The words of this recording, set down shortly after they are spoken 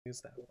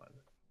Use that one.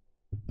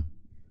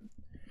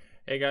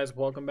 Hey guys,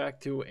 welcome back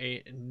to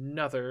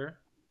another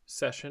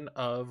session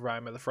of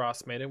Rime of the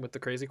Frost Maiden with the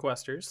Crazy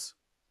Questers.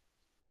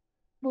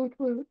 Woot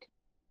woot.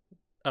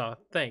 Oh,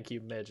 thank you,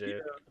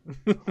 midget.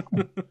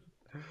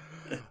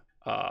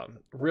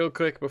 Real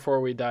quick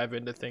before we dive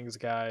into things,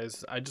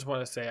 guys, I just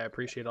want to say I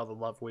appreciate all the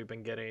love we've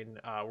been getting.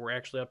 We're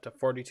actually up to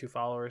 42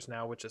 followers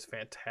now, which is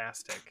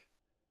fantastic.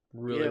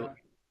 Really,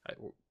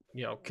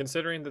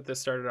 considering that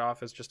this started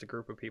off as just a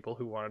group of people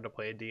who wanted to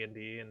play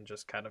D&D and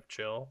just kind of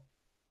chill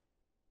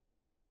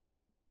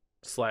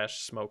 /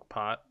 smoke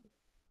pot.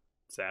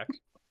 Zach.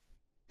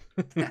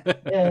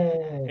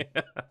 Yay.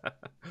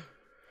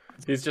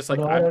 He's just like,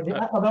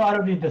 although I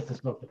don't need this to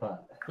smoke the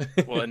pot.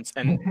 Well, and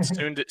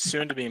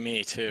soon to be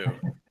me too.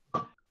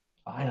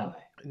 Finally.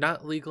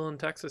 Not legal in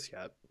Texas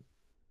yet.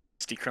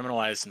 It's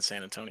decriminalized in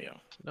San Antonio.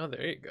 No,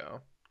 there you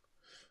go.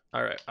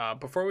 All right.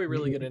 Before we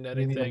really get into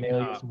You need to anything,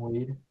 mail you some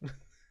weed.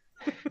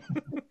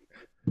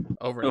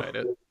 overnight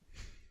it.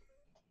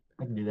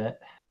 I can do that.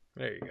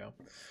 There you go.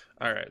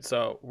 All right,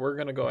 so we're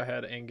gonna go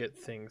ahead and get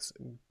things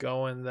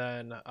going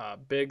then.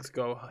 Biggs,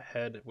 go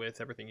ahead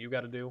with everything you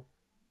got to do.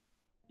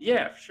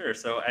 Yeah, sure.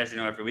 So as you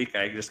know, every week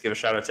I just give a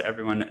shout out to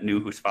everyone new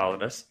who's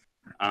followed us.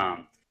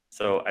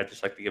 So I'd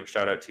just like to give a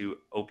shout out to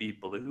Opie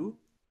Blue,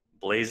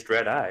 Blazed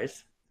Red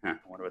Eyes. I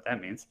wonder what that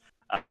means.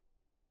 I'm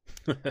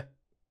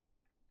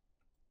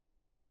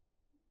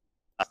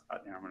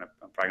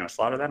probably gonna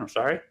slaughter that. I'm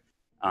sorry.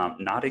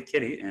 Naughty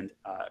Kitty and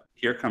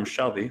Here Comes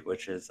Shelby,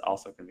 which is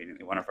also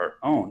conveniently one of our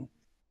own.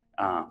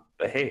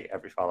 But hey,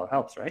 every follow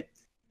helps, right?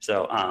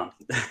 So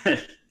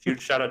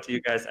huge shout out to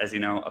you guys. As you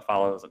know, a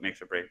follow is what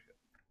makes or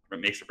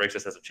breaks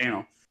us as a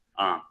channel.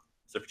 So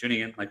if you're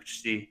tuning in, like what you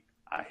see,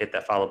 hit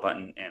that follow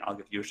button, and I'll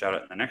give you a shout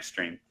out in the next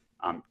stream.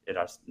 It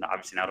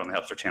obviously not only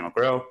helps our channel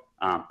grow,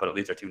 but it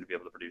leads our team to be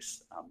able to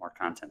produce more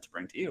content to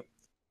bring to you.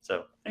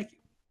 So thank you.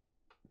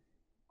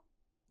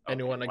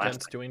 Anyone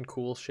against doing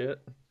cool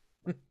shit?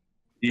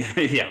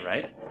 Yeah,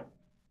 right.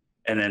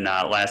 And then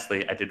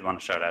lastly, I did want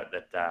to shout out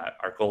that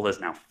our goal is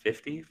now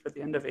 50 for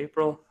the end of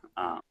April.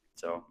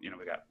 So, we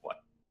got,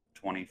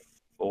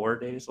 24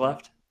 days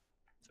left?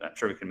 So I'm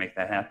sure we can make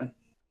that happen.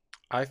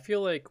 I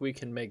feel like we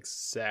can make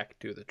Zach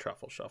do the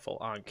truffle shuffle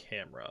on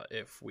camera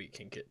if we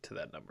can get to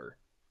that number.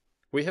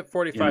 We hit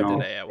 45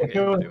 today. If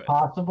it was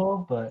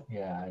possible, but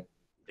yeah.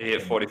 You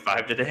hit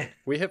 45 today?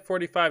 We hit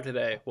 45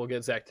 today. We'll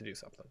get Zach to do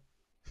something.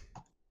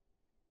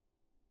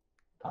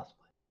 Possibly.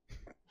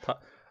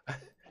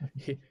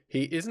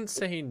 He isn't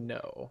saying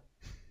no.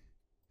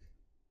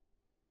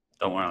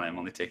 Don't worry, I'm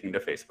only taking to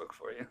Facebook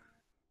for you.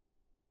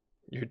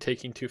 You're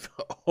taking too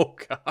far. Oh,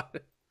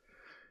 God.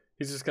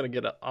 He's just going to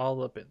get it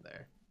all up in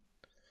there.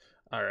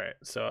 All right.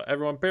 So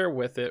everyone bear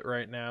with it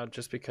right now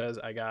just because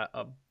I got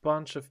a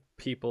bunch of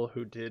people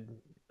who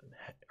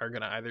are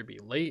going to either be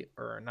late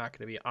or are not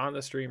going to be on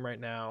the stream right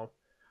now.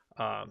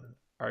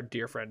 Our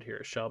dear friend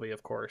here, Shelby,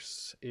 of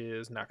course,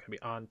 is not going to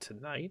be on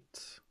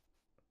tonight.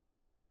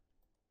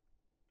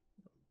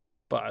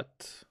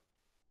 But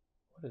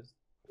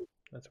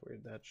that's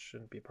weird. That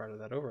shouldn't be part of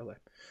that overlay.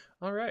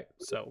 All right,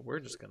 so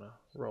we're just gonna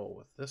roll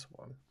with this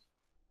one.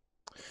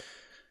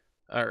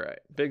 All right,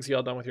 Biggs, you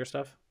all done with your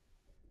stuff?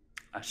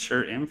 I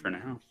sure am for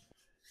now.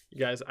 You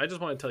guys, I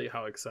just want to tell you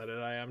how excited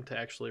I am to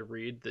actually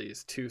read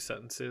these 2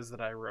 sentences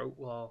that I wrote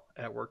while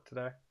at work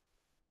today.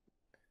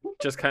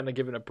 Just kind of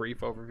giving a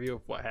brief overview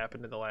of what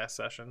happened in the last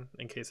session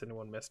in case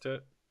anyone missed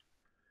it.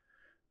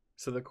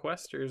 So the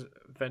questers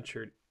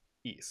ventured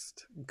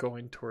east,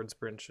 going towards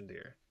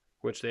Brinchendir,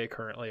 which they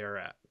currently are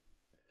at.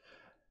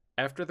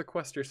 After the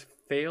questers'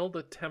 failed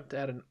attempt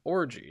at an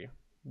orgy,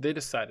 they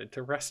decided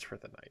to rest for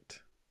the night.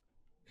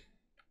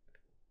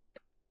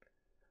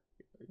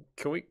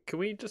 Can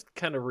we just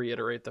kind of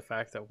reiterate the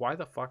fact that why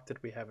the fuck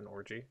did we have an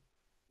orgy?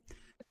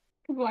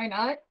 Why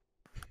not?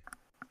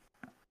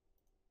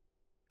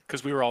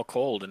 Because we were all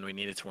cold and we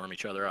needed to warm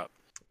each other up.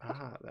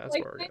 Ah, that's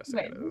what we're gonna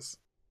say it is.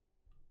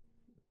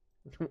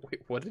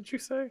 Wait, what did you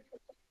say?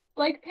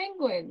 Like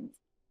penguins.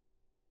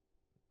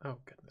 Oh,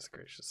 goodness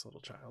gracious,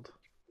 little child.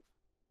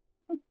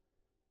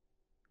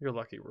 You're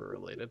lucky we're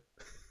related.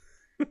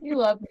 You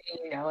love me,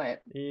 you know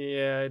it.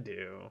 Yeah, I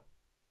do.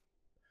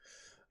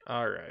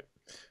 All right.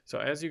 So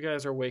as you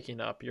guys are waking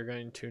up, you're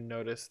going to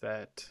notice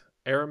that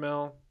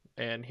Aramel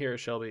and here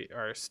Shelby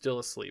are still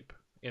asleep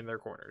in their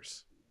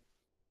corners.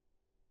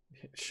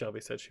 Shelby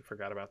said she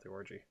forgot about the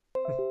orgy.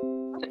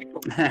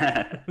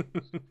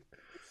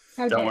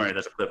 Don't worry,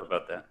 there's a clip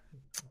about that.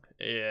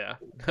 Yeah.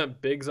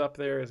 Biggs up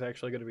there is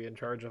actually going to be in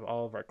charge of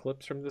all of our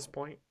clips from this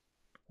point,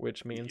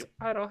 which means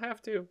I don't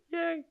have to.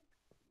 Yay!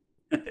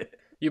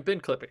 You've been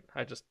clipping.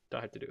 I just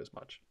don't have to do as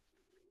much.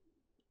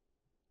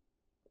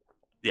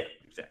 Yeah,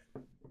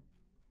 exactly.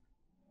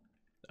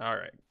 All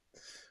right.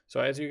 So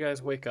as you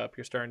guys wake up,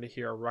 you're starting to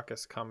hear a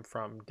ruckus come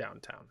from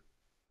downtown.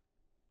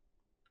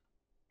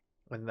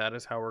 And that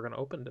is how we're going to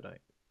open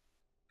tonight.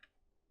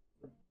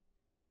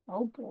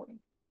 Oh, boy.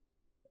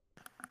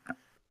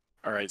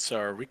 All right, so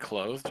are we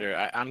clothed?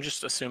 Or I'm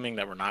just assuming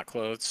that we're not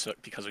clothed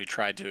because we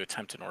tried to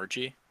attempt an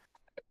orgy.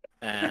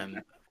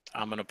 And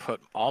I'm gonna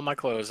put all my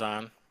clothes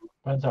on.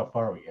 Depends how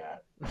far we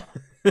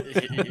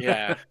got.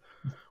 Yeah.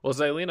 Well,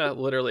 Xylena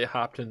literally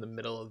hopped in the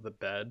middle of the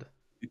bed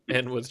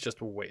and was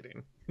just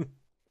waiting.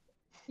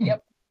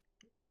 Yep.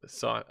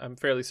 So I'm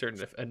fairly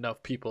certain if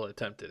enough people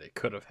attempted, it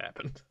could have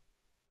happened.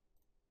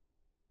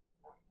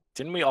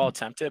 Didn't we all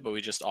attempt it, but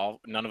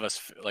none of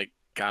us like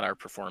got our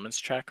performance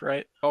check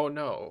right? Oh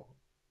no.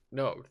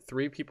 No,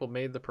 3 people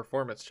made the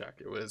performance check.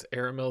 It was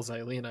Aramil,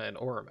 Xylena, and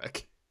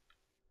Oramek.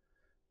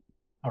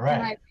 All And I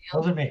right.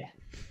 Those are me.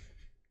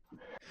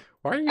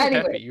 Why are you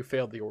Anyway. happy you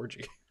failed the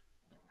orgy?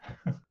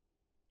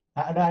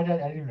 I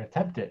didn't even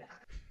attempt it.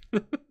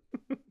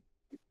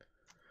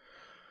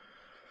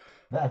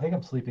 I think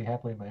I'm sleeping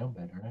happily in my own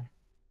bed, right?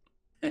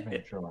 I'm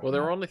not sure why Well,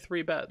 there I'm were not. only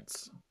 3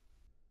 beds.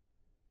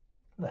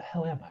 Where the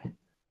hell am I?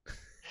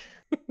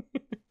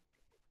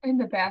 In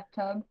the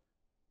bathtub.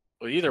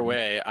 Well, either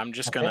way, I'm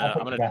just Okay, I'll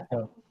gonna put the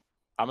bathtub.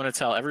 I'm gonna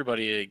tell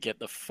everybody to get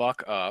the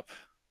fuck up.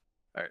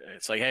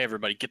 It's like, hey,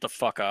 everybody, get the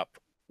fuck up.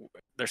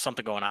 There's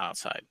something going on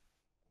outside.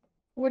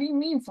 What do you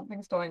mean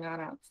something's going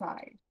on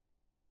outside?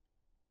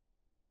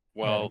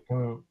 Well,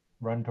 Can we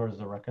run towards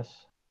the ruckus?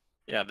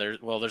 yeah,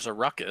 there's a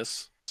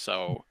ruckus,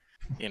 so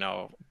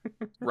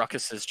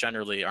ruckuses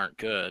generally aren't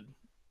good.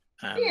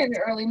 Be an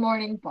early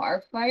morning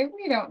bar fight.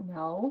 We don't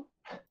know.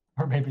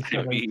 Or maybe I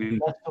somebody mean-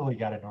 successfully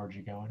got an orgy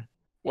going.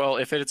 Well,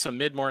 if it's a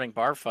mid-morning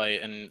bar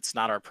fight and it's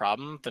not our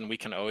problem, then we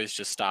can always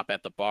just stop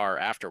at the bar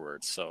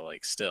afterwards. So,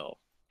 like, still.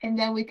 And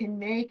then we can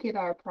make it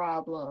our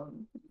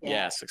problem. Yeah.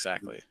 Yes,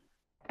 exactly.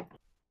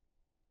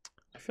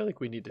 I feel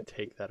like we need to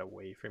take that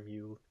away from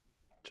you,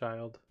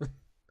 child.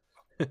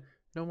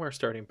 No more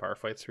starting bar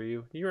fights for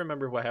you. You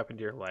remember what happened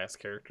to your last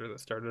character that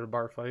started a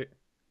bar fight?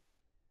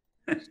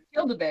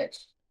 Killed a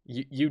bitch.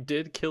 You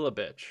did kill a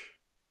bitch.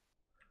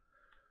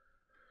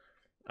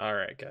 All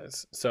right,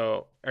 guys.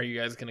 So, are you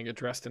guys gonna get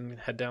dressed and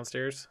head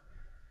downstairs?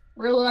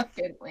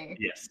 Reluctantly.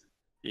 Yes.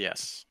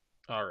 Yes.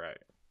 All right.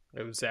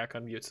 If Zach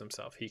unmutes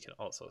himself, he can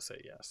also say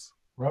yes.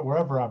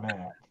 Wherever I'm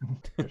at.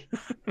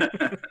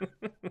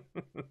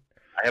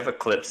 I have a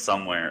clip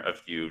somewhere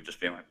of you just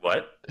being like,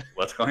 "What?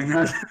 What's going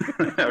on?"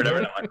 Or whatever.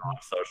 And I'm like, "Oh,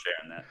 I'm so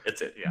sharing that."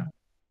 It's it. Yeah.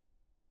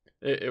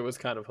 It was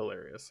kind of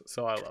hilarious,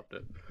 so I loved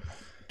it.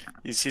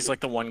 He's like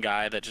the one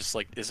guy that just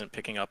like isn't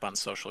picking up on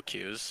social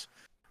cues.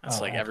 It's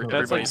Oh, like absolutely.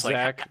 That's like everybody's like,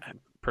 Zach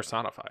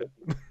personified.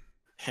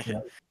 Yeah.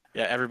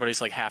 yeah,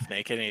 everybody's like half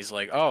naked, and he's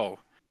like, "Oh,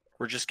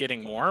 we're just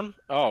getting warm.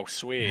 Oh,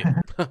 sweet."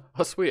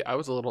 Oh, sweet. I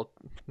was a little,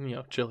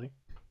 chilly.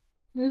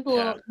 There's a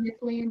little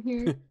nipply in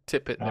here.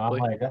 Tip-it No, I'm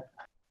nipply. like,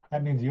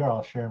 that means you're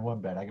all sharing one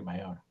bed. I get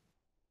my own.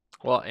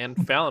 Well,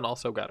 and Fallon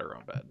also got her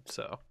own bed,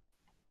 so.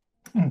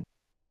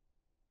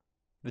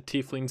 The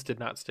tieflings did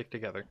not stick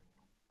together.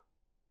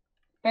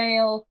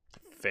 Fail.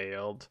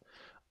 Failed.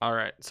 All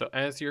right, so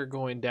as you're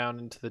going down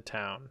into the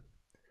town,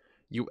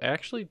 you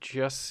actually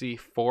just see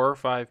 4 or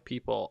 5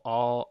 people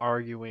all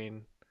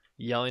arguing,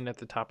 yelling at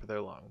the top of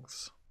their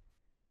lungs.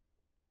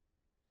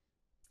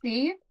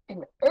 See?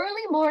 An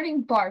early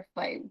morning bar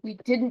fight. We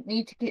didn't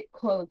need to get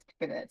clothed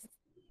for this.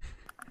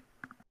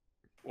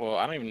 Well,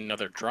 I don't even know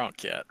they're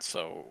drunk yet,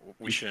 so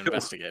we should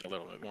investigate a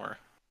little bit more.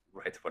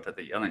 Right. What are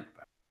they yelling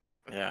about?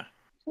 Yeah.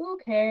 Who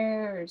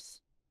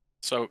cares?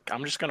 So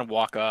I'm just gonna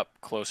walk up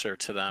closer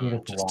to them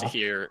Beautiful just to walk.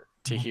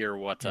 hear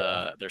what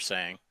Yeah. they're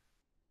saying.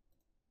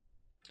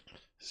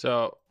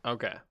 So,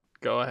 okay.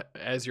 Go ahead.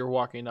 As you're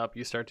walking up,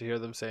 you start to hear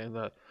them saying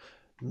that,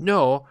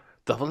 "No,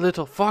 the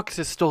little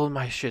foxes stole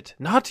my shit,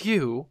 not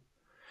you."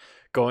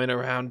 Going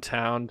around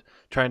town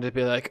trying to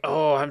be like,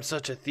 "Oh, I'm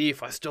such a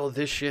thief. I stole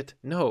this shit."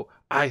 No,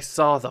 I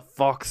saw the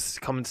fox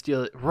come and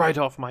steal it right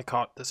off my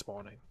cot this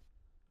morning.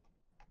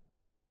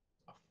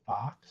 A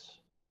fox?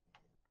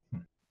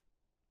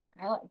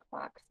 I like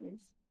foxes.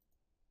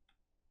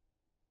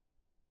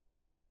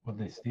 What'd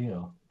they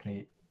steal?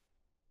 Did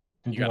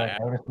You you gotta like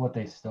notice what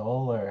they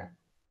stole, or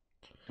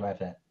do I have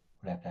to?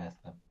 Would I have to ask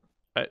them?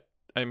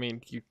 I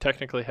mean, you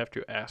technically have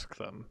to ask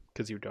them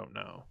because you don't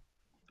know.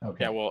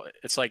 Okay. Yeah, well,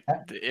 it's like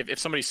if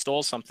somebody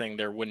stole something,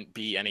 there wouldn't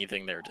be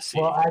anything there to see.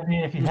 Well, I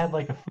mean, if you had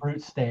like a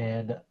fruit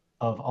stand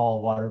of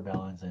all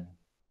watermelons and it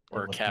Or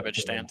a looked cabbage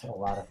like there was stand. a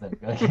lot of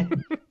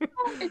them.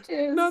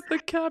 Cabbages. Not the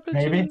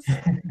cabbages.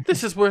 Maybe.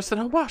 This is worse than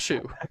a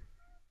washu.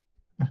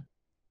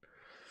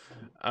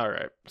 All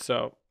right,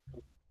 so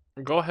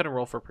go ahead and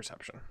roll for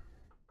perception.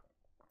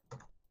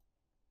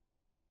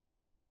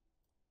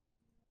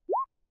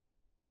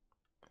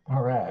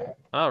 All right.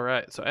 All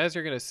right, so as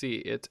you're going to see,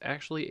 it's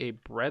actually a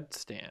bread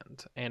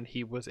stand, and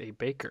he was a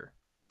baker.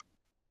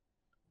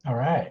 All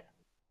right.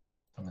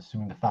 I'm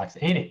assuming the fox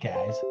ate it,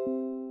 guys.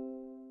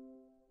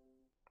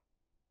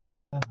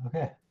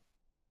 Okay.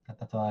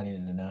 That's all I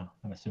needed to know.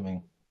 I'm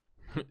assuming.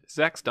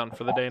 Zach's done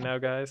for the day now,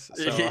 guys.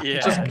 So Yeah.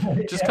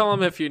 just call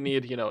him if you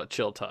need, a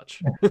chill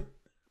touch.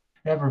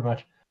 Never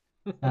much.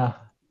 No.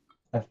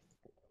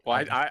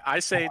 Well, I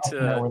say I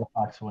don't know to where the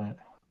fox went.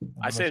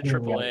 I I'm say to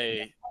assuming we AAA,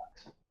 have the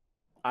fox.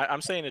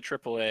 I'm saying to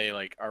AAA,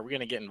 like, are we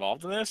gonna get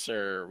involved in this,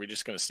 or are we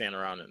just gonna stand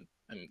around and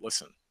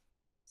listen?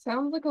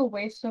 Sounds like a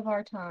waste of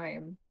our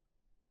time.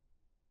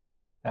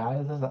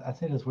 I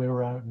say just wait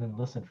around and then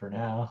listen for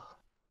now.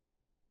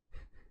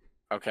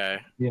 Okay.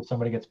 See if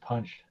somebody gets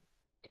punched.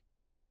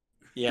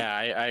 Yeah,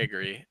 I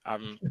agree.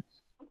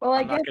 Well,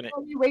 I I'm not guess gonna-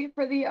 while we wait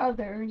for the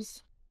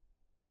others.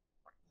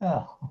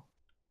 Oh.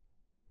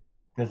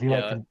 Does he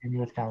Yeah.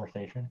 continue his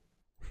conversation?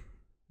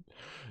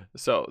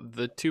 So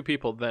the two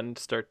people then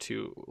start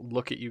to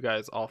look at you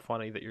guys all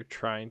funny that you're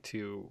trying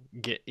to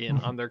get in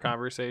on their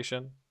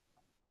conversation.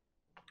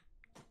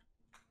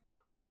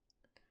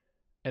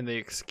 And they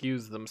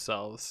excuse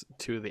themselves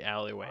to the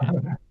alleyway.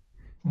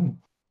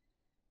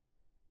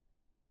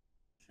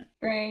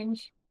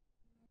 Strange.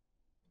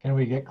 Can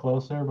we get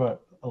closer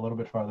but a little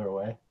bit farther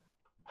away?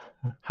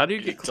 How do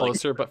you get It's like-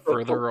 closer but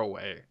further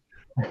away?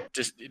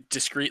 Just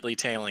discreetly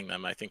tailing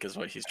them, I think is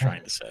what he's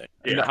trying to say.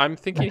 No, Yeah. I'm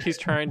thinking he's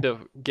trying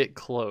to get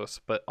close,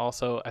 but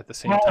also at the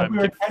same Well, time we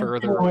were get 10 feet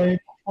further away. away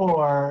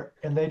before,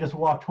 and they just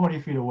walked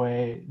 20 feet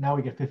away. Now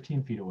we get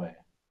 15 feet away.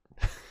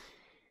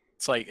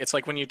 It's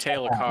like when you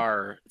tail a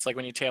car. It's like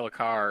when you tail a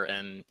car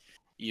and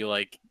you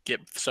like get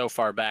so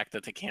far back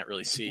that they can't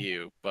really see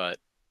you, but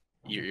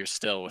you're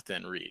still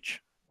within reach.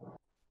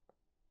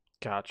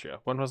 Gotcha.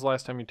 When was the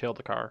last time you tailed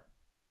a car?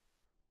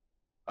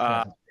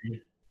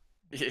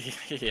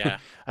 Yeah,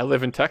 I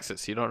live in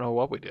Texas. You don't know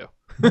what we do.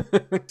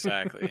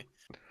 exactly.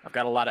 I've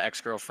got a lot of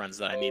ex-girlfriends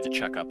that I need to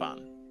check up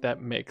on. That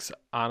makes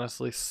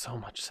honestly so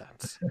much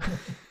sense.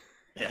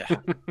 Yeah.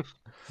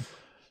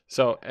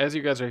 So as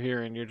you guys are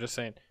hearing, you're just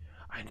saying,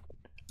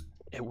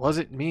 it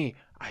wasn't me.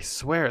 I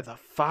swear the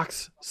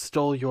fox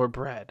stole your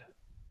bread.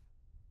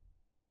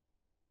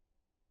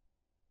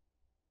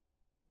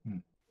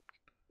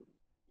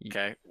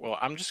 Okay. Well,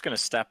 I'm just gonna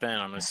step in.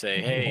 I'm gonna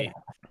say, hey,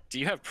 do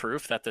you have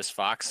proof that this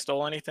fox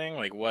stole anything?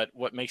 Like,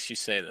 what makes you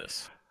say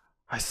this?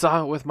 I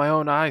saw it with my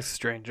own eyes,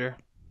 stranger.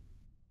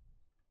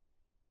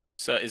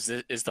 So is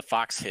the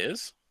fox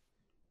his?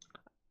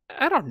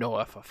 I don't know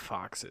if a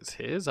fox is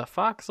his. A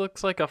fox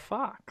looks like a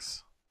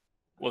fox.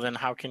 Well, then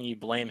how can you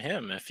blame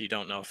him if you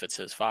don't know if it's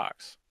his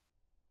fox?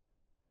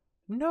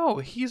 No,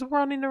 he's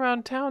running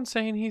around town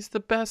saying he's the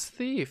best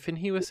thief, and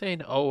he was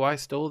saying, "Oh, I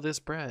stole this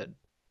bread."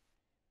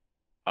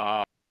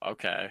 Oh,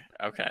 okay,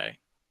 okay.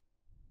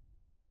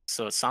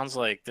 So it sounds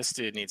like this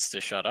dude needs to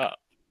shut up.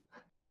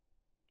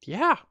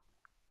 Yeah.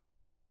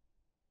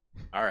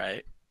 All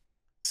right.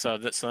 So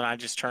then I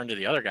just turn to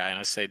the other guy and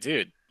I say,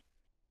 dude,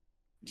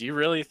 do you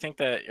really think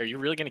that? Are you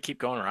really going to keep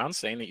going around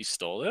saying that you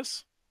stole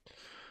this?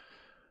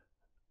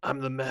 I'm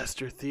the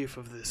master thief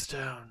of this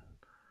town.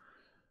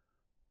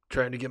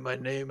 Trying to get my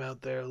name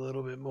out there a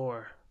little bit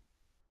more.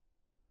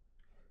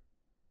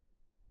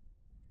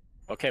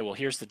 Okay, well,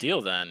 here's the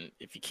deal then.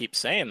 If you keep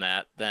saying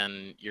that,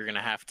 then you're going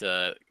to have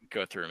to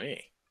go through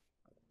me.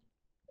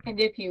 And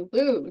if you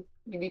lose,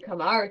 you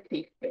become our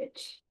thief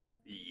bitch.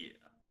 Yeah.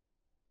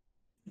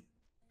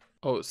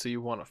 Oh, so you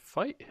want to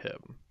fight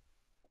him?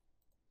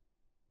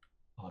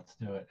 Let's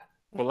do it.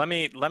 Well,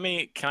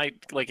 can I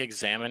like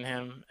examine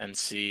him and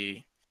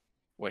see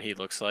what he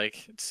looks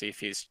like? See if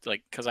he's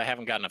like, because I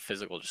haven't gotten a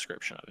physical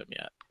description of him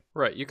yet.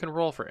 Right, you can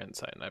roll for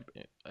insight.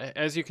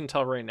 As you can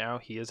tell right now,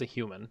 he is a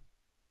human.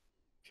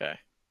 Okay.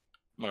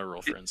 I'm going to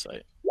roll for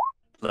insight.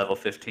 Level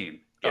 15.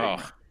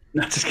 Oh,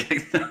 No, just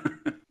kidding.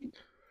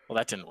 well,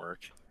 that didn't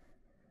work.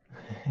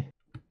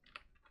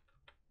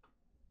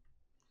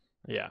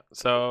 Yeah,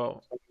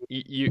 so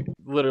you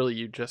literally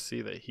you just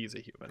see that he's a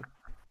human.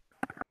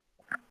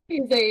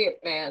 He's a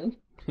man.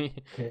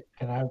 Okay,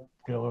 can I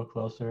get a little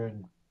closer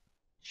and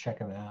check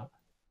him out?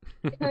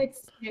 Can I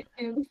stick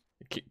him?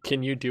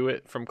 Can you do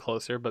it from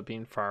closer but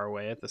being far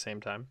away at the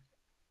same time?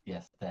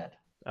 Yes, that.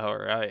 All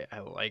right, I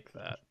like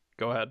that.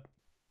 Go ahead.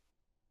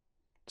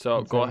 So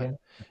Insight go ahead.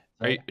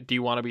 again? Do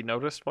you want to be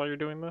noticed while you're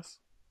doing this?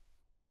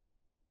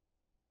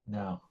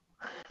 No.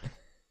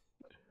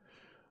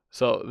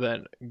 So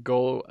then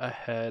go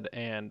ahead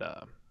and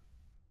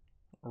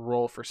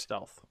roll for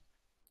stealth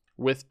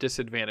with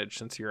disadvantage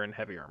since you're in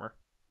heavy armor.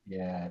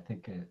 Yeah, I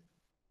think it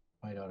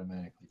might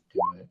automatically do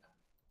it.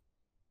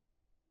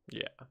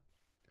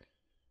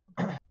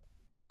 Yeah.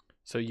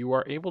 So you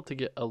are able to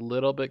get a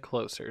little bit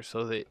closer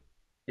so that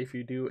if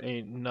you do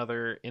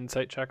another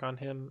insight check on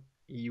him,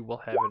 you will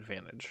have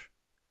advantage.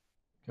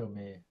 Go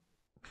me.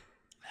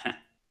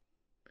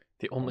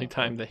 The only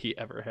time that he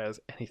ever has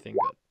anything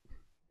good.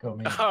 Go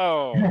me.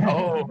 Oh,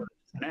 Oh,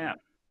 snap.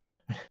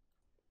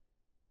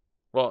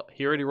 Well,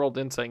 he already rolled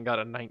insight and got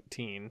a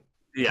 19.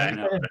 Yeah, I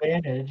know. got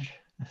advantage,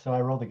 so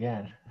I rolled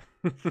again.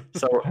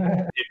 So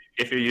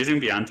if you're using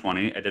Beyond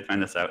 20, I did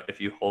find this out.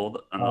 If you hold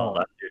on the Oh.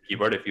 left of your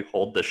keyboard, if you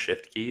hold the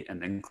Shift key and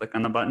then click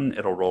on the button,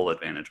 it'll roll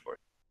advantage for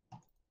you.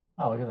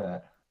 Oh, look at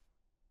that.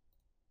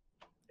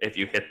 If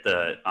you hit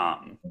the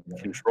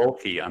Control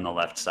key on the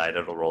left side,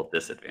 it'll roll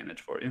disadvantage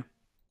for you.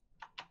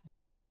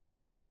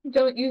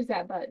 Don't use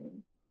that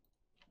button.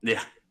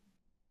 Yeah.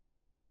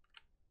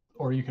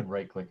 Or you can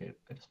right click it.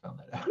 I just found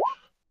that out.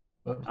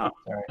 Oops, Oh.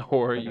 sorry.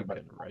 Or Okay, you but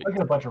can write. Look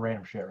at a bunch of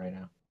random shit right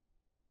now.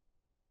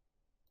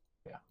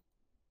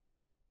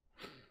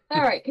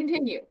 All right,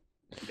 continue.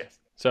 Yes.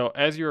 So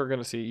as you are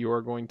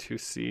going to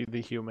see the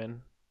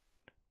human,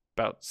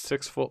 about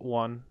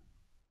 6'1",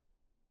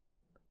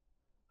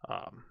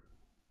 hold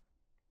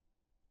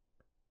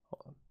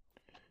on.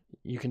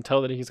 You can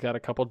tell that he's got a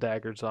couple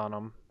daggers on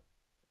him.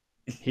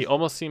 He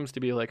almost seems to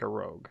be like a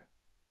rogue.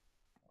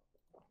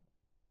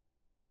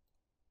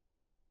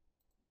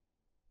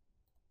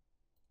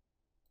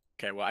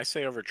 Okay, well, I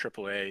say over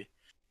AAA.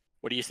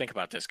 What do you think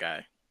about this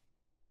guy?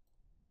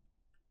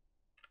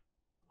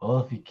 Well,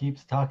 if he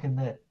keeps talking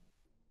that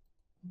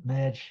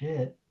mad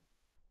shit,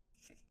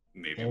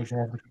 Maybe yeah, we should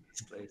exactly. put him in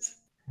this place.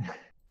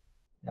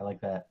 I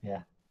like that.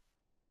 Yeah.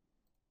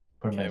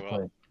 Put him in Okay, his well,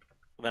 place.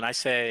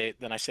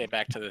 then I say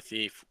back to the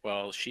thief.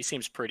 Well, she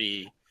seems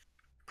pretty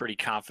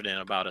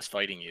confident about us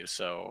fighting you.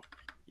 So,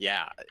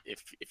 yeah,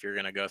 if you're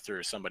gonna go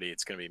through somebody,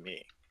 it's gonna be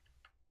me.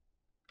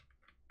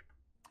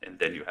 And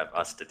then you have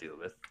us to deal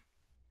with.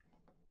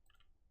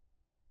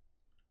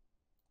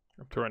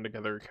 I'm throwing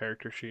together a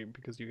character sheet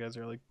because you guys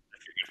are like,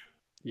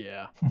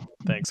 yeah.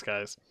 Thanks,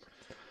 guys.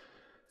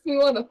 You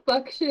want to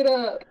fuck shit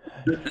up.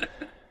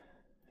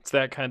 It's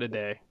that kind of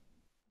day.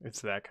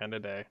 It's that kind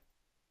of day.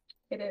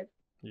 It is.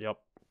 Yep.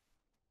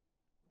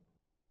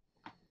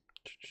 I'm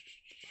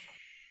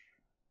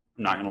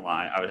not gonna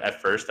lie.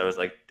 At first I was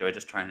like, do I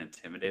just try and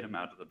intimidate him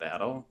out of the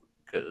battle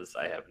because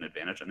I have an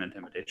advantage on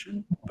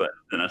intimidation? But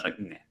then I was like,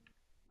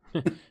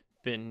 nah.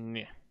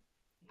 Been.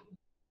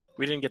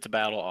 We didn't get to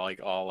battle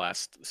all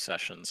last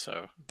session,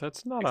 so.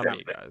 That's not on me,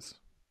 Exactly. guys.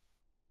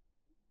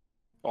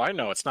 Well, I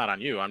know it's not on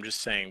you. I'm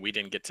just saying we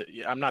didn't get to.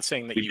 I'm not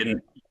saying that We you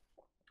didn't.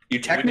 You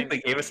technically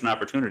gave us an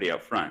opportunity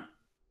up front,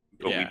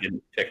 but Yeah. we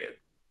didn't pick it.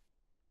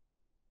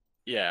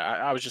 Yeah,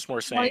 I was just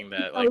more saying Why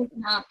that, you like, chose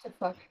not to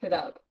fuck shit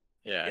up.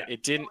 yeah, Yeah.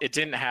 it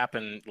didn't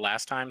happen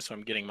last time, so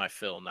I'm getting my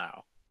fill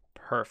now.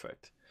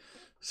 Perfect.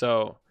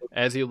 So,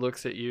 as he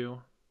looks at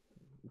you,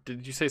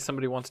 did you say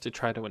somebody wants to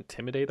try to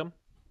intimidate him?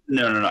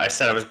 No. I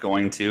said I was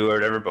going to or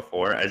whatever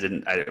before. I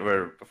didn't.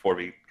 Or before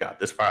we got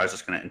this far, I was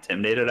just going to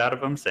intimidate it out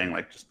of him, saying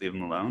like, just leave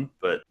him alone.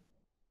 But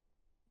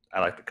I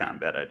like the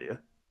combat idea.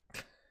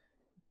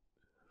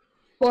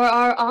 For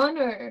our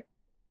honor.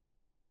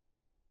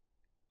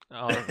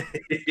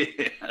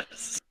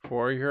 Yes.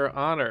 For your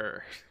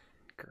honor.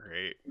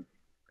 Great.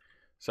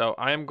 So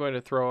I am going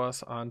to throw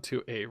us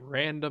onto a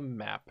random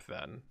map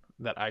then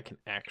that I can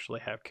actually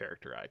have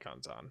character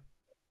icons on.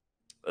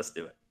 Let's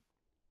do it.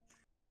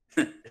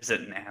 Is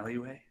it an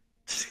alleyway?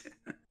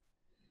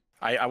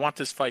 I want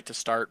this fight to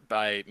start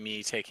by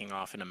me taking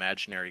off an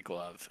imaginary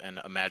glove and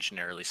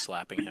imaginarily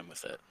slapping him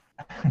with it.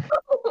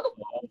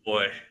 Oh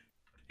boy.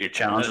 You're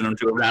challenging him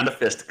to a round of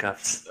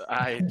fisticuffs.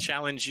 I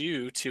challenge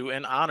you to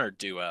an honor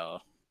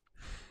duel.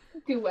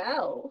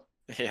 Duel.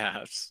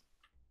 Yeah,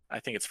 I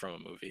think it's from a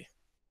movie.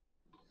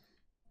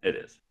 It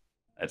is.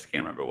 I just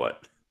can't remember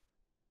what.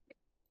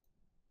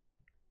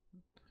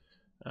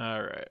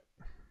 All right.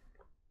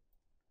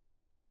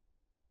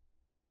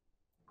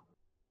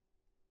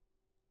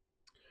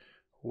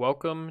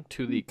 Welcome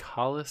to the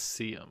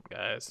Coliseum,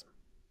 guys.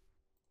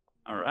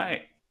 All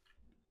right.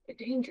 You're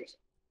dangerous.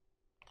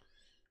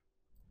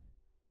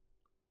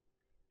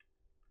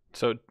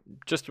 So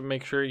just to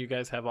make sure you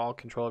guys have all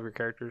control of your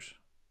characters.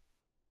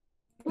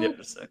 Yep,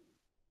 just a sec.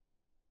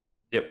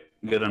 Yep,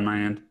 good on my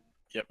end.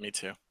 Yep, me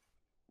too.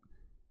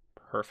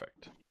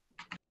 Perfect.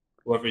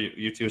 Whoever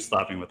you two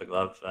slapping with the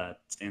glove,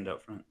 stand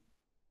out front.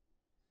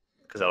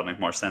 Because that'll make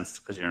more sense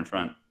because you're in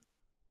front.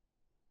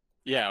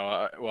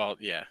 Yeah, well,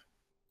 yeah.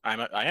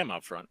 I am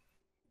up front.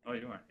 Oh,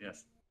 you are,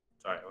 yes.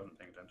 Sorry, I wasn't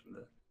paying attention to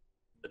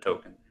the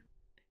token.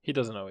 He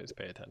doesn't always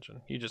pay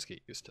attention. You just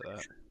get used to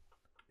that.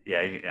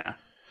 Yeah.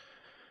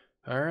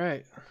 All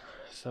right.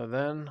 So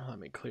then let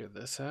me clear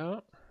this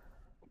out.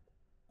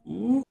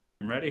 Ooh,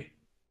 I'm ready.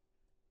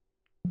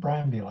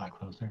 Brian be a lot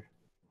closer.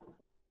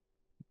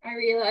 I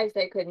realized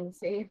I couldn't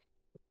see.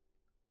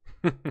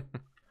 Here,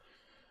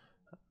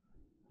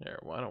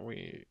 why don't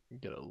we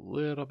get a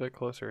little bit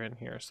closer in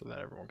here so that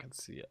everyone can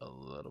see a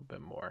little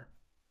bit more.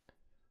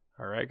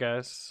 All right,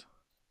 guys.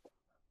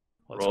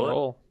 Let's Roll it.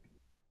 roll.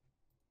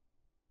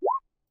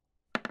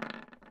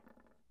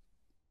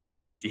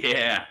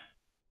 Yeah.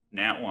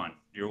 Nat 1.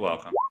 You're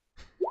welcome.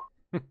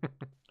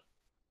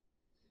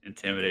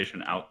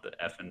 Intimidation out the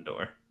effing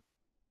door.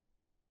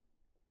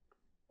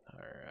 All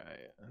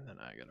right, and then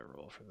I gotta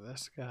roll for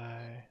this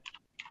guy.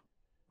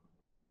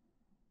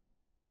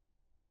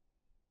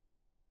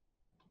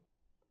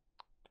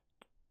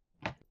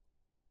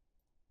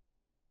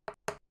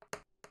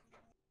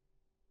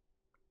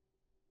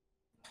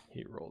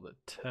 He rolled a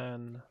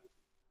 10.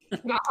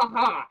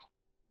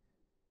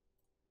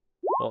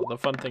 Well, the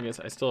fun thing is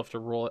I still have to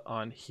roll it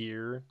on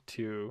here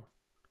to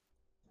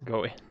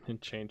go in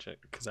and change it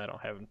because I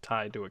don't have him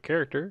tied to a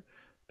character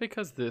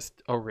because this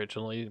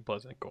originally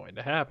wasn't going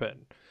to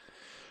happen.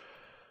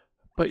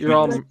 But you're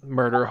all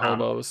murder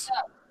hobos.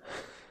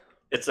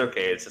 It's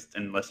okay. It's just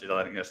unless you're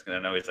letting us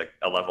know he's like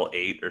a level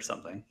 8 or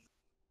something.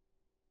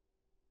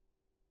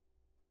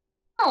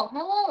 Oh,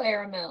 hello,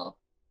 Aramil.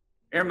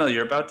 Airmill,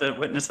 you're about to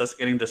witness us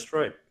getting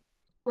destroyed.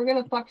 We're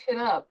gonna fuck shit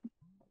up.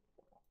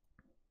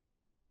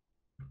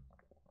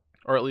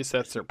 Or at least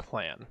that's their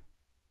plan.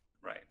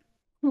 Right.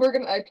 We're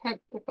gonna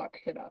attempt to fuck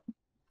shit up.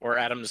 Or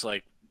Adam's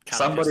like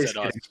kind of pissed Somebody's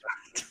at us,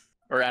 getting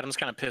or Adam's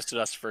kind of pissed at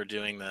us for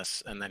doing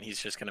this, and then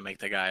he's just gonna make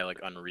the guy like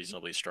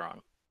unreasonably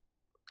strong.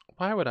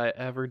 Why would I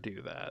ever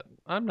do that?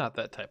 I'm not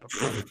that type of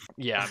person.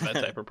 Yeah, I'm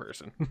that type of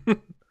person.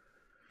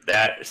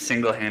 That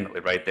single-handedly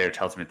right there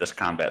tells me this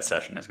combat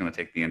session is going to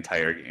take the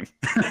entire game.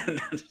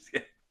 Just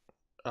kidding.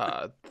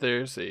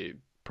 There's a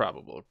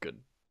probable good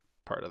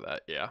part of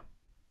that, yeah.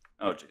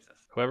 Oh, Jesus.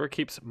 Whoever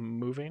keeps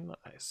moving,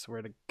 I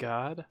swear to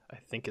God, I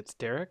think it's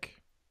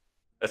Derek.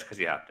 That's because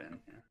you hopped in.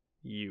 Yeah.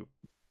 You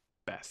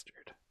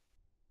bastard.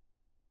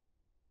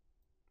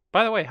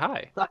 By the way,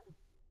 hi.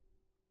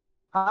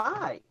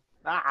 Hi.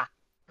 Ah.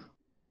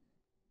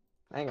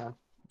 Hang on.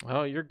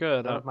 Oh, you're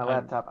good. I have my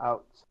laptop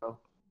out, so.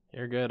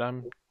 You're good.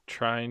 I'm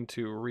trying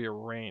to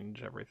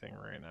rearrange everything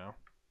right now.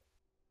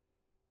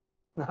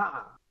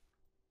 Ah.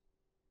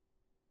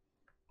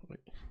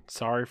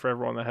 Sorry for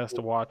everyone that has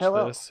to watch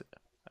Hello. this.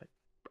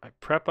 I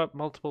prep up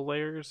multiple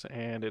layers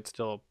and it's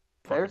still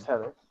fun. There's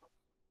Heather.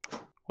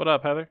 What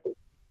up, Heather?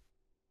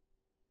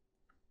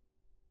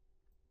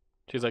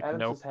 She's like, Adam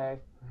nope. says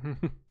hey.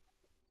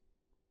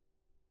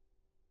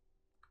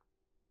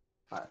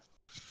 Alright.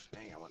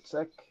 Hang on one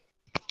sec.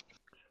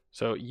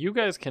 So you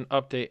guys can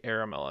update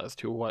Aramel as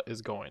to what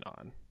is going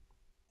on.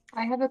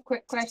 I have a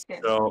quick question.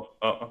 So,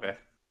 okay.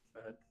 Go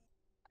ahead.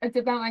 It's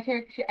about my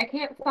character sheet. I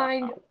can't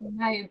find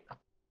my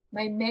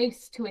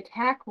mace to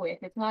attack with.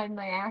 It's not in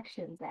my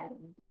actions,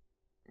 Adam.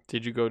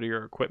 Did you go to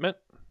your equipment?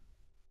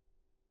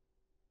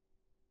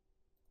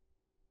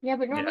 Yeah,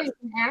 but normally Yeah.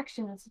 it's in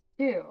actions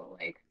too.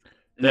 Like,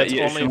 That's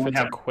Yeah, only if so it's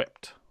have-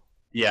 equipped.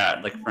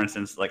 Yeah, like for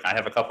instance, like I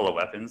have a couple of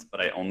weapons,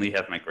 but I only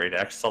have my great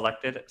axe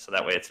selected, so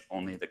that way it's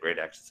only the great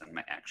axe that's in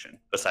my action,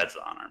 besides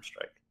the unarmed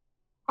strike.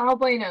 oh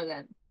bueno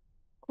then.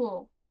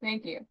 Cool.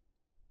 Thank you.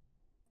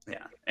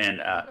 Yeah,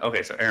 and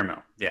okay, so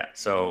Airmill. Yeah,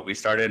 so we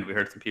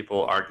heard some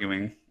people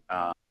arguing,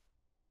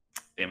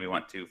 and we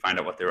went to find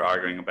out what they were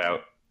arguing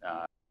about.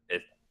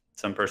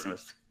 Some person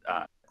was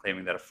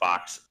claiming that a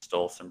fox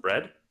stole some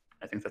bread.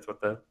 I think that's what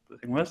the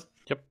thing was.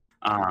 Yep.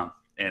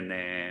 And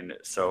then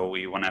so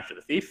we went after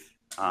the thief.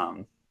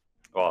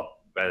 Well,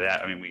 by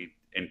that I mean we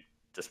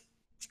just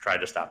tried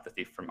to stop the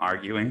thief from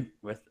arguing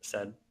with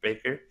said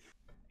baker,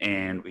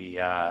 and we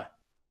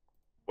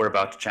were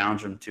about to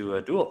challenge him to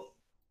a duel.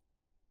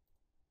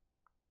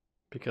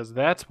 Because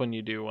that's when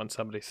you do when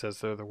somebody says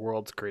they're the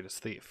world's greatest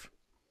thief.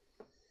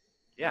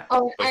 Yeah.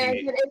 Oh, but and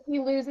he- if he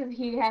loses,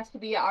 he has to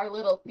be our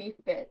little thief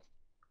bitch.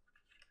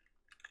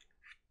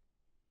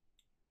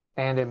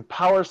 And in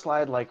power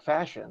slide like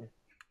fashion.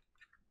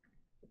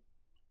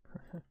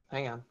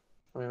 Hang on.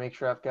 Let me make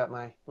sure I've got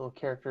my little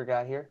character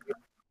guy here.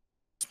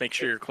 Just make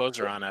sure your clothes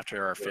are on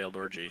after our failed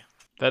orgy.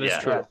 That is Yeah.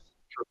 true. Yes.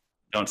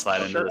 Don't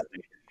slide into Sure. this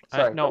thing.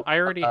 Sorry. No, I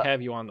already Uh,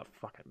 have you on the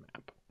fucking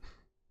map.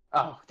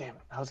 Oh, damn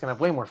it. I was going to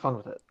have way more fun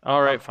with it.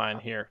 All right, fine.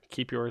 Here,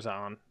 keep yours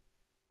on.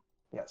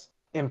 Yes.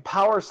 In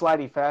power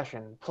slidey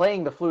fashion,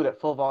 playing the flute at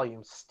full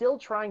volume, still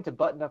trying to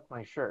button up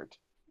my shirt.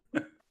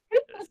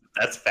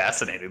 That's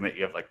fascinating that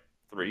you have like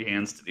 3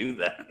 hands to do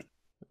that.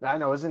 I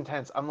know, it's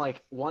intense. I'm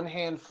like, one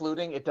hand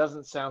fluting, it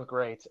doesn't sound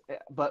great.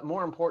 But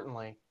more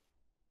importantly,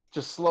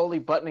 just slowly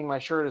buttoning my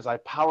shirt as I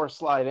power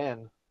slide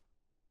in.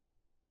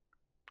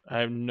 I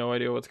have no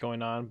idea what's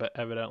going on, but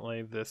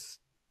evidently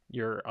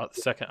your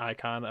second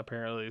icon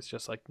apparently is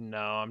just like, no,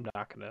 I'm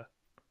not gonna.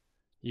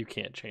 You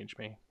can't change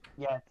me.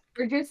 Yeah.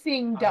 We're just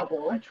seeing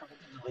double. I tried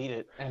to delete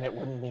it, and it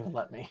wouldn't even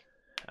let me.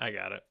 I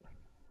got it.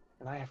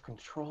 And I have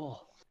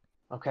control.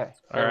 Okay,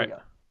 All there right. we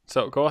go.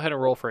 So go ahead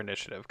and roll for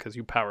initiative because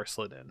you power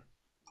slid in.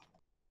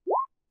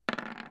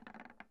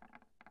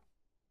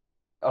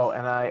 Oh,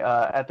 and I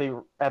at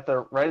the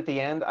right at the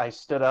end, I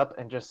stood up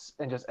and just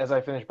as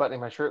I finished buttoning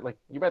my shirt, like,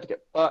 you about to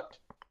get fucked.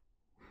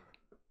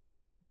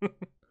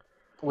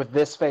 With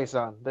this face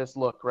on, this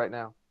look right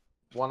now.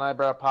 One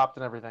eyebrow popped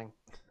and everything.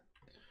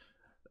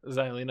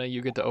 Xylena,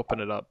 you get to open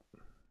it up.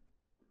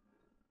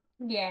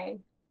 Yay.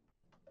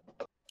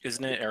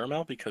 Isn't it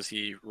Aramel because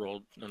he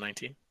rolled a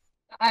 19?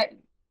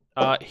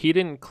 He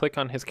didn't click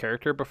on his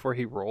character before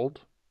he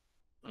rolled.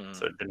 Mm.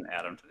 So it didn't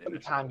add him to the Every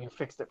initiative. time you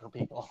fixed it for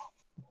people.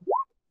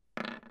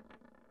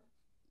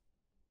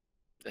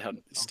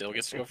 Still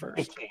gets to go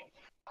first.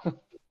 18.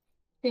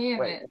 Damn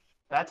Wait. it.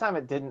 That time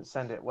it didn't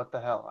send it. What the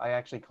hell? I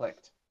actually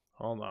clicked.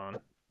 Hold on.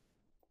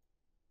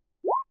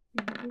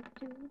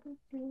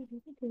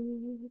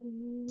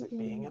 Is it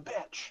being a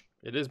bitch?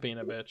 It is being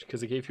a bitch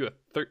because it gave you a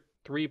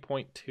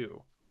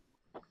 3.2.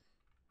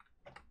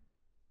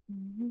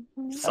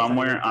 That's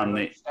Somewhere not on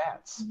even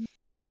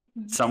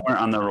the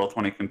stats.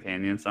 Roll20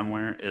 companion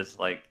somewhere is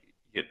like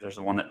there's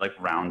the one that like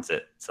rounds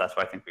it. So that's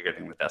why I think we're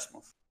getting the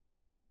decimals.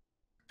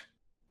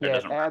 It Yeah, it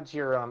doesn't- adds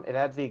it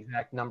adds the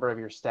exact number of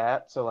your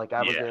stat. So like I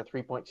would Yeah. get a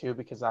 3.2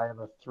 because I have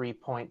a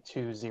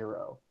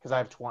 3.20 because I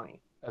have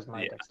 20 as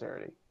my Yeah.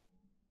 dexterity.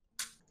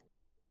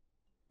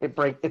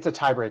 It's a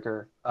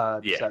tiebreaker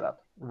Yeah.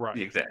 setup. Right.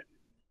 Exactly.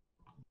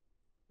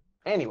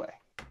 Anyway,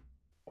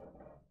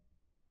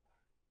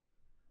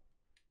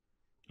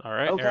 All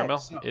right, Okay, Aramel,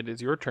 so- it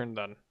is your turn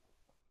then.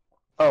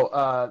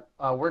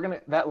 we're gonna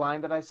that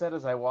line that I said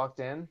as I walked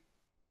in.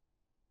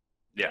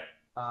 Yeah.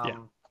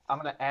 I'm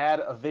gonna add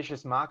a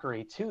vicious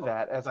mockery to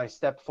that as I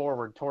step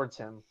forward towards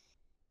him.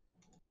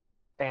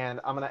 And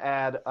I'm gonna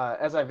add,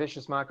 as I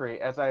vicious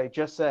mockery, as I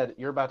just said,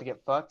 you're about to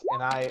get fucked,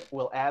 and I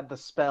will add the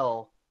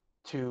spell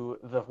to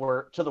the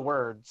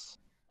words,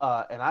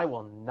 and I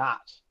will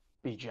not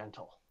be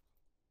gentle.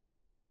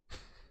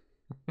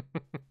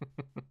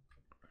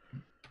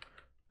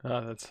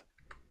 Oh, that's.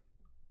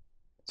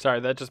 Sorry,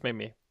 that just made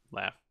me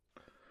laugh.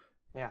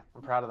 Yeah,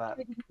 I'm proud of that.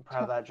 I'm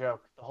proud of that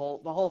joke. The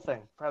whole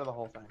thing. Proud of the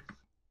whole thing.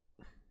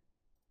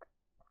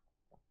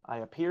 I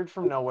appeared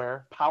from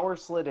nowhere, power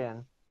slid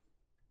in,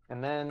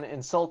 and then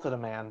insulted a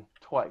man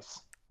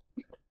twice.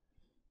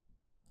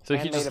 So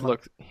And he made just him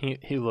looks.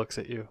 He looks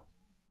at you,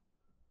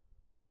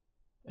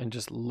 and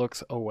just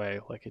looks away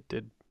like it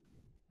did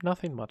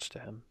nothing much to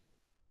him.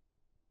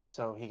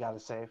 So he got a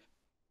save.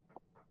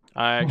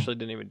 I actually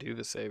didn't even do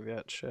the save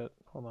yet. Shit.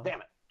 Hold on.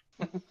 Damn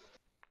it.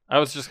 I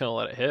was just gonna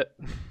let it hit.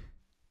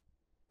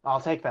 I'll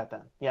take that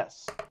then.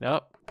 Yes.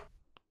 Yep.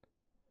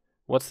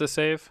 What's the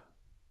save?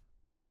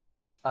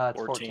 It's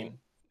 14.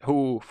 14.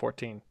 Ooh,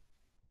 14.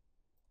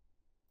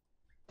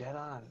 Dead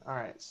on. All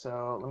right,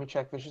 so let me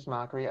check Vicious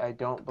Mockery. I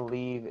don't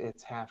believe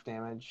it's half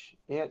damage.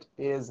 It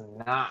is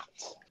not.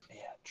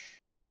 Bitch.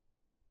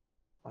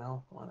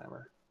 Well,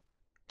 whatever.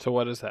 So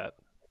what is that?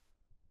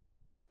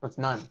 It's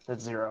none.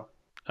 That's 0.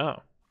 Oh.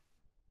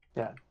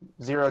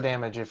 0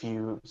 damage if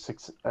you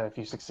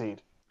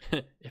succeed.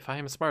 If I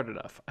am smart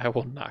enough, I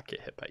will not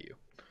get hit by you.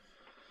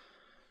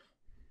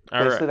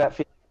 All Basically, right. that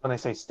feeling when they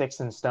say sticks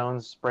and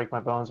stones break my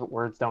bones, but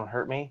words don't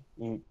hurt me.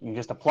 You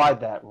just applied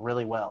that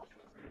really well.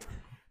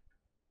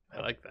 I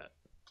like that.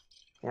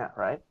 Yeah.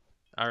 Right.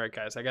 All right,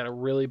 guys. I got a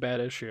really bad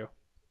issue.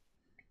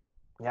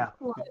 Yeah.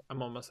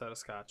 I'm almost out of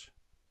scotch.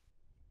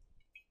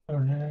 Oh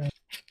no.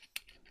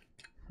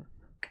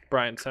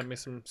 Brian, send me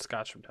some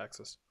scotch from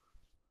Texas.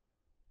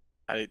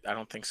 I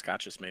don't think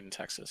Scotch is made in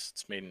Texas.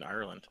 It's made in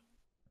Ireland.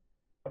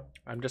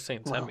 I'm just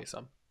saying, send Well, me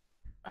some.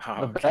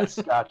 Oh, The best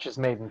scotch is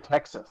made in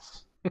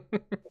Texas. All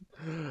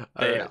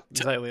They- right,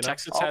 Te-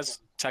 Xylena.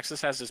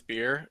 Texas has this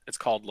beer. It's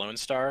called Lone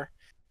Star,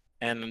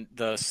 and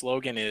the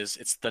slogan is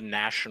 "It's the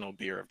national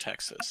beer of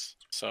Texas."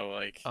 So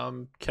like,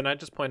 Can I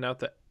just point out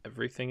that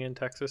everything in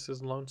Texas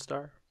is Lone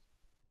Star?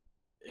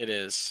 it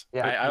is.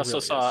 Yeah, I it also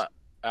really saw is.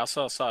 I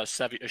also saw a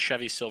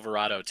Chevy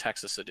Silverado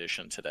Texas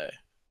edition today,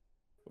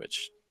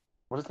 which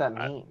What does that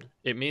mean?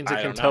 It means it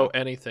I can don't tow know.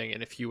 anything,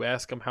 and if you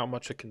ask them how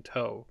much it can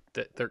tow,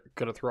 that they're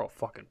gonna throw a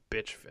fucking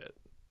bitch fit.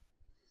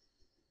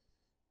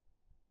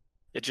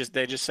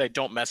 they just say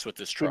don't mess with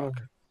this truck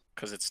Mhm.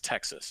 because it's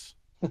Texas.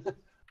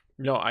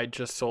 No, I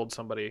just sold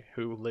somebody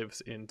who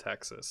lives in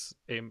Texas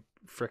a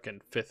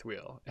frickin' fifth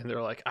wheel, and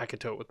they're like, I could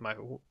tow it with my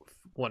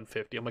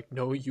 150. I'm like,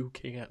 no, you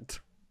can't.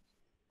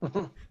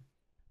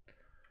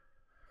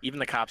 Even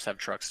the cops have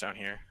trucks down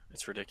here.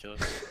 It's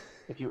ridiculous.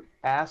 If you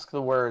ask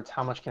the words,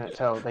 how much can it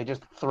tow? They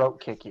just throat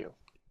kick you.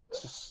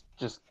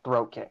 Just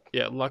throat kick.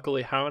 Yeah,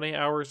 luckily, how many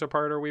hours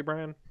apart are we,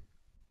 Brian?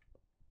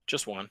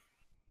 Just one.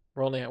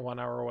 We're only at 1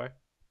 hour away.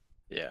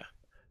 Yeah.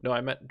 No,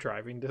 I meant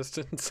driving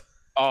distance.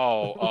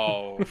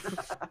 Oh,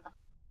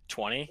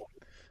 20?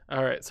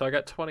 All right, so I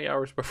got 20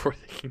 hours before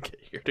they can get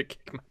here to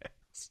kick my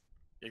ass.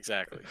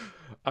 Exactly.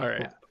 All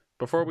right. Yeah.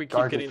 Before we keep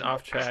Garbage getting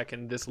off truck. track,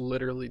 and this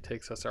literally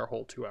takes us our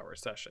whole 2-hour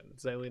session,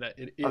 Xylena,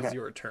 it is Okay.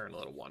 your turn,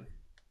 little one.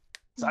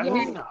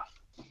 Xylena.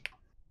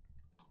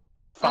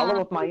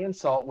 Follow up my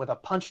insult with a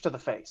punch to the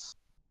face.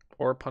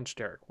 Or punch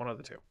Derek, one of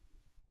the two.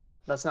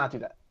 Let's not do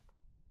that.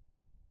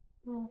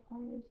 Yeah,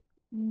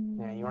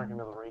 Yeah, you aren't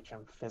gonna be able to reach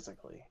him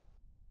physically.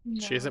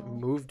 She hasn't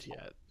moved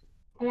yet,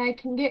 But I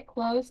can get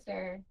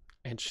closer.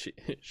 and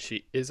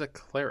she is a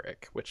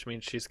cleric, which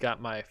means she's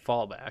got my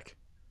fallback.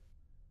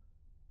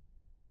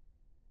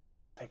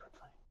 Sacred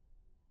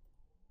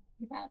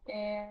flame. About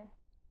there.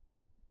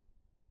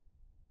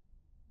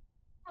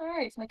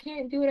 Alright, so I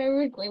can't do what I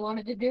originally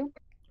wanted to do.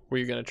 Were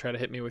you gonna try to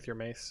hit me with your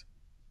mace?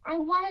 I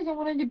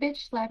wanted to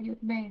bitch slap you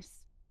with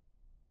mace.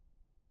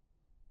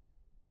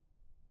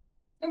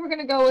 So we're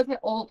gonna go with an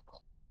old.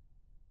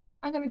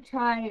 I'm gonna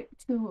try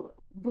to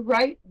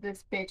bright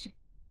this bitch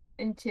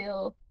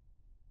until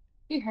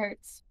he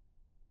hurts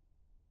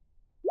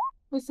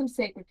with some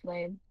sacred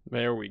flame.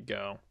 There we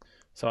go.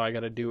 So I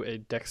gotta do a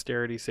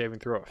dexterity saving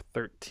throw of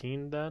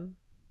 13 then.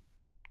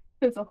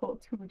 There's a whole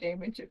 2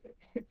 damage if it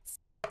hits.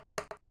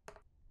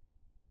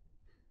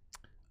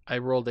 I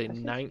rolled a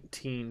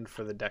 19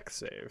 for the dex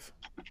save.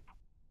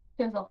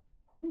 There's a.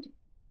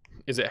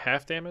 Is it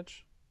half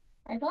damage?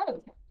 I thought it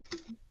was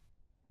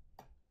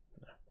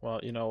Well,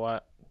 you know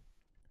what?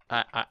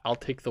 I'll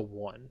take the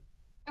 1.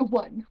 a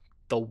 1.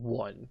 The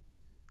 1.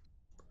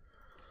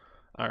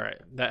 All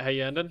right, that how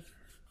you ended?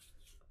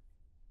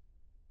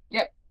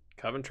 Yep.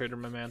 Coven Trader,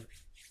 my man.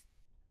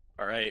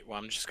 All right. Well,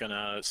 I'm just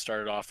gonna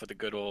start it off with a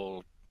good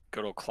old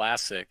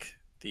classic,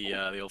 the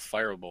old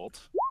Firebolt.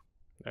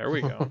 There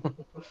we go.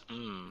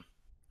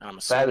 I'm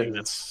assuming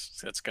is-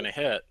 that's gonna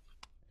hit.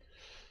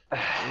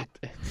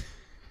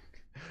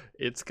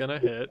 It's gonna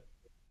hit.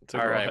 So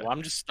All go right. ahead. Well,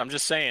 I'm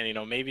just saying,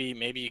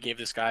 maybe you gave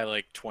this guy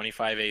like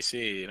 25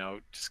 AC,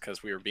 just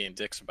because we were being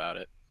dicks about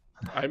it.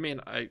 I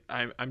mean,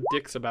 I'm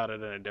dicks about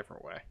it in a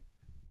different way.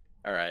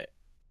 All right.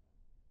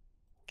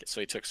 Okay, so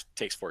he takes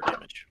 4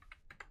 damage.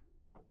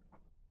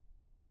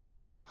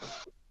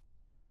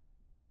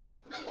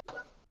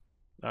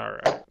 All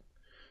right.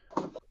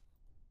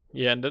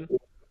 Yenden.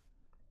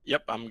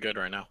 Yep, I'm good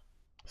right now.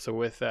 So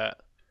with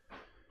that,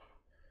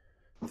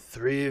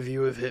 3 of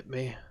you have hit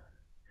me.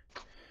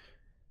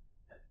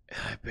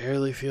 I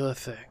barely feel a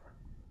thing.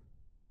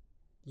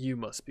 You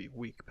must be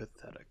weak,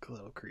 pathetic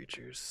little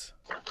creatures.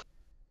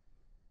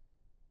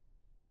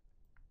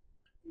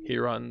 He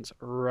runs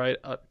right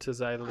up to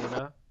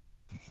Xylena.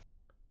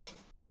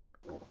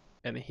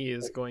 And he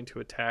is going to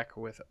attack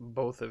with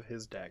both of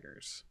his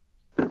daggers.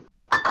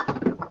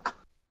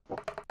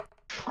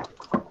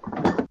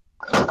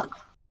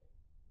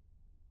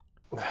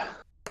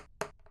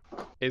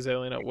 Hey,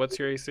 Xylena, what's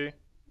your AC?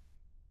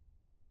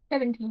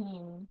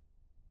 17.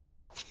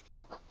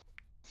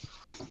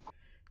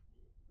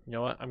 You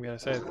know what? I'm going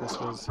to say this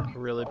was a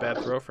really bad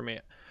throw for me.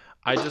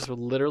 I just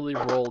literally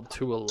rolled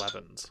 2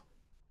 11s.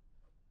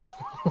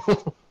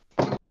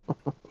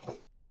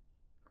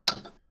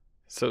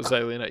 So,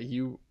 Xylena,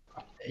 you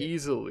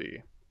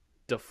easily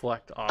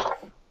deflect off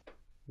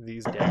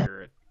these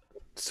dagger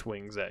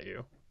swings at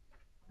you.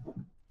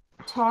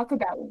 Talk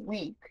about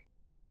weak.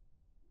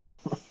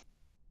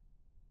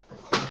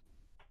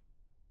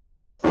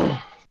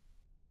 Are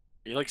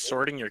you like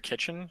sorting your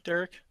kitchen,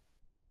 Derek?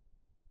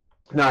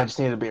 No, I just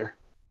need a beer.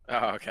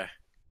 Oh, okay.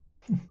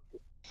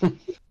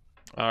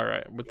 All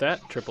right. With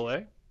that,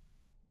 AAA.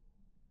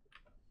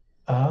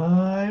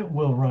 I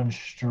will run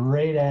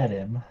straight at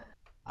him,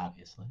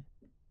 obviously.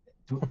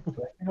 Do I have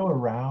to go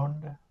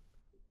around,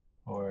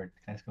 or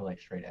can I just go like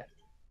straight at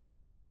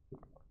him?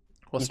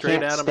 Well, You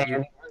straight can't at him, stand you,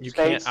 in you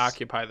space. can't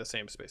occupy the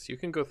same space. You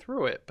can go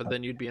through it, but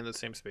then you'd be in the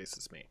same space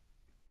as me.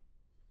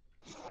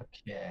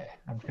 Okay,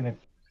 I'm just gonna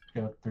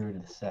go through to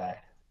the side.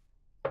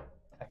 That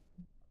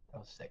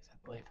was 6, I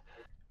believe.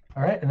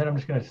 All right, and then I'm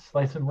just gonna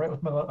slice him right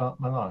with my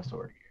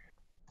longsword.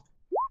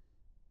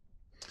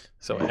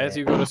 So as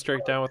you go to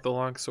strike down with the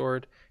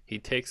longsword, he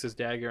takes his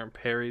dagger and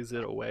parries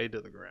it away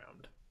to the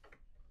ground.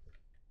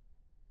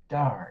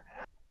 Darn.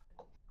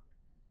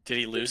 Did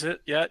he lose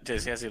it yet?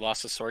 Has he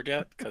lost his sword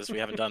yet? Because we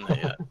haven't done that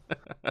yet.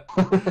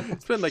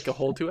 It's been like a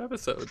whole 2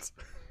 episodes.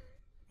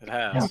 It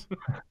has.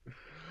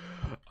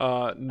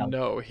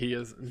 No, he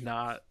has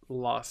not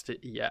lost it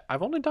yet.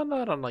 I've only done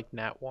that on like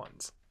nat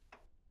ones.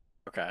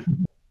 Okay.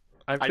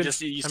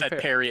 You You said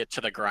fair. parry it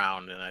to the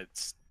ground, and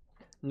it's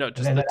No,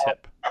 just And the then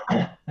tip.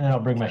 And then I'll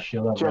bring my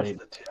shield up Just ready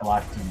the to tip.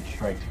 block some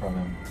strikes from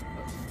him.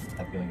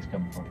 That feeling's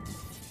coming from him.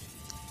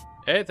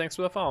 Hey, thanks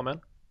for the follow,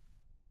 man.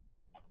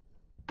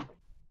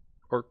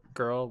 Or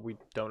girl, we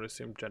don't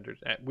assume genders.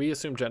 We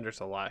assume genders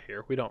a lot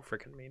here. We don't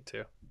freaking mean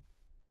to.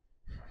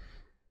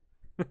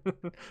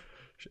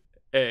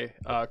 Hey,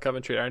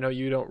 Coventry, I know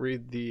you don't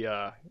read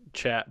the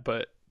chat,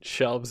 but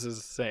Shelves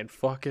is saying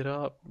fuck it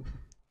up.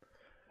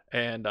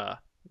 And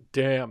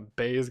damn,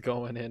 Bay's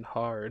going in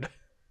hard.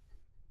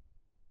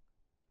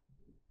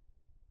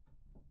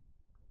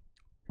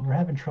 We're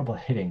having trouble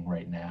hitting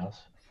right now, so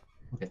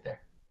we'll get there.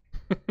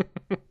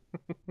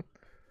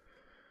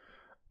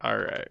 All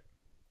right.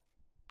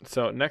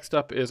 So next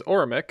up is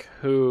Oromik,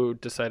 who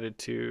decided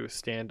to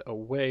stand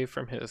away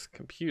from his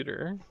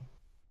computer.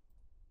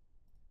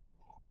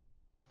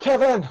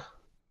 Kevin!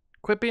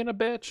 Quit being a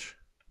bitch.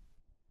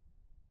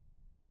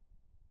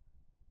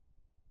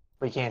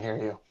 We can't hear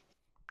you.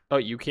 Oh,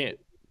 you can't.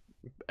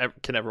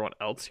 Can everyone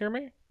else hear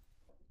me?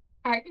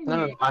 I can No,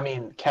 hear no, you. I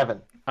mean Kevin.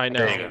 I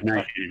There you know. go.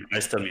 Now you can- I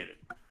still muted.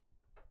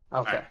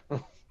 Okay.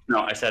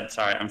 No, I said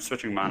sorry. I'm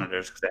switching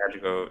monitors because I had to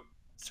go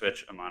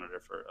switch a monitor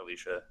for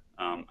Alicia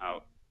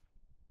out.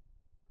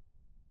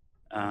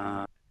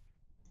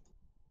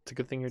 It's a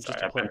good thing you're Sorry,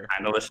 just a I've been player.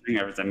 kind of listening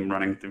as I'm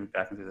running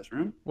back into this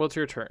room. Well, it's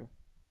your turn.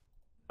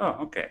 Oh,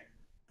 okay.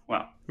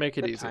 Well, Make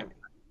it Good easy. timing.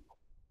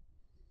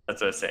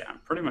 that's what I say. I'm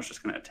pretty much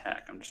just going to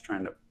attack. I'm just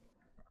trying to.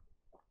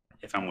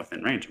 If I'm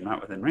within range, I'm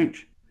not within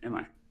range, am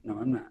I? No,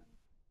 I'm not.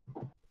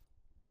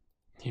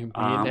 You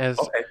mean Okay.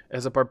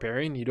 as a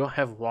barbarian, you don't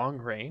have long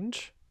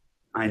range?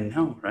 I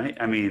know, right?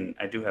 I mean,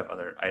 I do have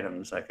other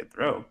items I could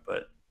throw,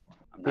 but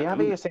I'm not The doing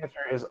obvious answer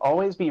is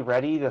always be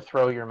ready to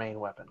throw your main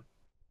weapon.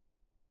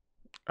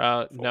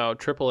 No,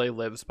 AAA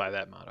lives by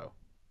that motto.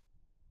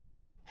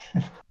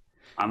 it.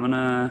 I'm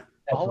gonna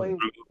Always.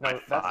 remove my No,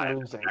 that's 5.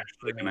 losing I'm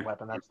actually your main gonna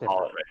weapon. That's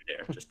call different. it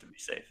right there, just to be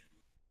safe.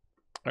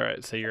 All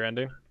right, so you're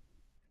ending.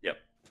 Yep.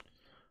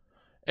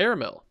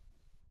 Airmill.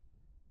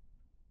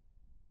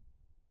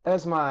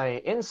 As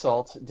my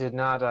insult did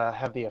not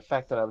have the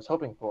effect that I was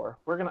hoping for,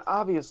 we're going to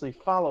obviously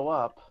follow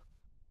up.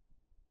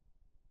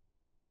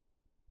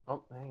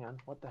 Oh, hang on.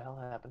 What the hell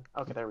happened?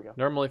 Okay, there we go.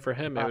 Normally for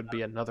him, it would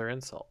be another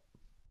insult.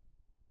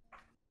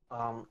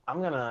 I'm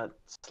going to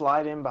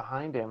slide in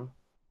behind him.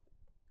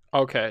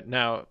 Okay,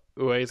 now,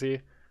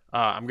 Uezi,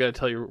 I'm going to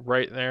tell you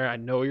right there, I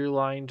know you're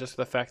lying just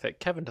for the fact that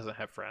Kevin doesn't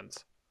have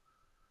friends.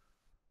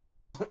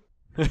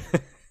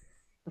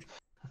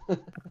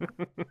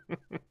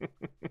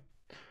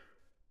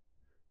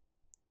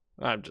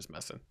 I'm just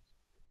messing.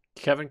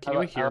 Kevin, can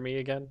you hear me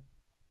again?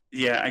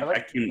 Yeah, I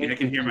like can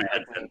hear my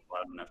headset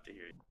loud enough to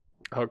hear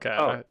you. Okay.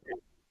 Oh.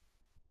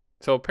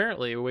 So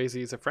apparently,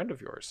 Wazy is a friend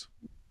of yours.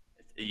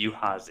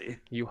 Yuhazi.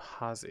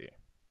 Yuhazi.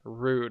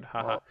 Rude.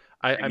 Haha. Well,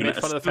 I I'm made gonna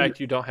fun of the assume- fact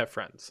you don't have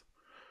friends.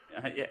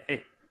 Yeah,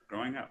 hey,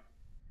 growing up,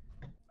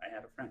 I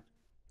had a friend.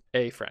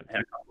 A friend. I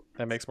had a couple.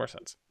 That makes more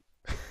sense.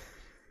 Well,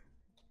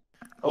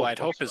 Oh, I'd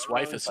hope his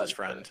wife wrong is his button.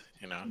 friend.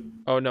 You know.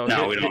 Oh no.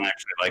 No, we don't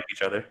actually like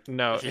each other.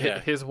 No, Yeah.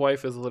 his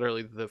wife is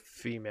literally the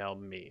female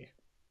me.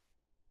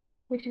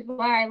 Which is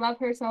why I love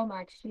her so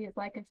much. She is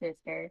like a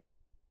sister.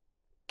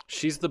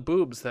 She's the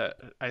boobs that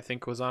I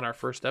think was on our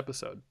first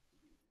episode.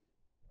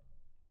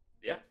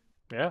 Yeah.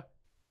 Yeah.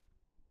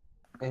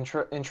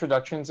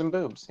 Introductions and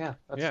boobs. Yeah,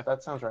 Yeah.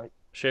 that sounds right.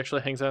 She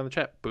actually hangs out in the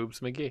chat. Boobs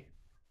McGee.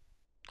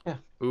 Yeah.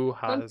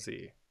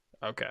 Uhazi.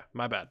 Okay,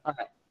 my bad.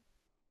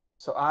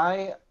 So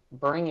I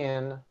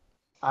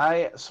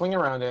swing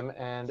around him,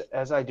 and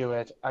as I do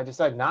it, I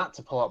decide not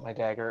to pull out my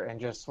dagger and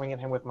just swing at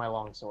him with my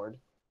longsword.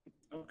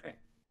 Okay.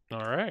 All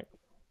right.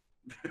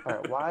 All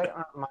right, why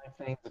aren't my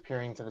things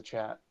appearing to the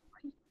chat?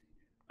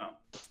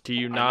 Do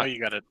you I know not? you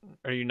got it.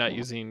 Are you not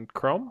using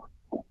Chrome?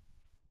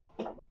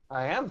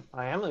 I am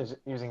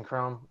using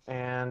Chrome,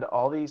 and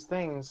all these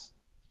things.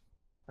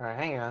 All right,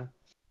 hang on.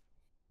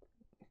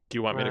 Do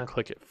you want me to Right.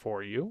 click it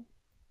for you?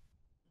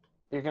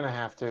 You're gonna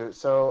have to.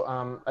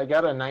 So I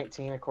got a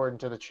 19 according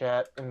to the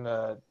chat in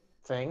the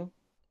thing.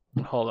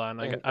 Hold on.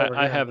 And I over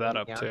here have on that the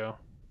up yeah. too.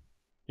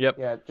 Yep.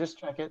 Yeah, just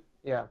check it.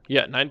 Yeah.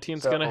 Yeah,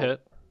 19's gonna So-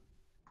 hit.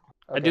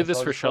 I Okay, do so this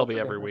I'll for just roll Shelby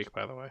every damage. week,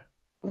 by the way.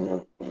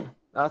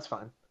 That's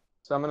fine.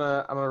 So I'm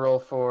gonna roll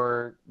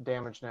for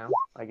damage now,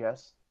 I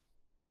guess.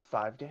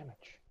 5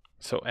 damage.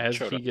 So as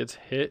Showed he up. gets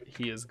hit,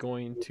 he is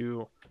going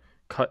to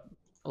cut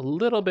a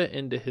little bit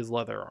into his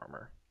leather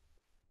armor.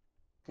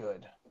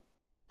 Good.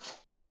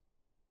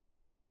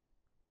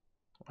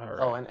 All right.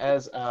 Oh, and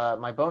as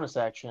my bonus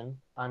action,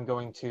 I'm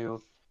going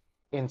to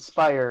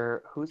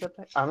inspire. Who's up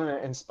there? I'm gonna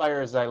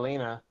inspire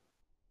Xylena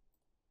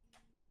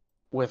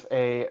with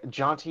a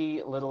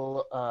jaunty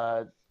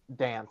little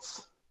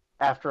dance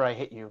after I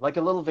hit you, like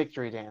a little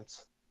victory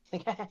dance.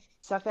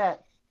 Suck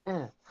that.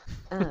 And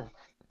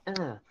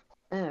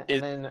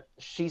then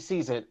she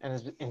sees it and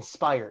is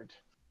inspired.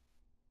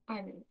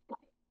 I'm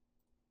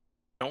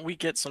Don't we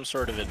get some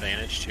sort of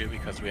advantage too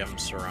because we have him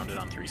surrounded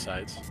on 3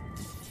 sides?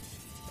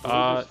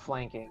 Who's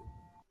flanking.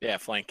 Yeah,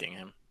 flanking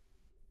him.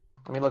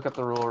 Let me look up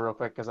the rule real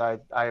quick because I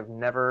have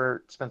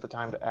never spent the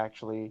time to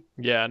actually.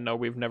 Yeah, no,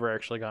 we've never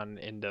actually gotten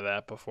into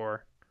that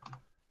before.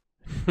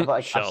 Like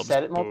I've Shelb's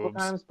said it multiple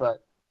boobs. times,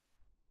 but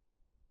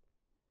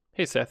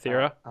Hey,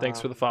 Sathira,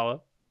 thanks for the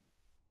follow.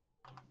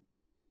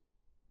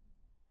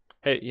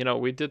 Hey,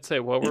 we did say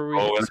what were we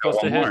Oh, and got supposed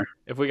to one hit? more.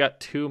 If we got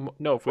two,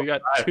 no, if we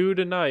got 5. 2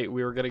 tonight,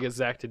 we were gonna get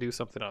Zach to do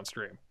something on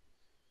stream.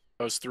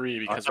 Those 3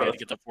 because we had to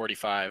get to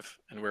 45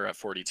 and we're at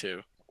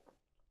 42.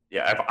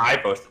 Yeah, I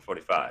posted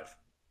 45.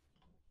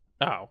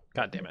 Oh,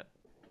 god damn it!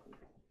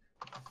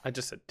 I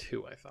just said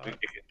 2. I thought.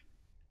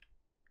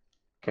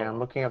 okay, I'm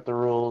looking up the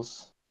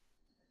rules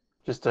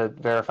just to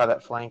verify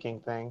that flanking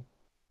thing.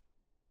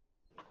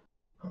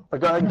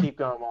 But go ahead and keep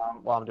going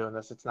while I'm doing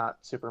this. It's not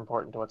super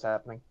important to what's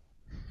happening.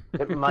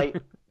 It might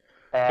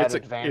add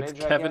advantage.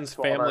 It's I Kevin's guess,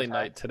 to all of our family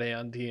night attacks. today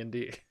on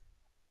D&D.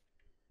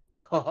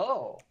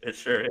 Oh, It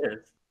sure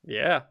is.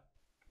 Yeah.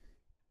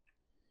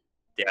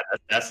 Yeah,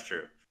 that's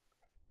true.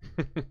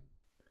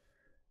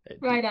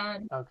 right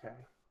on. okay.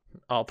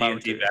 All power to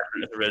D&D you.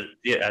 background.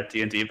 Yeah,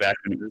 D&D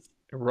background is,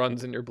 It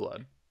runs in your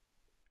blood.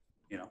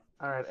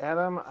 All right,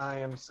 Adam. I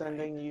am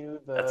sending you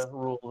the That's-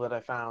 rule that I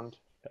found.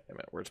 God damn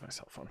it, where's my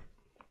cell phone?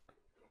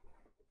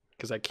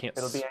 Because I can't.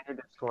 It'll be on your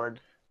Discord.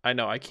 I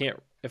know I can't.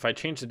 If I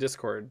change the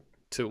Discord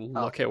to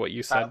look at what you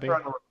I'll sent me.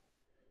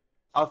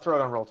 throw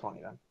it on roll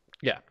 20 then.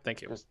 Yeah,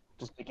 thank you. Just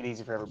make it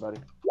easy for everybody.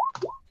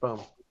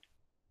 Boom.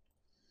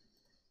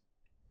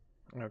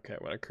 Okay,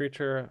 when a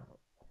creature.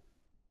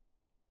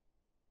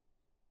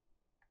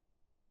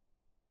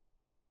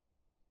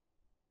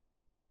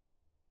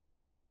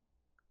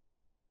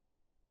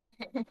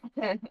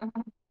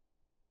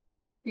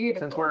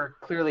 Beautiful. Since we're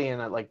clearly in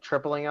a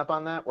tripling up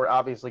on that, we're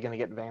obviously going to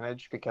get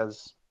advantage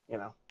because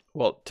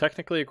Well,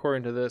 technically,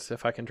 according to this,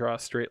 if I can draw a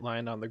straight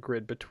line on the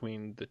grid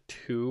between the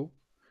two,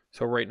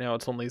 so right now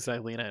it's only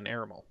Xylena and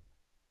Aramel.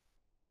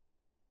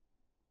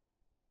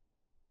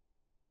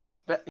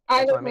 That's I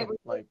what I don't mean.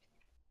 know.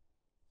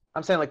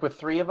 I'm saying with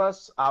 3 of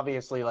us,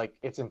 obviously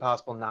it's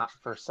impossible not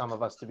for some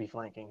of us to be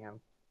flanking him.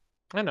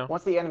 I know.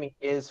 Once the enemy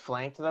is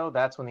flanked though,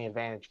 that's when the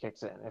advantage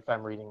kicks in, if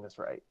I'm reading this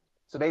right.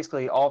 So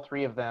basically all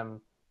 3 of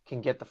them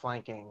can get the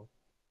flanking,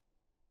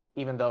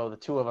 even though the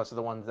 2 of us are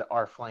the ones that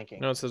are flanking.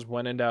 No, it says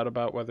when in doubt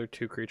about whether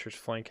 2 creatures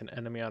flank an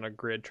enemy on a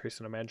grid,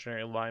 trace an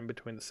imaginary line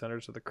between the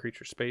centers of the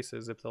creature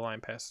spaces. If the line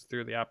passes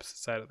through the opposite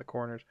side of the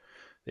corners,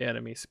 the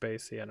enemy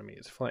space, the enemy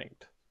is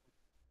flanked.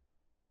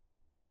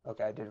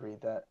 Okay, I did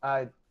read that.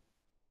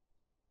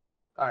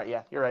 All right,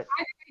 yeah, you're right.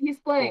 He's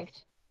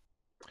flanked.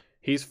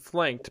 He's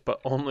flanked, but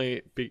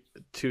only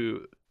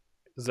to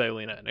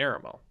Xylena and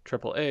Aramel.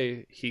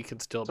 AAA, he can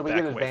still So we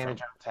back get away advantage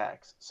from. on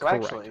attacks. So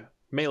Correct. actually,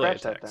 Melee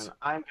scratch attacks. that then.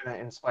 I'm gonna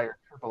inspire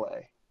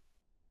AAA.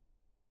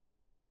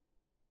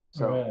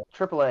 So Alright.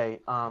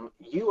 AAA,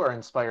 you are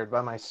inspired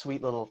by my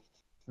sweet little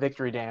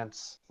victory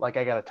dance. Like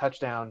I got a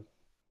touchdown,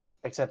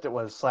 except it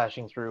was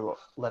slashing through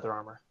leather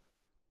armor.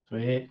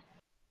 Sweet.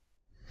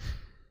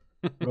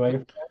 Do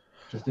I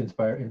just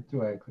inspire?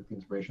 Do I click the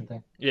inspiration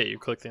thing? Yeah, you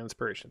click the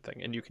inspiration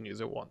thing, and you can use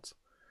it once.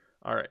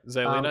 All right,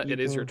 Xylena, you it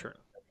is your can-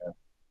 turn.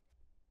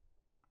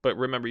 But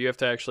remember, you have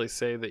to actually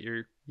say that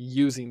you're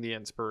using the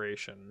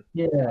inspiration.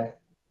 Yeah,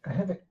 I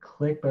have it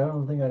clicked, but I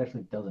don't think that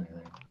actually does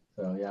anything.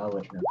 So yeah, I'll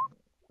let you know.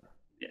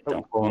 Yeah,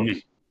 don't follow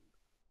me.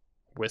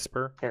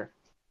 Whisper.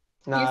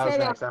 No, You I was said,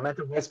 next. I meant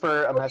to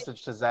whisper a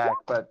message to Zach,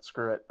 but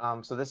screw it.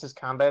 So this is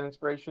combat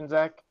inspiration,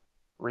 Zach.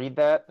 Read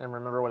that and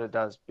remember what it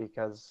does,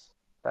 because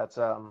that's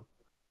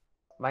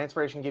my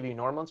inspiration give you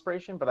normal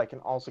inspiration, but I can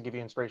also give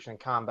you inspiration in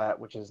combat,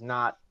 which is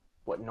not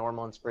what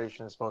normal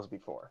inspiration is supposed to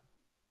be for.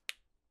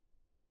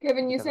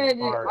 Kevin, you Because said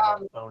the bard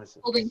has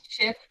bonuses. holding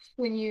shift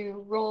when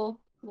you roll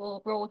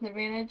will roll with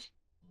advantage.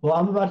 Well,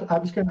 I'm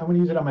gonna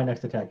use it on my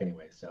next attack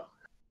anyway. So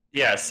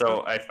Yeah,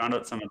 so I found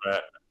out some of the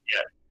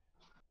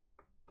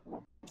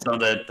some of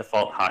the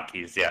default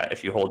hotkeys. Yeah,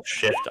 if you hold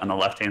Shift on the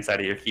left-hand side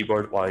of your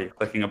keyboard while you're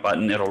clicking a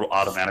button, it'll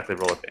automatically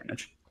roll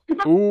advantage.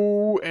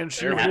 Ooh, and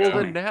she There we rolled go.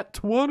 a nat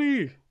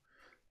 20.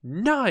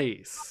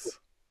 Nice.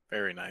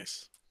 Very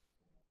nice.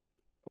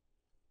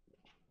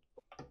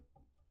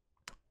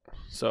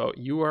 So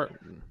you are.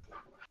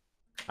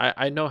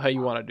 I know how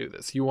you want to do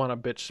this. You want to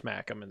bitch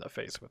smack him in the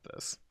face with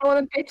this. I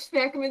want to bitch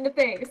smack him in the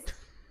face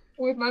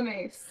with my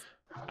mace.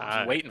 I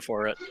was waiting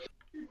for it.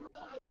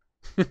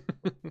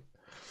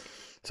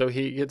 So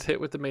he gets hit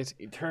with the mace.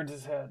 He turns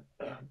his head,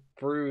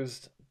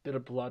 bruised, bit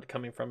of blood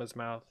coming from his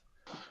mouth.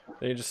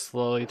 Then he just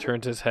slowly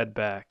turns his head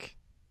back.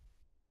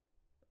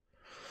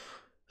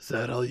 Is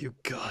that all you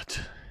got?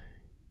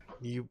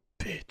 You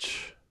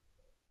bitch.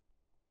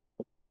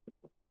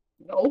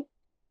 No.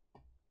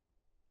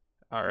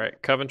 All right,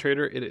 Coven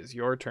Trader, it is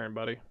your turn,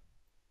 buddy.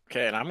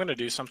 Okay, and I'm gonna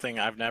do something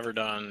I've never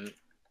done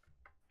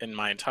in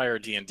my entire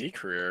D&D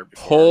career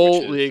before.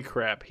 which Holy is-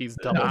 crap, he's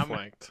double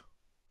flanked.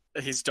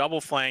 He's double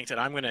flanked, and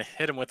I'm gonna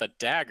hit him with a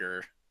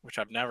dagger, which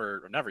I've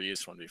never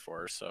used one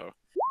before. So,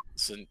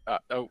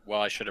 oh well,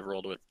 I should have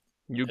rolled with.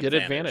 You get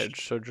Advantage.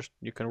 advantage, so just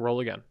you can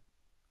roll again.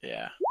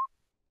 Yeah.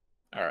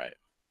 All right.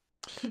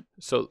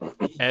 So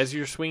as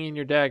you're swinging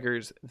your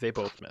daggers, they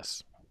both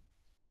miss.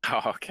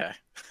 Oh, okay.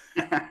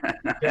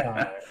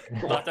 yeah,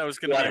 Thought that was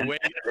gonna be way.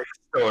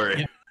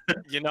 Story.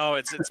 You know,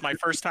 it's my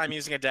first time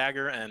using a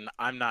dagger, and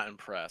I'm not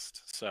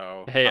impressed.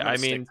 So. Hey, I'm gonna I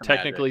stick mean, to magic.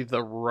 technically,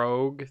 the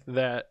rogue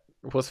that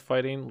was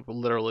fighting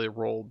literally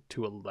rolled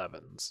two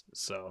 11s.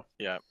 So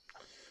Yeah.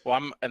 Well,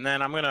 I'm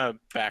gonna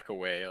back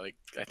away. Like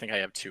I think I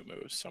have 2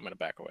 moves, so I'm gonna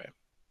back away.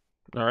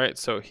 all right,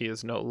 so he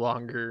is no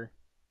longer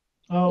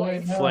oh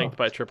wait, no. flanked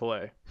by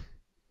AAA.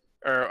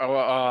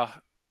 Or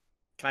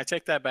can I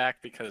take that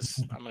back?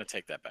 Because I'm gonna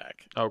take that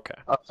back. Okay,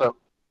 So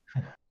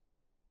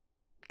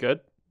good.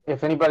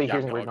 if anybody Yeah,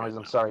 hears I'm weird all noise, good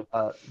I'm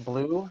now. sorry.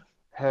 Blue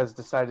has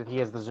decided he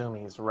has the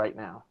zoomies right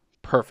now.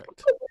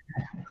 Perfect.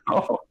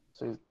 Oh,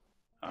 So he's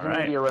all going to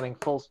right. be running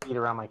full speed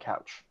around my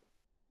couch.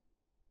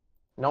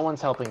 No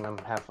one's helping them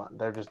have fun.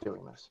 They're just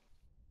doing this.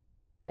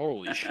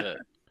 Holy shit!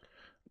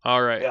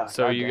 All right, Yeah,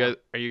 so you goddamn.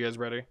 guys are you guys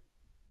ready?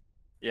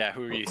 Yeah,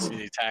 who are you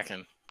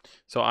attacking?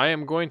 So I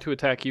am going to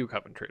attack you,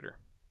 Coven Trader.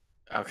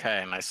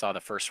 Okay, and I saw the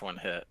first one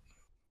hit.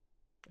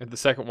 And the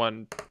second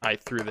one, I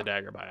threw the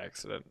dagger by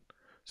accident.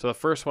 So the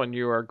first one,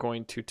 you are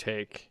going to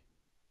take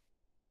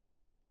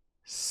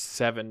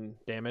 7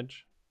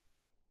 damage.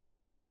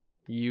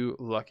 You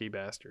lucky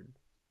bastard.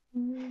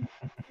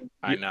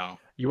 I know.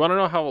 You want to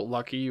know how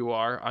lucky you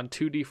are? On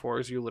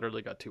 2d4s, you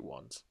literally got 2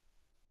 1s.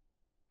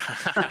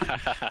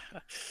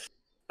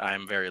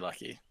 I'm very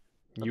lucky.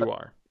 You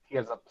are. He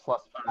has a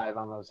 +5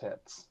 on those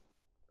hits.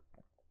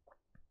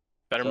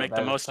 Better So make that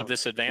the is most of something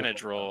this to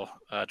advantage look roll,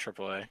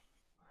 AAA.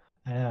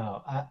 I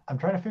know. I'm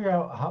trying to figure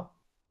out how.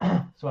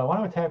 So I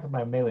want to attack with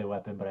my melee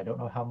weapon, but I don't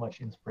know how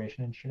much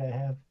inspiration should I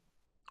have.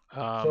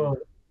 So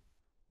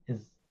do I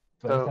just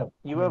So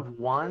you have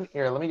 1.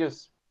 Here, let me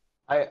just.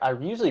 I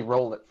usually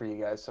roll it for you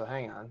guys, so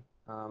hang on.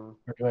 or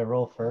do I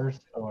roll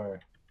first, or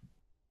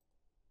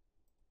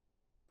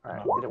All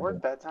right. Did it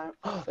work that time?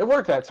 It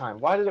worked that time.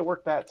 Why did it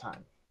work that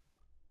time?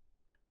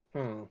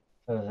 so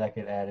does that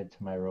get added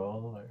to my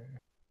roll? Or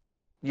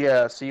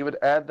Yeah, so you would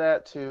add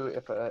that to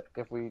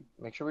if we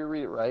make sure we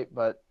read it right,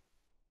 but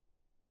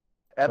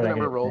add But the I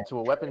number get rolled advantage, to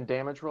a weapon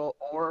damage roll,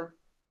 or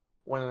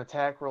when an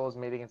attack roll is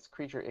made against a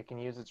creature, it can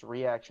use its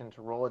reaction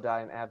to roll a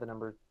die and add the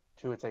number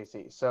to its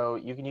AC. So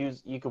you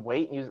could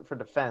wait and use it for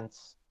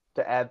defense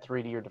to add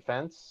 3 to your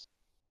defense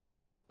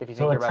if you think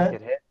So you're it about to said-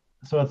 get hit.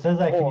 So it says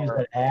I can use Or-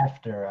 that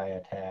after I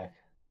attack,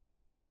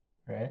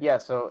 right? Yeah,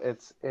 so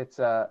it's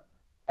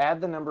add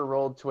the number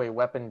rolled to a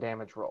weapon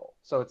damage roll.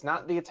 So it's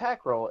not the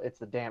attack roll, it's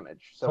the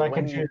damage. So I when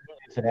can choose to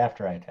use it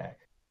after I attack.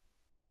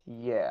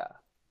 Yeah.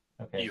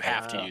 Okay. You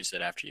have to Uh, use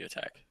it after you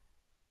attack.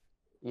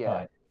 Yeah.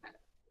 Alright.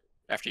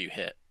 After you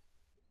hit.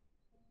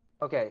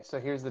 Okay, so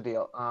here's the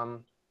deal.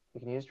 You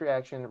can use your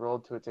reaction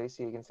rolled to its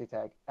AC against the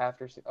attack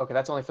after. Okay,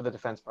 that's only for the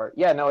defense part.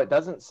 Yeah, no, it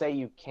doesn't say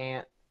you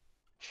can't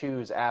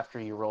choose after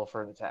you roll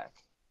for an attack.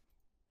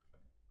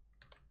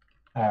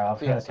 Alright, I was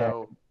So gonna yeah, attack.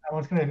 so I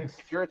was gonna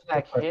if your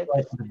attack for hits,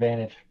 slice with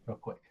advantage real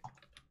quick.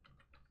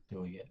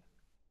 Do we get?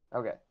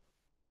 okay.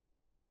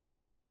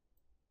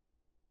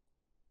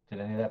 Did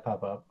any of that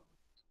pop up?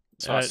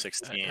 Saw I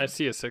 16. I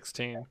see a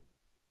 16. I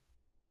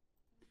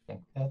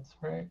think that's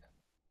right.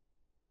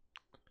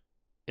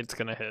 It's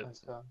gonna hit.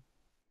 Let's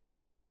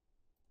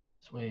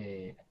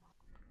Sweet.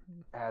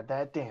 add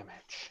that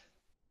damage.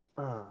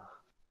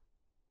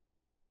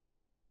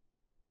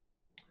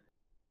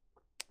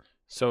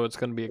 So it's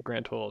gonna be a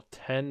grand total of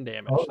 10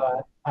 damage. Hold then.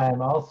 on.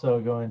 I'm also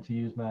going to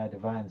use my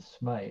divine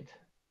smite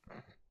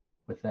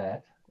with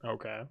that.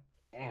 Okay.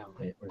 Damn,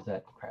 Wait, where's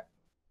that crap?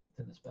 It's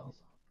in the spells.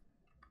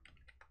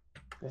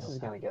 this is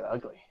gonna get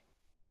ugly.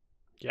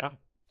 Yeah.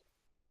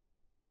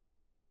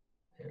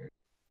 There.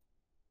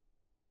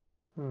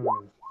 Hmm.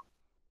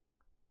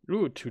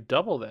 Ooh, to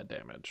double that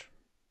damage.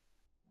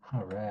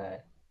 All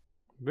right.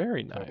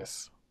 Very Okay.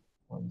 nice.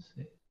 One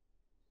see.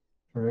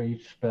 For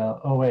each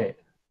spell. Oh wait,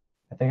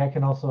 I think I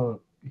can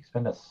also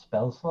expend a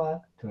spell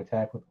slot to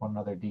attack with one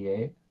other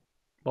D8.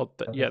 Well,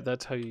 Okay. yeah,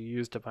 that's how you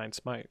use Divine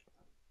Smite.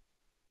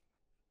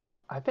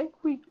 I think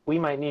we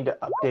might need to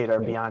update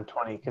our Yeah. Beyond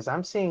 20 because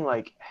I'm seeing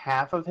like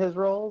half of his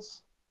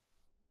rolls.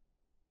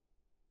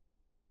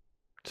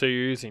 So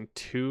you're using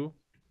 2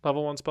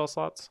 level 1 spell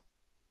slots?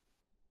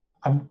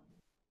 I'm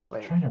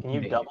Wait, Trying to can you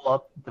read it. double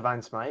up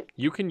Divine Smite?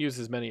 You can use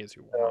as many as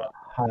you want.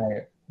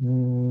 higher.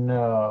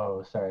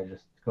 No, sorry,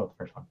 just go with the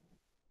first one.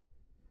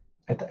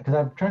 Because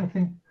I'm trying to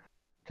think.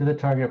 To the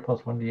target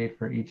plus 1d8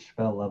 for each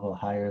spell level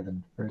higher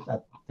than first. I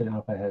didn't know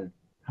if I had.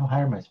 How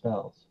high are my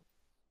spells?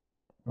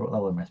 Or what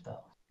level are my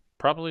spells?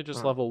 Probably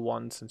just Hmm. level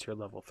 1 since you're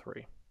level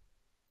 3.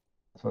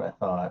 That's what I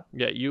thought.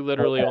 Yeah, you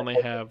literally Okay.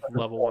 only have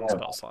level 1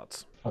 spell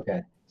slots.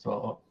 Okay, so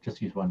I'll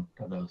just use one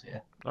of those,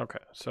 yeah. Okay,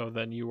 so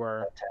then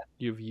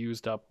you've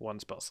used up 1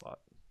 spell slot.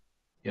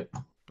 Yep.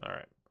 All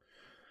right.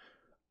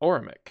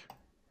 Orimic.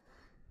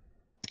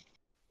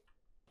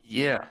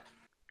 Yeah.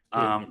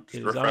 It Just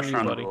is refresh on you,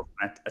 on the buddy. rules.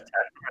 Can I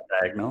attack from a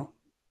diagonal?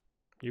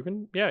 You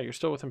can, yeah, you're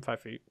still within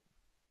 5 feet.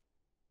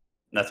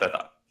 That's what I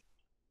thought.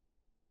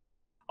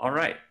 All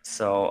right,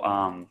 so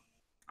I'm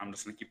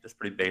just gonna keep this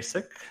pretty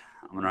basic.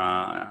 I'm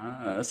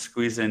gonna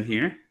squeeze in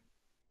here.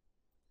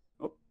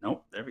 Oh,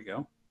 nope, there we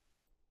go.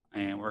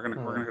 And we're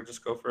gonna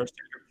just go for a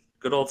standard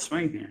good old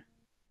swing here.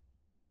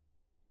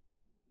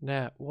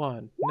 Nat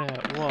 1,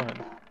 Nat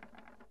 1.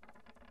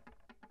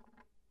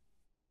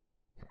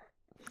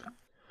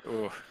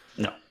 Ooh.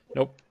 No,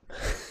 Nope.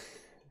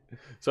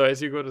 So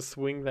as you go to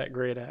swing that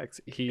great axe,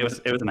 it was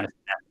a nice.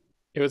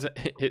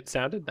 it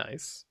sounded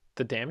nice.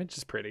 The damage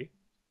is pretty.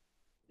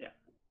 Yeah.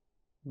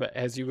 But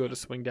as you go to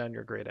swing down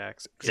your great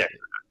axe, Exactly.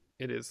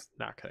 it is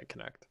not going to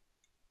connect.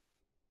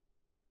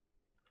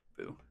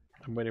 Boo.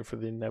 I'm waiting for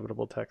the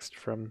inevitable text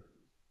from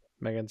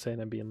Megan saying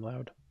I'm being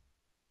loud.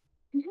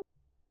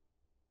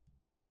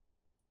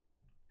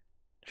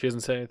 She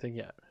hasn't said anything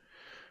yet.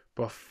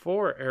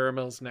 Before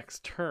Aramel's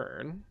next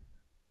turn,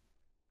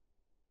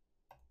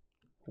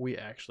 we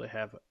actually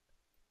have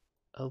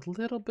a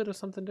little bit of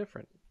something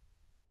different.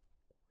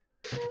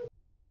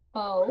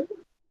 Oh.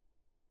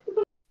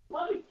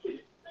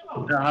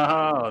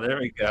 Oh, there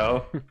we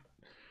go.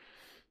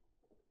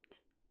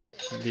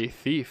 The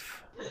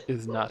thief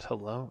is not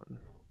alone.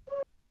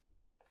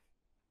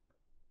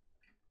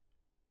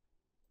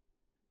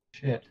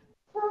 Shit.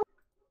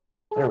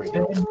 There we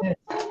go.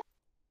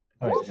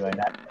 Oh, wait, do I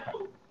not?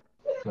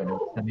 Do I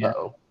notice them yet?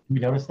 Uh-oh. Do we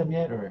notice them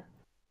yet, or?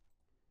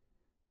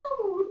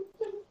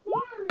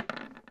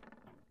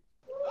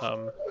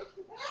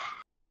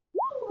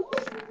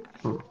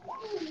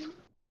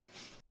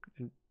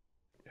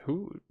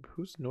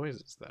 Whose noise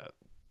is that?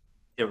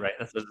 Yeah, right.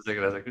 That's what I was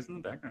thinking. I was like, who's in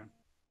the background?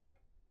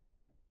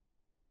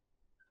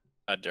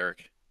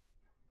 Derek.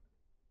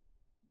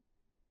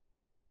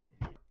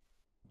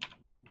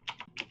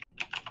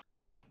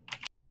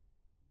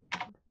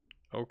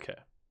 Okay.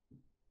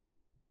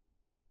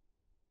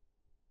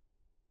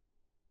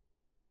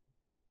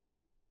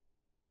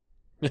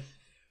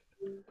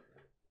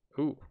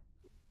 Ooh.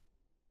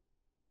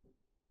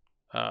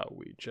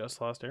 We just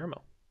lost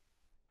Aramel.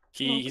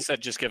 He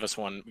said just give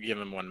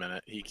him 1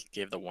 minute. He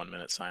gave the 1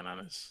 minute sign on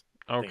his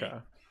Okay.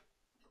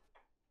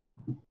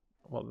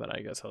 Well, then I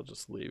guess I'll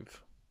just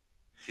leave.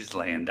 He's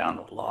laying down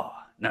the law.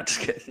 Not just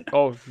kidding.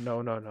 Oh,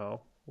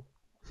 no.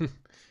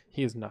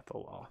 He is not the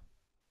law.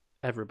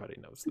 Everybody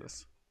knows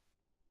this.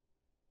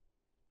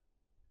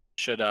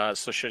 should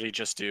he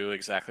just do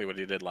exactly what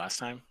he did last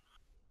time?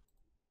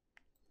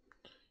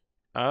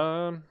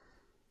 Or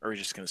are we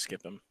just gonna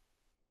skip him?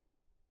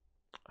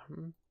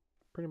 I'm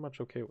pretty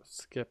much okay with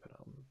skipping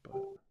him,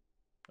 but...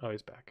 Oh,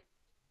 he's back.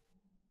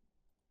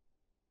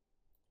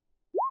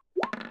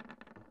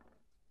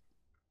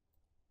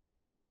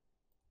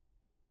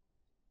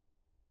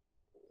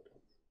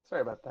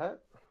 Sorry about that.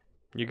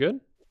 You good?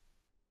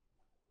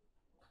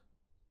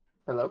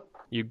 Hello?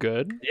 You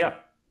good? Yeah.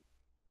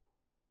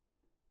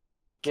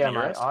 Yeah, you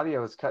hear my us?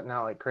 audio is cutting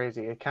out like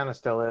crazy. It kind of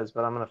still is,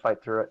 but I'm going to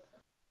fight through it.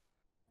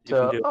 You can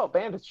So, do it. oh,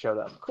 bandits showed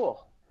up.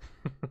 Cool.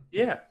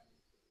 Yeah.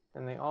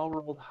 And they all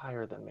rolled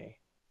higher than me.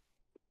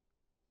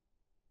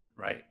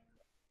 Right.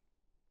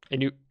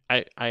 And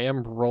I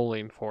am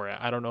rolling for it.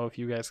 I don't know if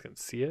you guys can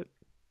see it.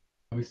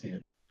 We see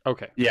it.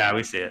 Okay. Yeah,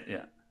 we see it.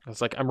 Yeah. I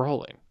was like, I'm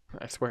rolling.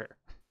 I swear.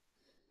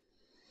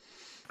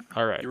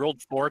 All right. You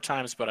rolled 4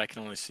 times, but I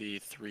can only see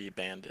 3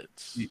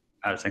 bandits.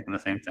 I was thinking the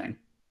same thing.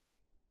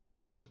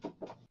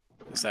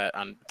 Is that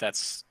on?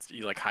 That's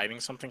you like hiding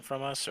something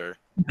from us, or?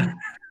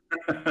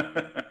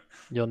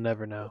 You'll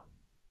never know.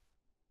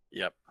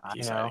 Yep, I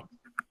he's know. hiding.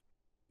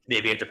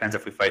 Maybe it depends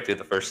if we fight through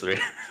the first 3.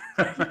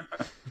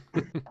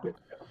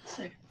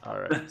 All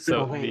right.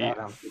 So Wait, the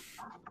Adam,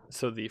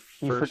 the you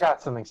first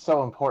forgot something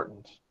so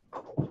important.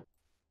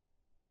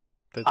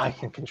 the- I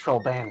can control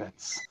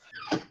bandits.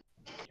 you're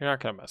not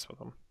gonna mess with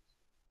them.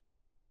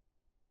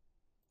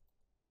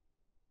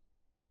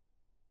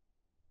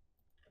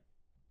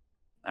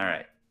 All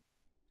right.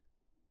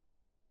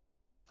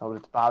 So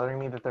it's bothering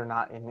me that they're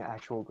not in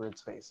actual grid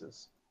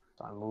spaces.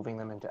 So I'm moving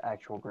them into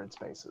actual grid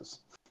spaces.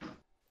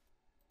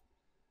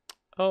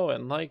 Oh,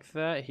 and like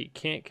that, he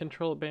can't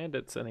control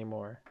bandits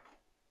anymore.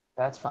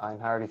 That's fine.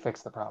 I already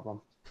fixed the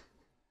problem.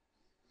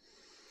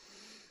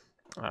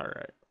 All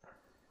right.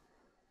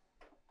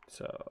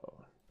 So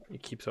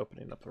it keeps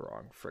opening up the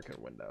wrong frickin'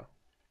 window.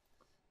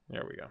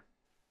 There we go.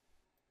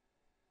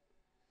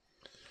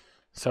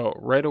 So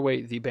right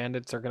away, the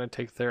bandits are going to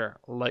take their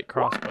light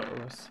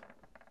crossbows,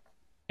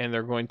 and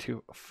they're going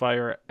to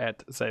fire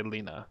at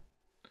Xylena.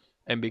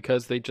 And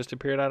because they just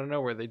appeared out of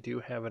nowhere, they do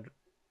have an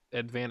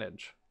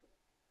advantage.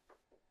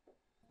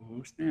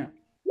 Ooh, snap.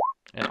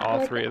 And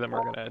all 3 of them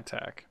are going to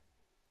attack.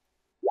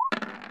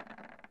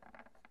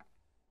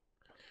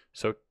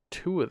 So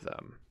 2 of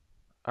them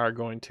are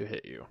going to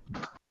hit you.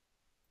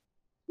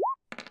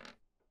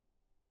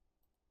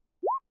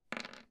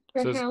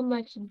 For So it's- how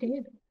much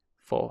damage?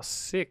 For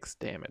 6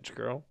 damage,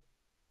 girl.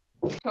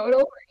 Total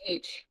or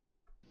each?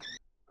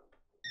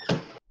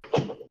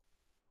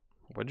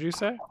 What'd you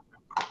say?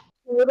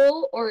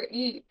 Total or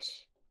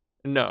each?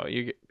 No,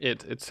 you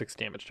get it's 6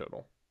 damage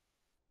total.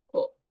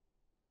 Cool.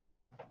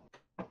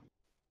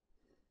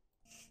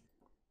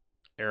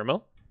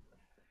 Aramil?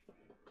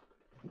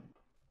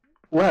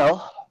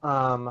 Well,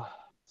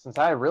 since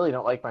I really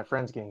don't like my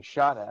friends getting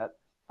shot at,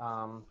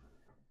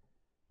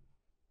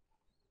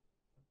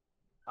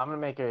 I'm going to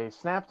make a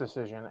snap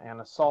decision and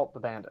assault the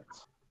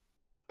bandits.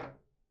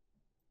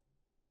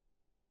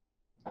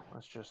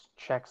 Let's just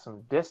check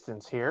some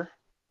distance here,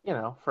 you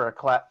know, for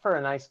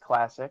a nice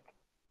classic.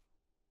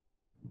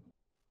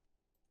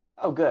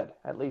 Oh, good.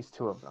 At least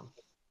 2 of them.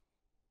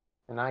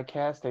 And I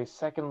cast a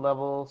 2nd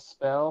level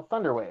spell,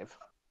 Thunderwave.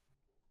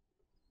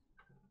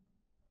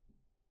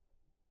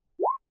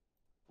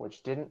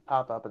 Which didn't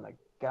pop up in the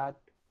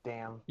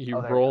goddamn... You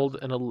oh, there it rolled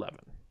goes. an 11.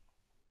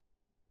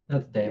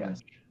 That's damage.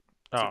 It's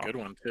Oh, a good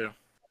one too.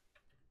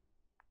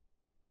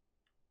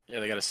 Yeah,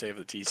 they got to save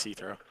the TC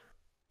throw.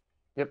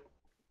 Yep.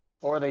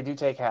 Or they do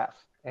take half.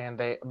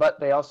 But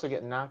they also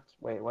get knocked...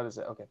 Wait, what is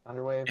it? Okay,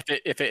 Thunderwave.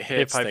 If it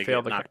hits, I they fail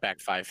get the knocked back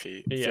 5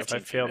 feet. yeah, if 15 I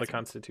feet, fail the think.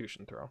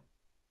 Constitution throw.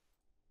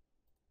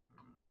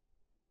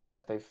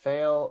 They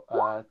fail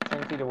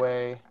 10 feet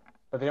away,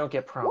 but they don't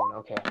get prone.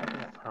 Okay, I can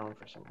get prone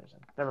for some reason.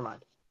 Never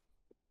mind.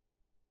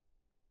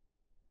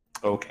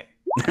 Okay.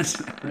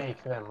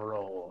 Make them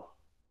roll.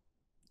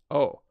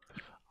 Oh,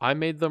 I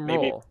made them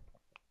Maybe- roll.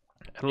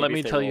 And let maybe me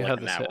if they tell roll you how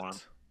like a this nat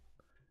hits.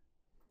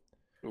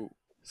 one. Ooh.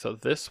 So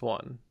this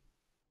one,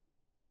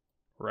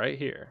 right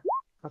here,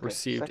 Okay,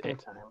 Received second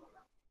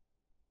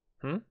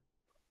time.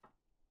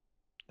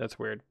 that's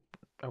weird.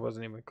 I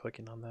wasn't even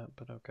clicking on that,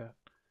 but okay.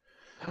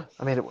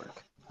 I made it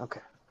work.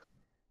 Okay.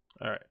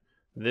 All right.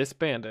 This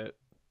bandit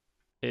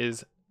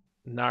is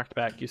knocked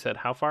back. You said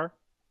how far?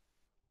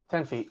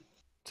 10 feet.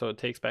 So it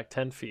takes back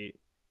 10 feet,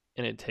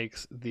 and it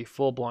takes the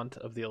full blunt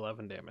of the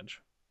 11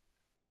 damage.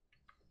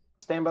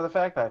 Stand by the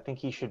fact that I think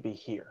he should be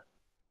here.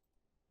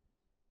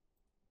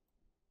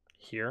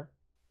 Here?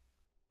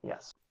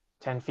 Yes.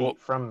 10 feet Well,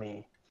 from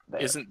me.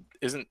 There.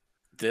 Isn't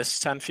this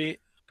 10 feet?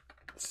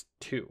 It's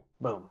 2.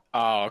 Boom.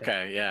 Oh,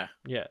 okay, yeah.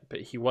 Yeah,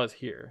 but he was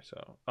here,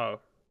 so... Oh,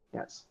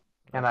 Yes.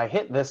 And I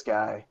hit this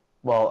guy.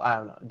 Well, I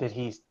don't know. Did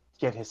he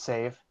get his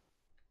save?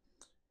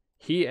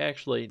 he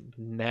actually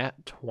nat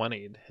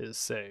 20'd his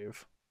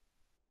save,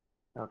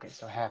 Okay,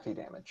 so halfy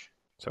damage.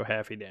 so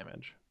halfy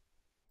damage.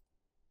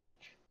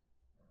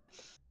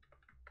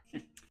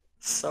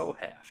 So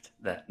halved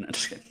that. No,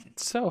 just kidding.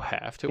 It's so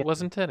halved, it Yeah.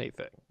 wasn't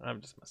anything.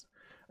 I'm just messing.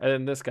 And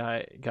then this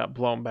guy got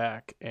blown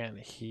back, and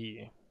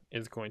he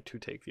is going to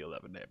take the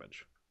 11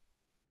 damage.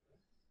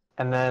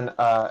 And then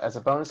as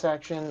a bonus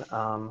action,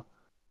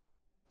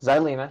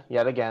 Xylena,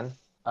 yet again,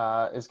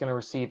 is going to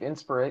receive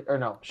inspiration. Or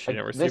no, She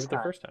didn't receive this it the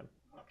time. first time.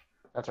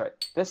 That's right.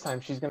 This time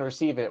she's going to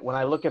receive it when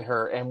I look at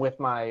her, and with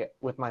my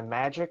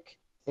magic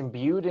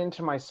imbued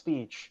into my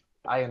speech,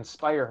 I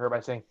inspire her by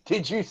saying,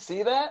 "Did you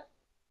see that?"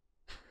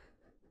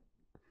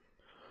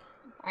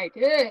 I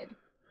did.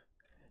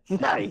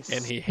 Nice.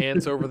 And he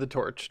hands over the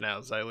torch now,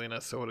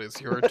 Xylena, so it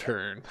is your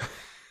turn.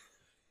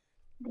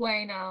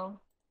 Bueno.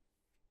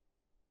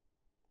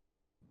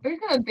 We're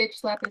just gonna bitch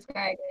slap this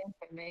guy again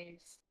with my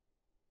mace.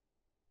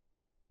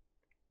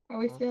 Are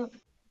we still?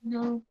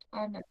 No,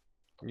 I'm not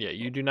Yeah,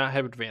 you do not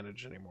have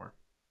advantage anymore.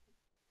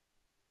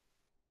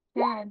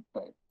 bad,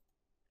 but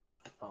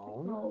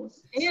Oh. oh,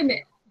 damn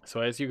it.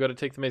 So as you go to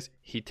take the mace,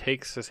 he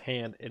takes his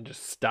hand and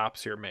just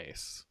stops your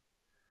mace.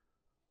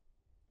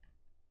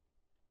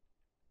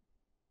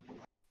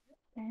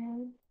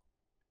 And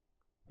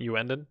You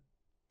ended?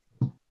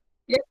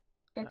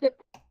 that's it.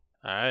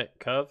 All right,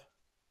 Cov.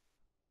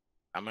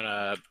 I'm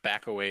gonna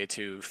back away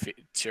to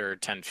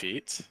 10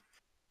 feet,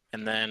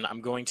 and then I'm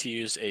going to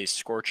use a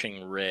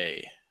scorching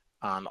ray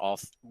on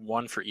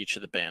one for each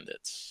of the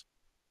bandits.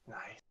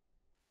 Nice.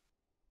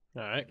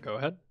 All right, go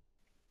ahead.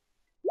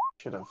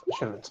 Should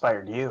have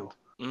inspired you.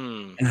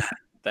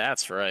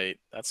 That's right.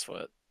 That's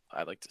what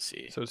I like to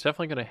see. So it's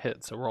definitely going to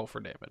hit, so roll for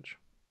damage.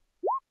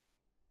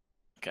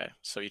 Okay,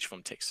 so each of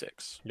them takes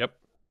 6. Yep.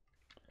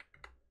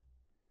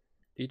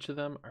 Each of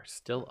them are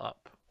still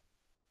up.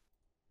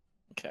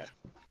 Okay.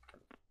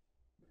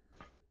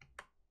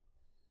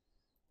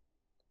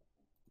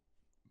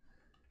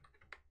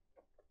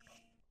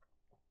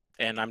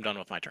 And I'm done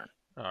with my turn.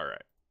 All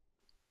right.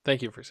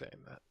 Thank you for saying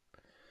that.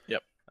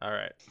 Yep. All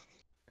right.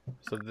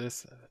 So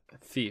this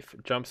thief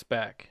jumps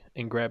back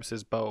and grabs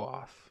his bow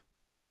off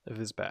of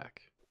his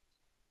back.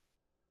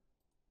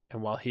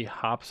 And while he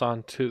hops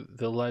onto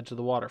the ledge of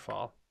the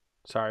waterfall,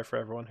 sorry for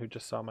everyone who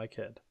just saw my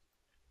kid.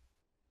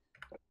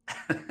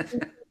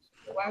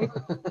 Why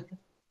would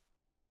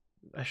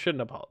I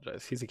shouldn't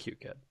apologize. He's a cute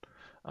kid.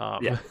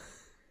 Yeah.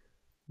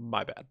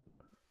 My bad.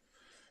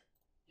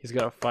 He's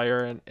going to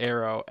fire an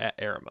arrow at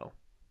Aramil.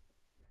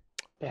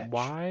 Bitch.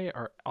 Why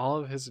are all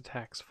of his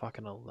attacks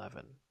fucking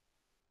 11?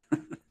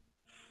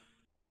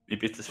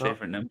 Maybe it's his Well,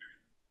 favorite number.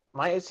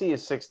 My AC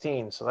is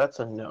 16, so that's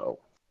a no.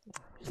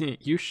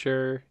 You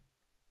sure?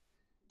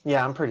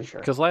 Yeah, I'm pretty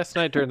sure. Because last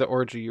night during the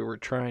orgy, you were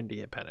trying to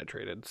get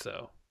penetrated,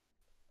 so.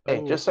 Hey,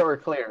 Oh. just so we're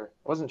clear,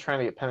 I wasn't trying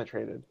to get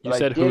penetrated. You but I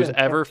said did whose intend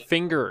ever to.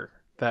 finger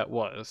that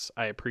was.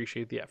 I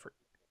appreciate the effort.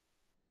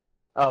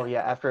 Oh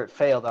yeah, after it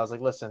failed, I was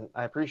like, listen,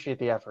 I appreciate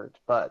the effort,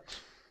 but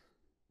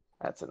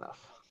that's enough.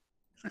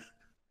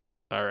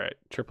 All right,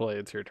 AAA,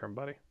 it's your turn,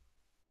 buddy.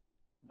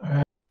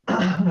 Alright.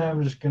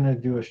 I'm just gonna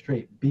do a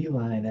straight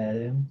beeline at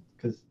him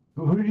because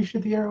who did he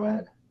shoot the arrow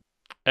at?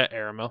 At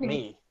Aramil.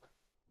 Me.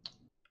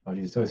 Oh,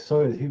 geez,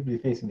 so he'd be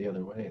facing the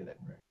other way then,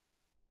 right?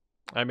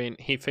 I mean,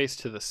 he faced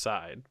to the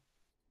side.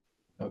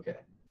 Okay.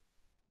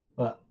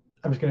 Well,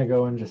 I'm just gonna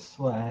go and just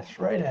slash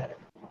right at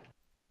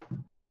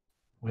him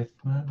with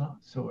my long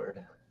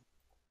sword.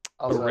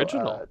 Also,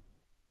 Original.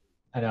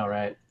 I know,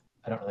 right?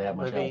 I don't really have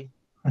much Livy,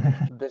 else.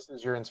 this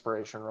is your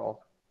inspiration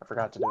roll. I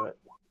forgot to do it.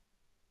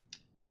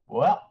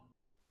 Well,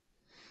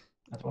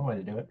 that's one way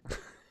to do it.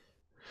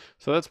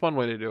 So that's one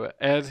way to do it.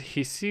 As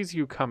he sees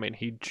you coming,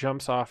 he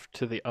jumps off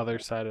to the other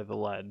side of the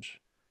ledge,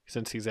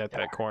 since he's at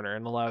that corner,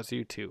 and allows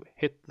you to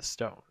hit the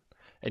stone.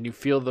 And you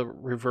feel the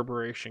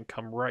reverberation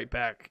come right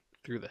back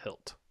through the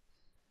hilt.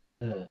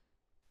 Ugh,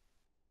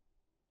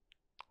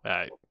 All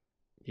right.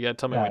 You gotta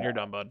tell me when you're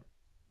done, bud.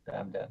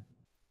 I'm done.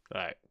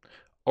 All right.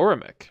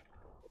 Orimic.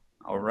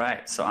 All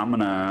right, so I'm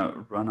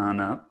gonna run on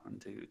up. 1,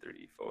 2,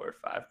 3, 4,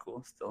 5.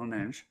 Cool, still an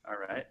inch. All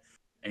right,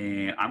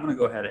 and I'm gonna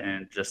go ahead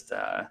and just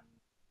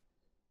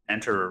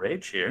enter a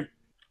rage here.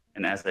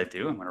 And as I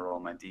do, I'm gonna roll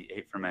my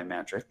D8 for my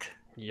magic,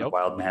 my Yep.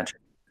 wild magic.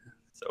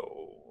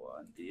 So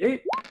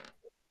 1d8.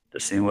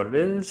 Just seeing what it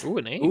is. Ooh,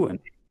 an 8. Ooh, and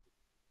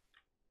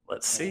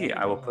let's see.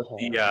 I will put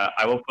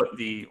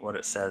the what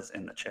it says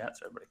in the chat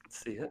so everybody can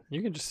see it.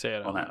 You can just say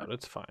it out Well, loud.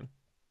 It's fine.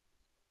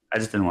 I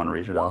just didn't want to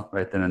read it all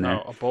right then and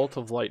there. Oh, a bolt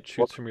of light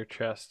shoots from your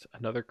chest.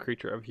 Another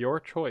creature of your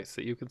choice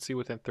that you can see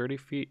within 30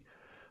 feet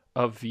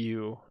of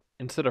you.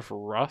 Instead of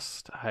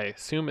rust, I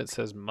assume it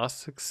says must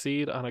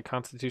succeed on a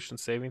Constitution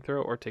saving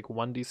throw or take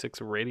 1d6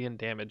 radiant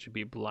damage and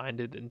be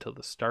blinded until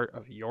the start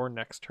of your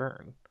next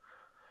turn.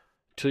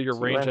 Till your So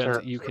range enter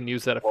ends, you can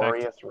use that effect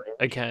Glorious rage.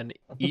 again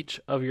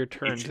each of your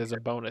turns as a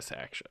bonus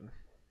action.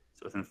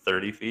 So within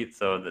 30 feet,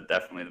 so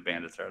definitely the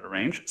bandits are out of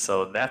range.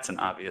 So that's an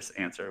obvious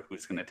answer of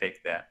who's going to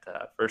take that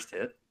first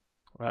hit.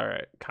 All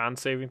right, con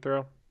saving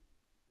throw.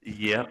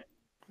 Yep.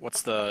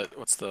 What's the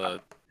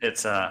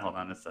It's hold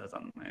on. It says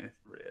on my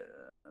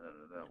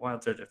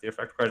wild surge. If the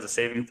effect requires a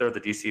saving throw,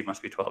 the DC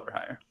must be 12 or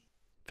higher.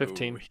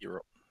 15. Ooh,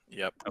 hero.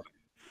 Yep.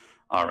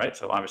 All right.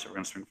 So obviously we're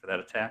going to swing for that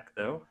attack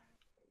though.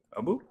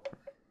 Oh, boo.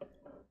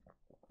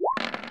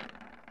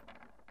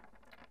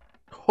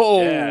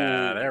 Oh,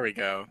 Yeah, there we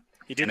go.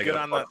 He did And I good get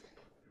a on the. plus-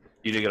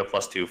 You did get a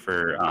 +2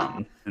 for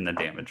in the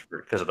damage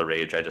because of the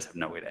rage. I just have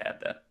no way to add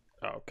that.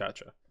 Oh,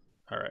 gotcha.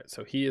 All right,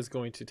 so he is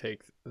going to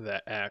take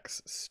that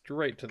axe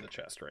straight to the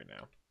chest right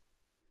now.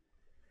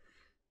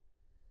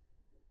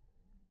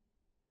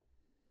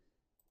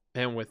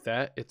 And with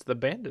that, it's the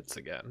bandits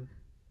again.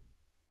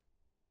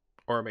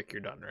 Or Mick,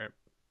 you're done, right?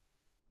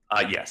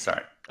 Yeah,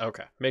 sorry.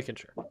 Okay, making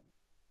sure.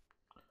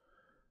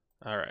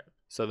 All right.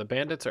 So the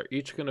bandits are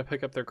each going to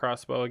pick up their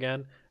crossbow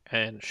again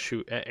and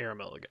shoot at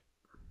Aramil again.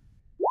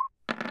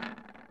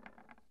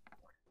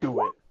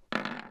 Do it.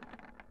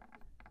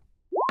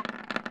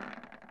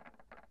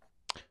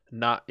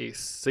 Not a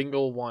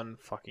single one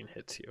fucking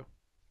hits you.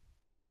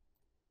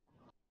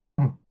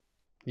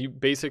 You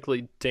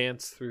basically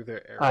dance through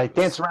their arrows. I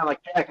dance around like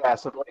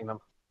jackass avoiding them.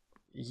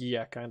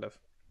 Yeah, kind of.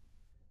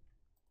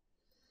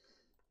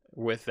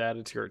 With that,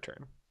 it's your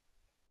turn.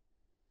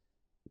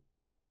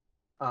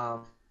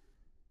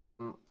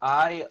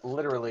 I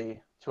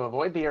literally, to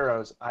avoid the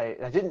arrows, I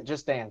didn't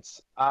just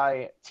dance.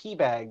 I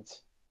teabagged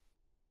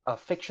a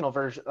fictional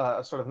version,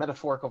 a sort of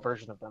metaphorical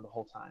version of them the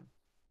whole time.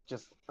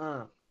 Just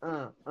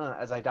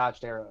as I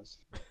dodged arrows.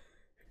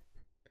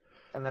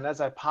 And then as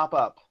I pop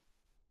up,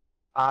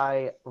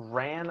 I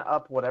ran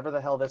up whatever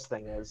the hell this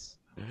thing is.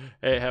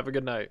 Hey, have a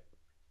good night.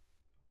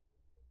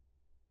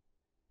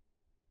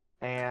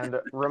 And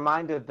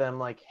reminded them,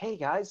 like, hey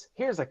guys,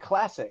 here's a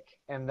classic.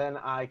 And then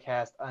I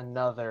cast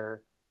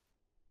another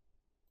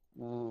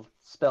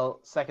spell,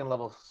 second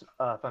level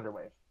Thunder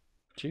Wave.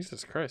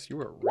 Jesus Christ, you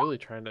were really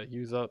trying to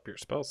use up your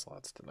spell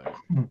slots tonight.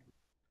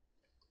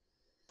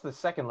 It's the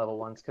second level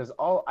ones, because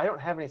I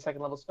don't have any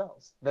second level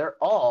spells. They're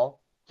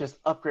all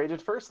just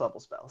upgraded first level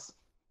spells.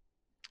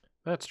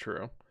 That's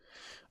true.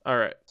 All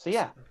right. So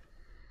yeah.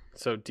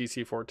 So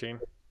DC 14.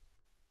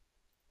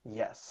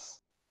 Yes.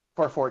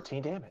 For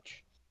 14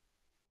 damage.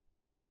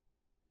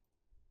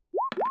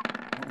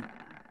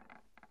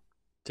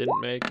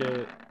 Didn't make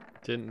it.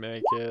 Didn't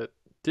make it.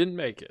 Didn't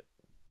make it.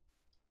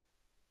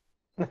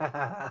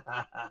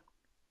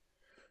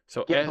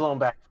 So Get blown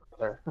back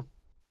further.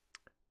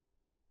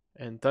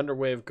 And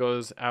Thunderwave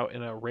goes out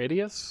in a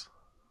radius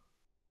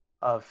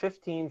Of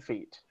 15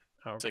 feet.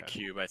 Okay. It's a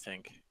cube, I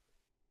think.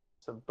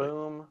 So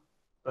boom,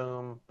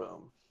 boom,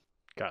 boom.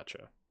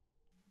 Gotcha.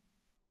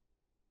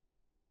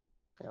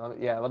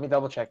 Let me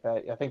double check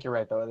that. I think you're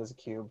right, though. It is a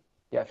cube.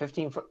 Yeah,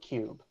 15-foot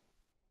cube.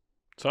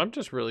 So I'm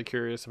just really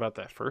curious about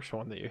that first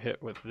one that you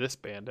hit with this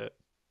bandit,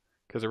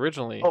 because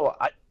originally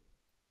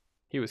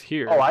he was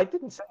here. I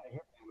didn't say I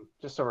hit him,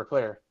 just so we're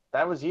clear.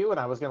 That was you, and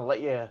I was going to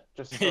let you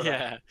just sort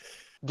of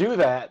do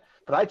that.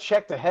 But I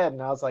checked ahead,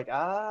 and I was like,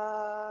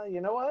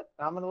 you know what?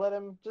 I'm going to let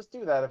him just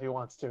do that if he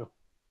wants to.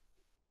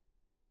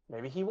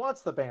 Maybe he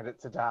wants the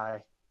bandit to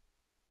die.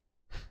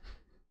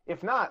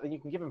 If not, then you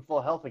can give him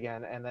full health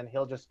again, and then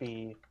he'll just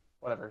be,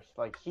 whatever,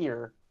 like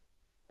here.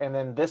 And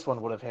then this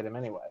one would have hit him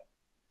anyway.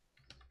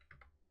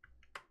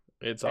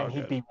 It's all and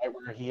good. he'd be right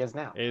where he is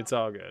now. It's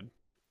all good.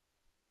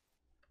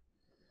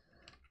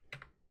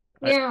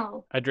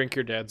 Meow. I drink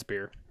your dad's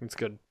beer. It's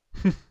good.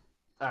 All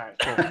right,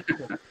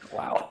 cool.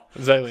 Wow.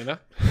 Xylena?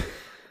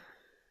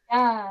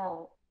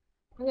 I'm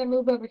gonna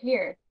move over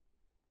here.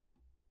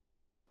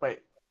 Wait,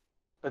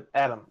 but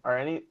Adam,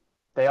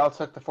 they all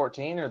took the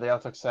 14 or they all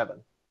took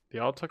 7? They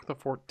all took the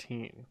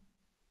 14.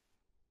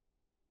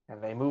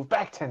 And they moved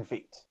back 10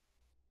 feet.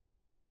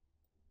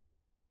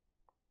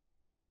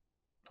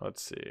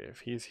 Let's see.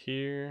 If he's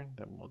here,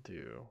 then we'll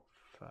do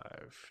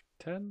 5,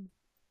 10,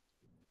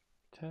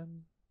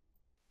 10.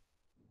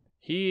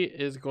 He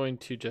is going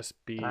to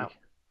just be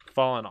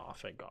fallen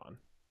off and gone.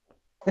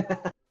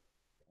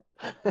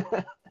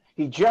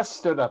 He just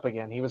stood up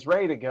again. He was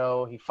ready to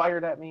go. He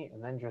fired at me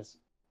and then just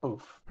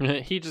poof.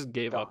 He just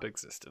gave up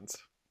existence.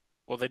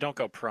 Well, they don't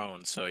go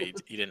prone, so he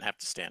didn't have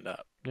to stand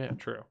up. Yeah,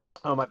 true.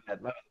 Oh, my bad.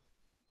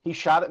 He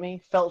shot at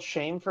me, felt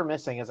shame for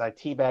missing as I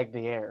teabagged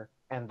the air,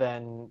 and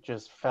then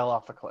just fell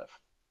off a cliff.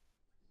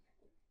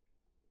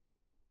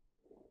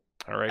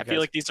 All right, I feel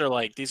like these are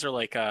like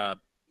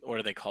what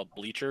are they called?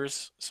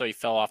 Bleachers. So he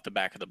fell off the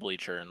back of the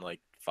bleacher and like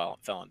fell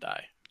and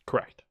died.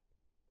 Correct.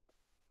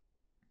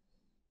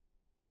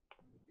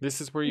 This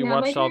is where you Now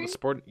my watched all the turn?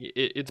 sport.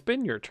 It's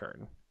been your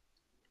turn.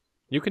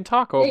 You can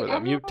talk over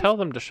them. You tell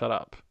them to shut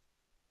up.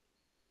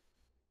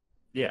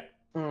 Yeah.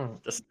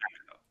 Mm. Just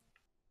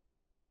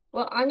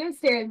Well, I'm gonna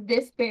stare at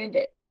this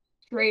bandit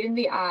straight in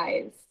the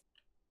eyes.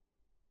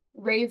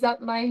 Raise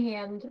up my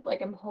hand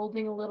like I'm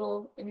holding a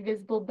little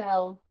invisible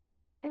bell.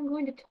 I'm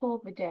going to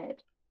toll the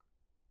dead.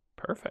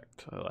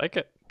 Perfect. I like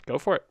it. Go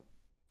for it.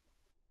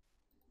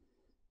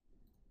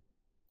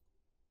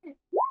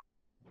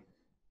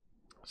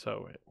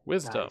 So,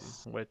 wisdom,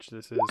 Nice. which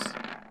this is.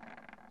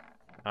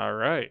 All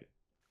right.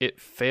 It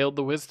failed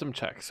the wisdom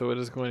check, so it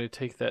is going to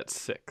take that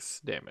 6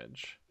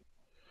 damage.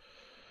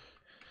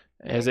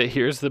 As it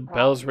hears the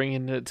bells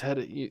ringing in its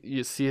head,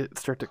 you see it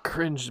start to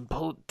cringe and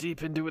pull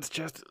deep into its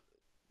chest,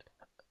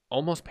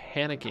 almost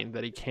panicking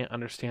that he can't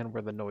understand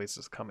where the noise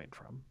is coming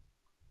from.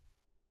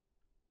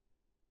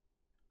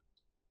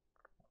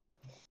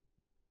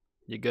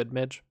 You good,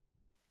 Midge?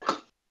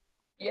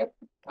 Yep.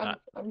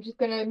 I'm just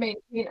gonna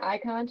maintain eye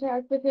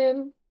contact with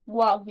him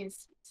while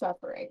he's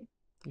suffering.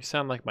 You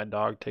sound like my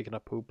dog taking a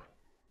poop.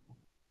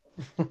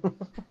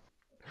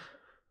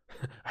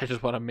 I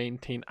just want to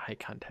maintain eye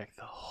contact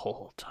the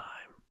whole time.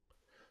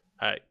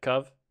 All right,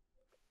 Cov.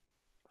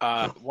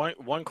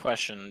 One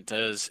question: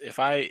 Does if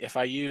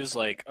I use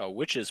like a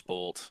witch's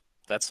bolt,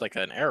 that's like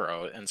an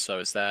arrow, and so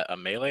is that a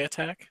melee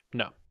attack?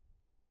 No.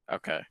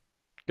 Okay.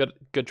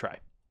 Good try.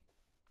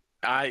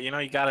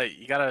 You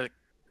gotta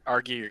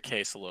argue your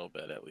case a little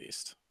bit at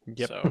least.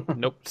 Yep. So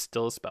Nope.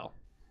 Still a spell.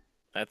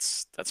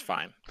 that's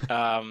fine.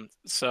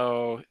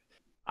 So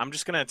I'm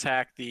just gonna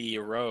attack the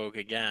rogue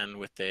again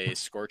with a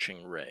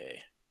scorching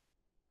ray.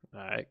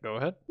 All right. Go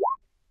ahead.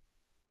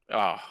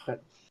 Oh,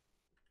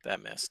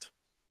 that missed.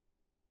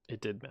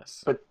 It did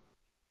miss. But-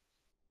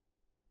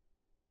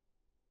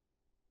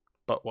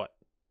 But what?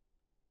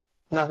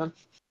 Nothing.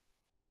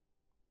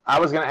 I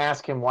was gonna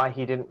ask him why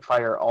he didn't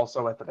fire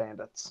also at the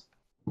bandits.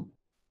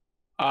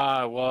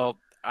 Well,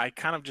 I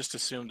kind of just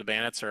assumed the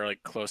bandits are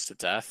like close to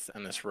death,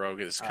 and this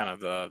rogue is kind of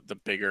the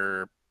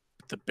bigger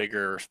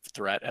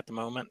threat at the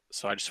moment.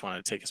 So I just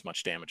wanted to take as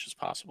much damage as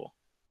possible.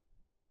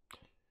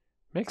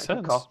 Makes Good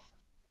sense. call.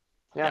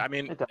 Yeah, Yeah, I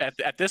mean, it does.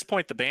 at this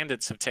point, the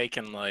bandits have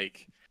taken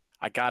like,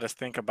 I got to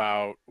think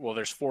about, well,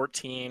 there's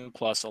 14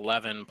 plus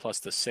 11 plus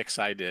the 6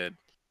 I did.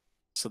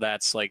 So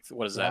that's like,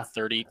 what is Yeah. that,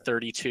 30,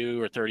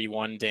 32 or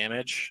 31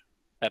 damage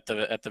at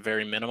the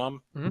very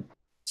minimum. Mhm.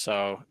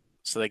 So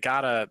they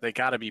gotta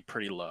be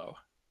pretty low.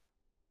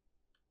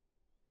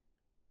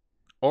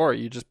 Or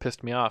you just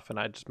pissed me off and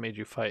I just made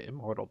you fight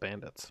immortal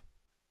bandits.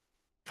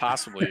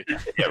 Possibly.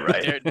 Yeah,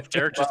 right.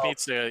 Derek just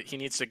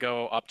needs to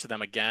go up to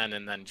them again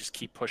and then just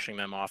keep pushing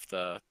them off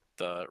the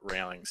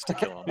railings to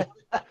kill them.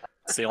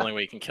 It's the only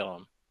way you can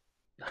kill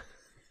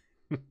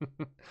them.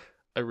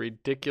 A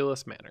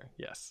ridiculous manner.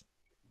 Yes.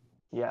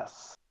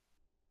 Yes.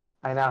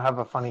 I now have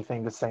a funny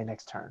thing to say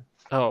next turn.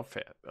 Oh,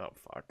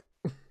 fuck.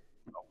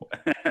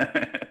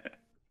 I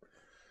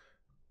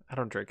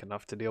don't drink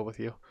enough to deal with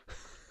you.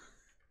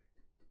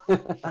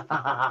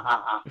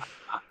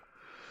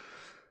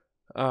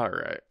 All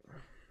right.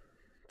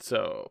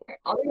 So,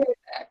 I'll be right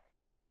back.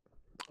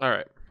 all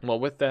right. Well,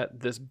 with that,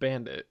 this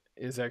bandit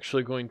is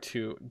actually going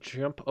to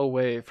jump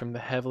away from the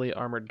heavily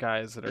armored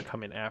guys that are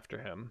coming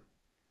after him.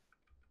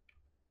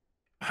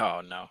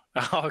 Oh no.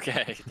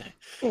 Okay.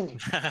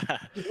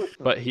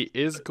 But he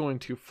is going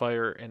to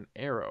fire an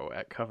arrow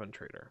at Coven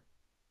Trader.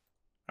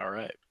 All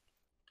right.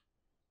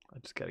 I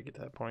just got to get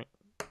to that point.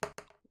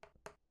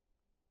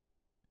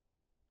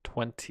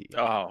 20.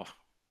 Oh.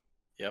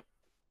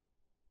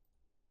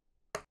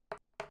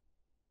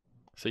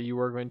 So you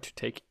are going to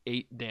take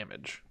 8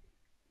 damage.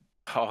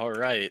 All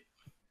right.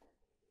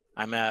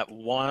 I'm at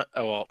 1.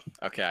 Oh, well,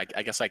 okay.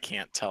 I guess I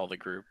can't tell the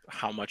group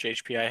how much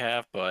HP I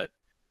have, but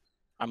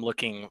I'm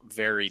looking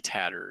very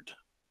tattered.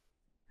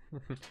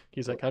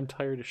 He's like, I'm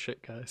tired of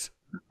shit, guys.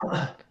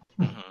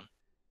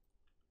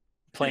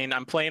 Mhm.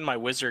 I'm playing my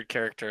wizard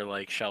character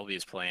like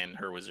Shelby's playing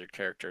her wizard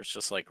character. It's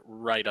just like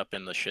right up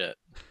in the shit.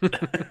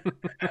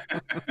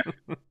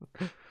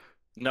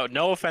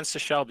 No offense to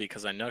Shelby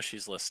because I know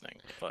she's listening,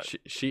 but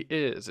she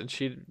is, and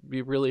she'd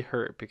be really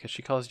hurt because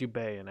she calls you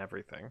Bay and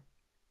everything.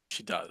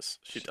 she does.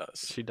 She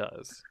does. She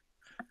does.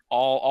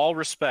 All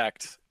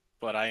respect,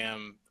 but I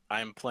am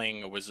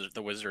playing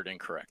the wizard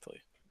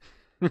incorrectly.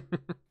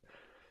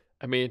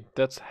 I mean,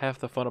 that's half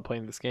the fun of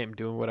playing this game,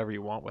 doing whatever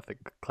you want with the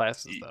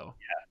classes, though.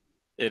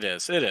 It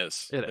is. It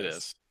is.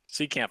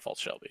 So you can't fault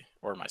Shelby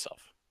or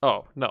myself.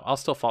 Oh, no, I'll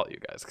still fault you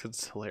guys because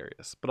it's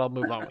hilarious, but I'll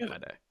move on with my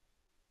day.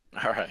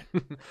 All right.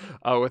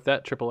 With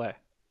that, AAA.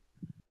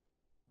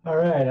 All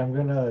right, I'm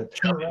gonna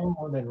turn around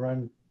and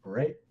run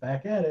right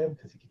back at him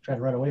because he keeps trying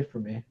to run away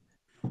from me.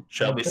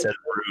 Shelby said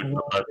rude.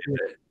 But love you.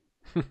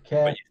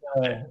 Cast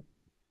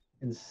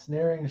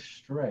ensnaring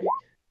strike.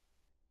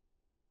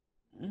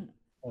 Mm.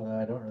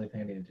 I don't really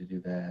think I needed to do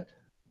that,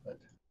 but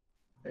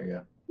there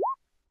you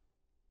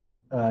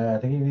go. I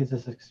think he needs to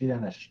succeed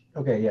on a.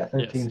 Okay, yeah,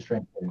 13 Yes.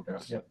 strength saving throw.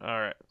 Yep, All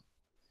right.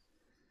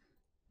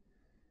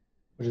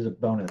 which is a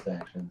bonus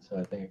action, so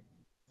I think.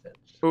 That's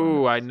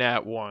Ooh, I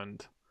nat 1.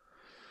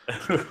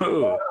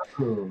 Ooh.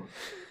 Ooh.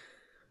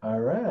 All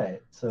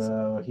right,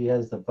 so he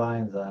has the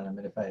vines on him,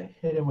 and if I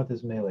hit him with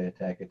his melee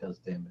attack, it does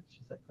damage.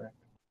 Is that correct?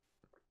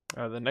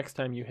 The next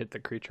time you hit the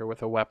creature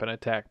with a weapon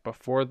attack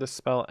before the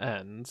spell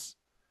ends,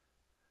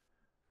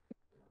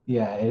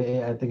 Yeah,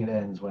 I think it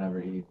ends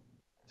whenever he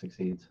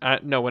succeeds.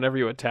 no, whenever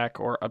you attack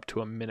or up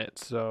to a minute,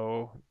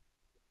 so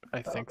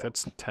I think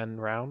that's 10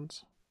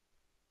 rounds.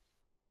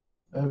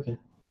 Okay,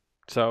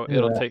 So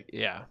it'll Yeah. take,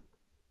 yeah.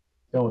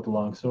 going with the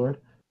long sword,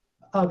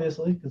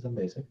 obviously, because I'm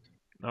basic.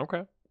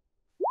 Okay.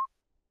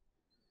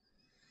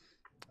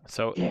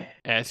 So Yeah,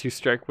 as you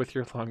strike with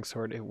your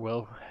longsword, it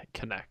will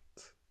connect.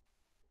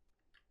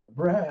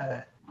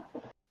 right.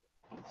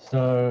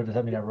 So does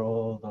that mean I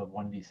roll the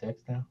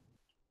 1d6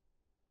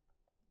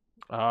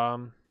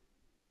 now?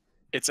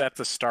 It's at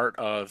the start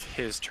of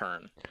his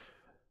turn.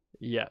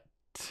 Yeah,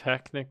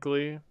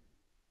 technically.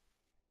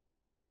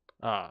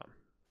 I'm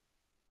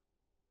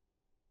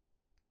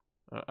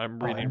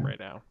reading Fine. right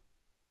now.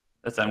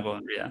 That's I'm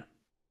going. Yeah.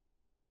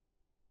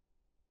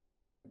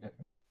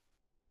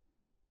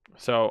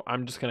 So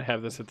I'm just gonna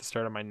have this at the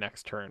start of my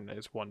next turn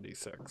as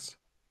 1d6.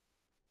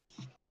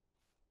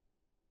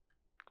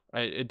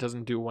 It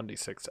doesn't do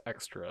 1d6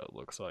 extra, it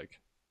looks like.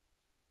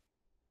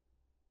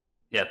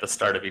 Yeah, at the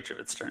start of each of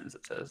its turns,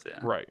 it says. Yeah.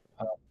 Right.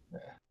 Yeah.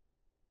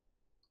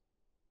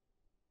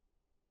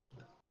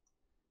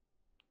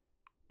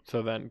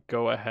 So then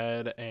go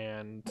ahead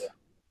and...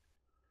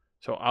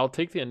 So I'll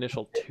take the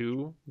initial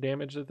 2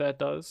 damage that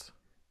does.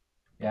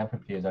 Yeah, I'm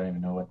confused. I don't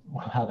even know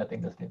how that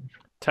thing does damage.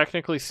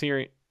 Technically,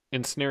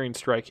 Ensnaring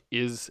Strike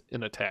is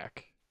an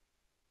attack.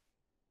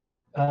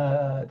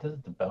 This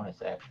is the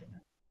bonus action.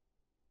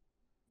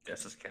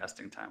 Yes, it's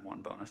casting time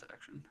 1 bonus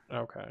action.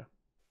 Okay.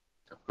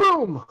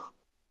 Boom!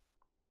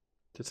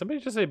 Did somebody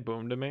just say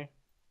boom to me?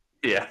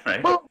 Yeah,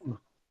 right. Boom!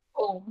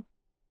 Oh,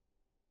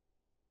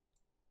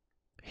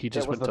 He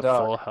just was went to the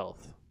dog. full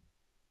health.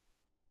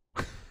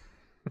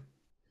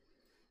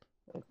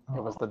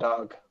 It was the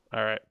dog.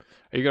 All right.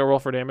 Are you going to roll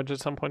for damage at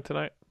some point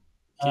tonight?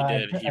 He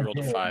did. He I rolled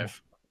a did.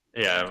 5.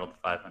 Yeah, I rolled a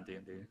 5 on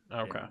D&D.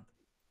 Okay.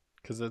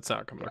 Because it's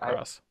not coming I-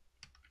 across.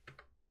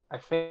 I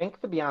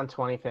think the Beyond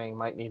 20 thing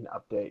might need an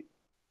update.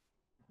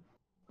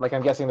 Like,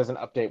 I'm guessing there's an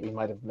update we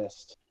might have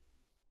missed.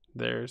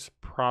 There's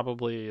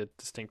probably a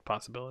distinct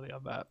possibility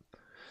of that.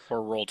 Or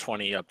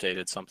Roll20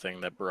 updated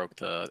something that broke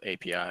the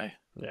API.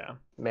 Yeah.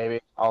 Maybe,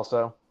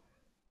 also.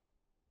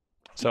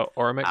 So,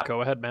 Ormic,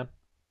 go ahead, man.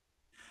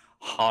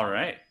 All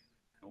right.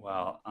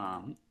 Well,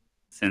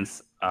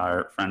 since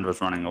our friend was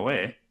running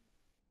away,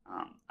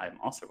 I'm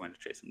also going to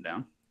chase him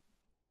down.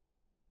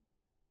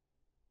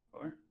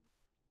 4,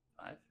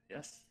 5,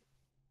 yes.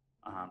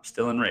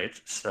 Still in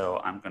rage, so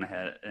I'm going to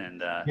head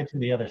and Get to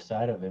the other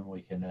side of him.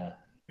 We can.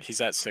 He's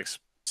at 6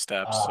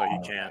 steps, so he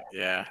can't.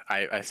 Yeah,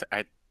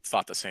 I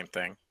thought the same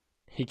thing.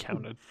 He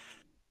counted.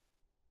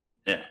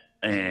 yeah,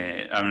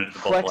 and I'm going to do the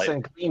bolt Flex light.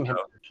 and gleam him.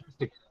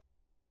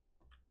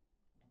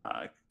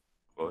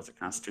 What was it?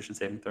 Constitution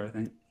saving throw, I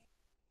think.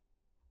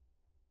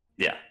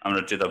 Yeah, I'm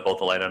going to do the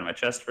bolt of light out of my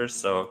chest first.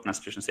 So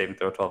Constitution saving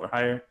throw 12 or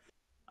higher.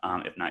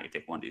 If not, you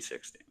take 1d6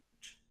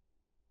 damage,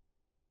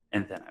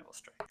 and then I will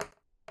strike.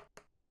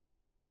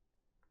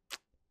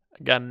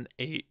 I got an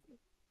 8.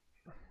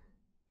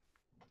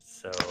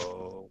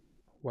 So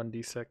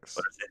 1d6.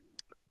 what is it?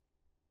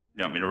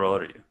 You want me to roll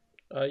it or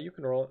you? You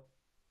can roll it.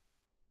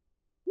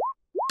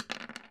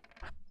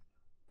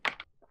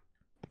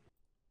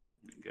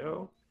 There we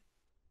go.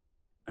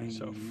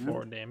 So And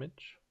 4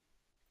 damage.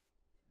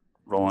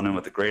 rolling in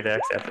with the great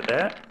axe after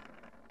that.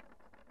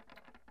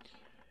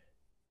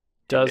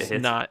 Does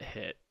hits. not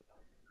hit.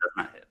 Does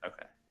not hit.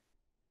 Okay.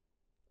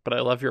 But I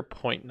love your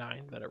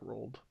 0.9 that it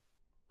rolled.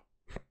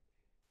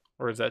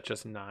 Or is that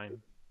just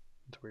 9?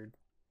 It's weird.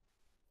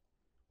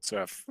 So I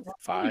have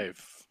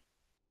 5.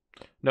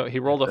 No, he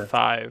rolled a Okay.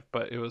 5,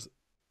 but it was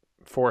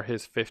for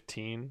his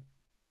 15.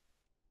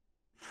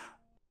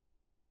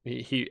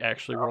 He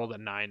actually rolled a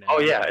 9. Oh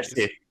yeah, I anyways.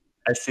 see.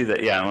 I see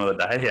that. Yeah, I'm on the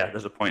die. Yeah,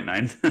 there's a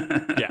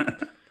 0.9. Yeah.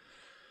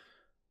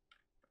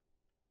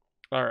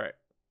 All right.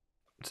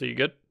 So you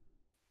good?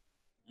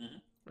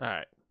 Mhm. All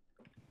right.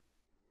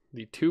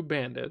 The 2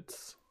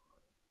 bandits,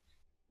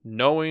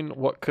 knowing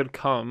what could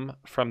come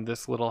from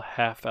this little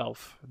half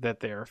elf that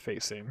they are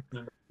facing,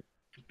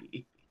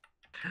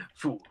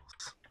 Fools.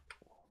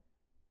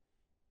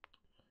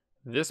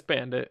 this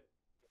bandit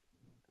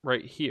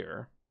right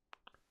here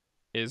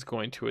is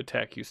going to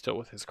attack you still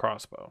with his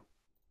crossbow.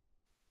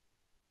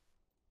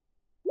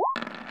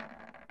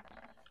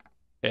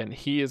 And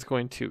he is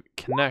going to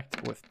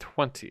connect with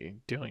 20,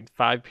 dealing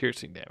 5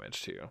 piercing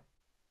damage to you.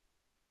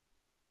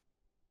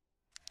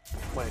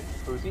 Wait,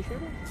 who's he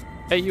shooting?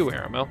 Hey, you,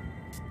 Aramil.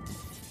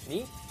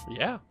 Me?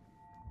 Yeah.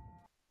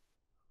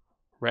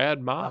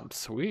 Rad mom.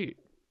 Sweet.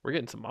 We're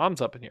getting some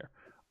moms up in here.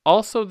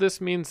 Also, this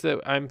means that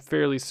I'm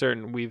fairly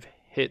certain we've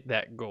hit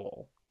that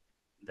goal.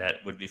 That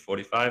would be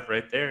 45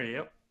 right there.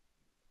 Yep.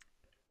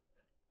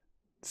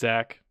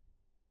 Zach,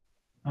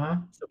 Huh?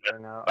 So Or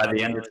no, By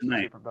the I end of was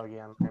tonight. Super buggy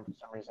on screen for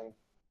some reason.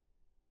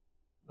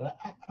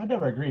 I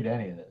never agreed to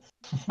any of this.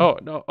 oh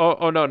no,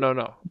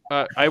 no.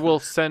 I will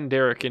send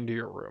Derek into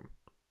your room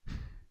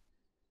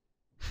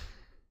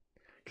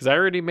because I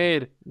already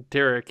made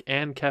Derek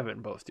and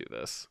Kevin both do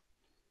this.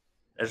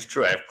 that's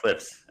true. I have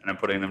clips, and I'm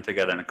putting them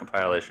together in a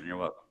compilation. You're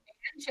welcome.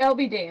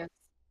 Shelby dance.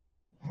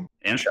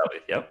 And Shelby.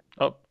 Yep.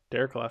 Oh,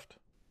 Derek left.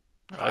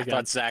 I Again.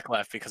 thought Zach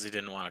left because he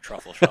didn't want a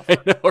truffle shuffle.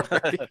 I know,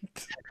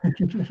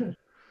 right?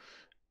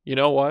 You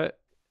know what?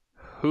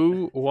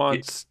 Who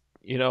wants?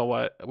 You know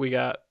what? We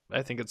got.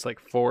 I think it's like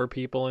 4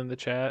 people in the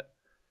chat.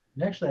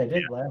 Actually, I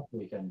did last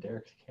week on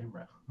Derek's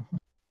camera.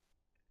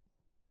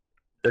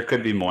 There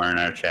could be more in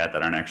our chat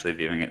that aren't actually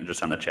viewing it,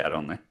 just on the chat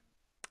only.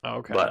 Oh,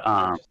 okay.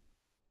 But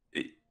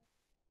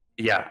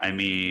yeah, I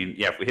mean,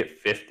 yeah, if we hit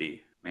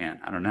 50, man,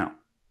 I don't know.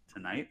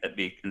 Tonight, that'd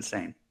be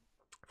insane.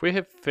 If we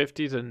hit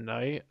 50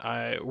 tonight,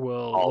 I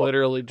will Oh.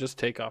 literally just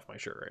take off my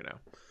shirt right now.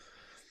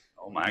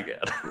 Oh my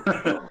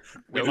god.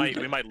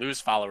 we might lose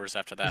followers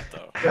after that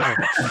though.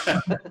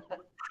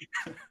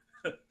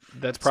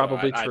 That's So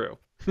probably I- true.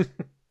 Don't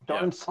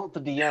Yeah. insult the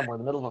DM. We're in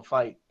the middle of a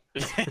fight.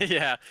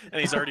 Yeah,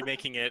 and he's already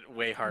making it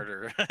way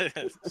harder.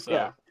 So,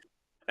 Yeah.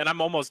 and I'm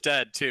almost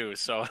dead too.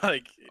 So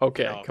like,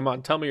 Okay, you know, come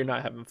on. Tell me you're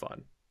not having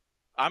fun.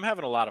 I'm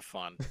having a lot of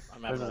fun.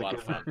 I'm having This a is a lot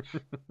of good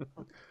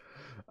fun.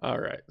 All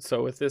right.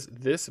 So with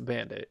this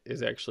bandit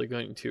is actually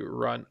going to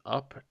run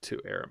up to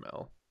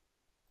Aramel.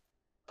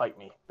 Fight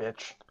me,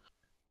 bitch.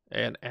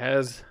 And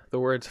as the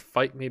words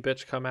 "fight me,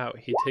 bitch" come out,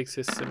 he takes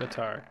his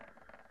scimitar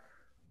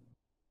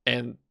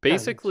and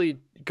basically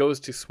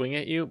goes to swing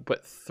at you,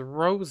 but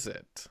throws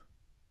it.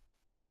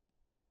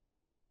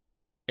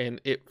 And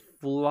it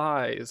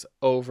flies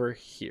over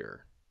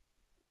here.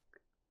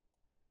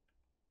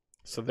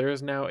 So there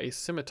is now a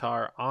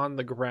scimitar on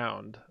the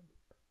ground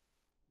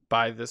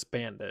by this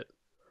bandit.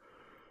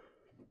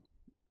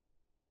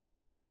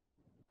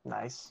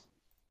 Nice.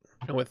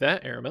 And with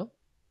that, Aramil.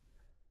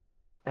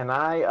 And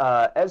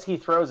I, as he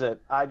throws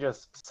it, I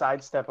just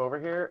sidestep over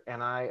here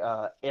and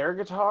I air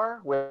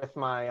guitar with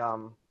my,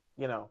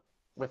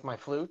 with my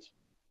flute.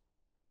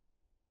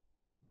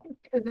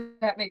 Because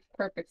that makes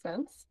perfect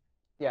sense.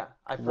 Yeah.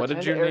 I What did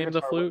pretend you to air name the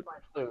guitar with flute? my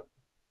flute.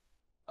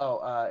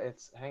 Oh,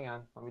 it's, hang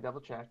on, let me double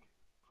check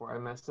before I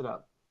messed it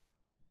up.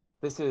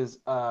 This is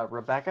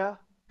Rebecca,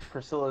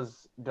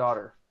 Priscilla's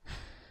daughter.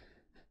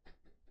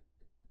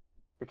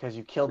 Because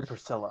you killed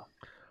Priscilla.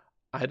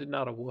 I did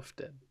not. A wolf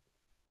did.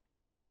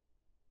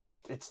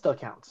 It still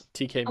counts.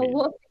 TK Oh, me.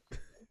 look.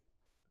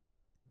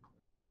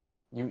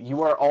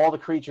 You are all the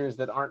creatures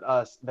that aren't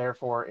us,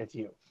 therefore it's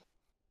you.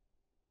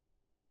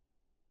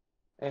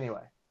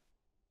 Anyway.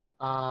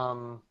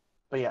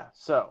 But yeah,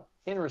 so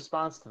in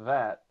response to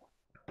that,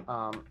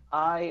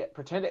 I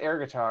pretend to air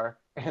guitar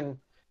and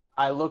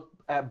I look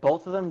at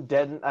both of them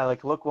dead and I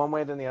like look one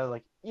way then the other,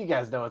 like, you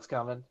guys know what's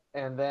coming,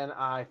 and then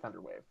I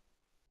Thunderwave.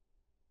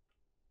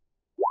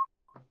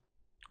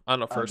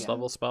 On a first Again.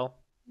 level spell.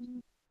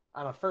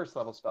 On a first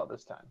level spell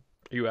this time.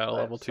 You add a I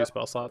have level 2 seven.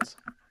 spell slots.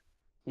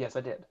 Yes,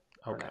 I did.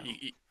 for Okay.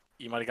 now.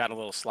 You might have gotten a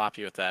little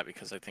sloppy with that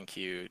because I think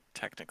you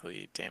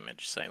technically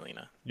damaged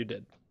Silena. You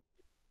did.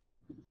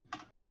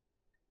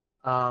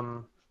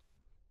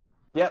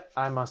 Yep,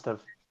 I must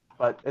have.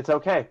 But it's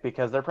okay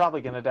because they're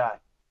probably gonna die.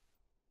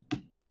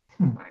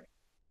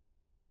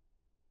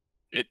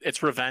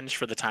 It's revenge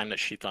for the time that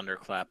she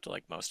thunderclapped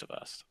like most of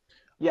us.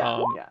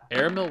 Yeah, yeah.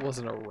 Aramil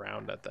wasn't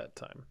around at that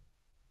time.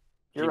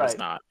 You're he right. was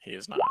not. He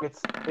is not.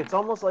 It's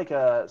almost like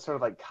a sort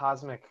of like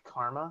cosmic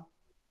karma.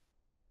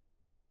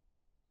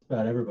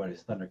 About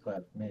everybody's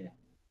thunderclap me.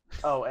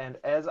 Oh, and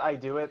as I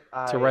do it,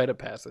 It's a rite of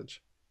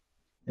passage.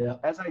 Yeah.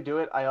 As I do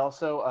it, I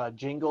also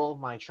jingle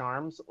my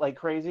charms like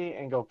crazy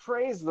and go,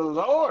 praise the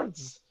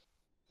lords!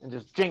 And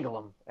just jingle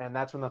them. And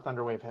that's when the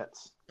thunder wave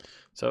hits.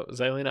 So,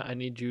 Xylena, I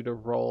need you to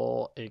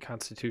roll a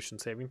Constitution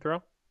saving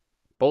throw.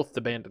 Both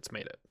the bandits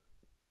made it.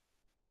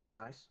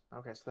 Nice.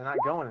 Okay, so they're not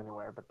going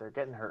anywhere, but they're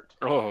getting hurt.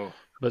 Oh,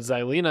 But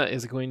Xylena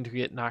is going to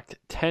get knocked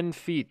 10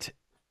 feet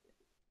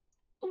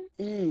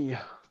Eee.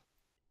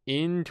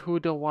 into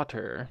the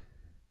water.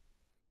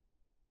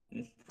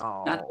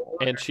 Oh.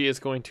 And she is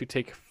going to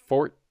take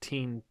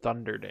 14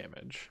 thunder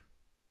damage.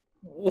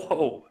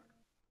 Whoa.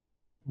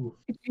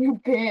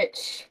 You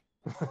bitch.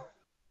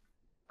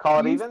 Call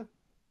it You- even?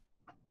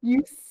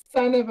 You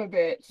son of a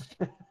bitch.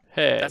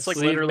 Hey, that's like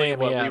leave literally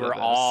Mamie what out we of were this.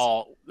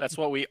 all. That's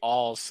what we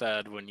all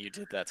said when you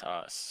did that to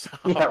us.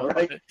 Yeah,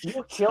 right.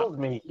 You killed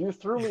me. You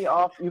threw me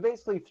off. You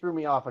basically threw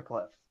me off a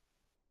cliff.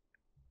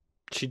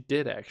 She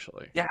did,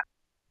 actually. Yeah.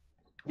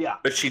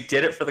 But she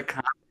did it for the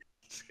con.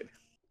 Just kidding.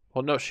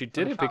 Well, no, she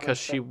did the it because common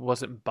she sense.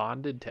 wasn't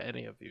bonded to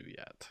any of you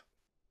yet.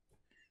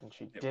 And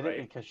she Yeah, did right.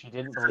 it because she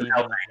didn't believe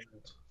in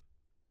it.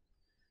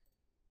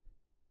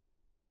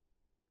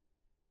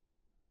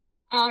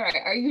 All right,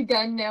 are you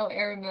done now,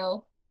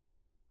 Aramil?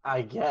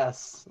 I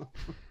guess.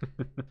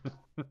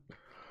 You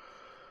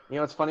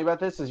know what's funny about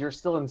this is you're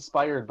still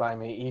inspired by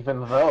me,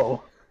 even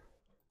though,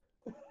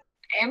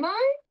 Am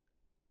I?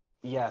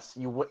 yes,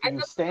 you I you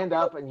thought- stand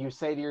up and you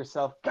say to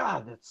yourself,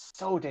 "God, that's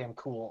so damn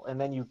cool," and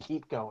then you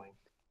keep going.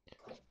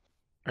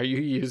 Are you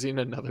using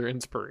another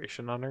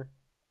inspiration on her?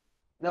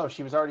 No,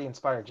 she was already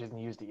inspired. She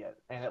hasn't used it yet,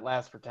 and it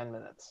lasts for 10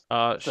 minutes.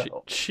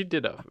 So- She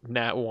did a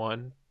nat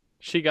 1.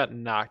 She got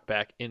knocked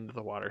back into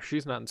the water.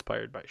 She's not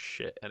inspired by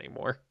shit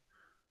anymore.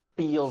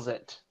 Feels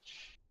it.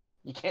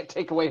 You can't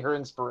take away her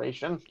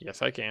inspiration.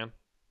 Yes, I can.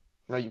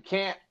 No, you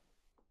can't.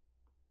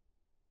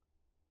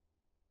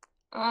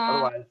 Uh,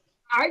 Otherwise,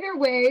 either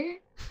way,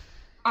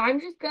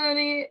 I'm just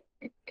gonna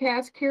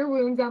cast Cure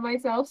Wounds on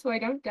myself so I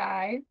don't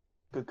die.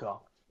 good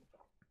call.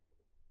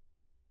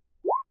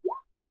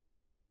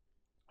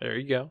 There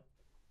you go.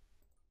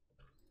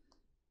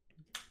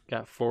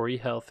 Got 40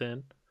 health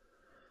in.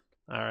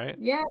 All right.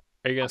 Yeah.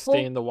 Are you going A to stay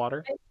whole- in the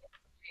water?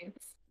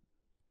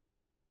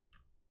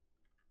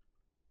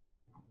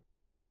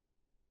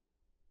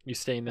 You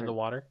staying in the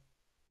water?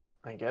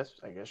 I guess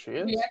she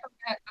is. Yeah,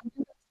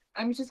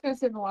 I'm just gonna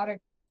sit in the water.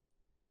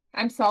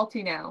 I'm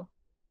salty now.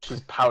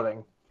 She's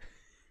pouting.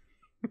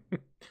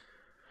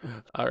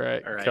 All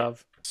right. All right.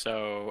 Cov.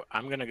 So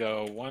I'm gonna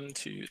go 1,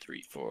 2,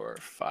 3, 4,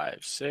 5,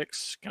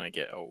 6. Gonna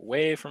get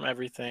away from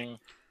everything,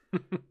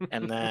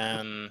 and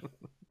then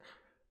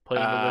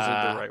Playing the wizard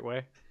Uh, the right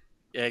way.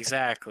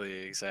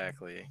 exactly.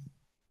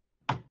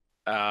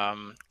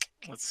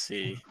 Let's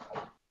see.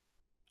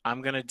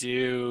 I'm gonna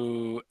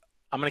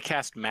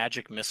cast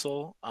Magic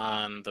Missile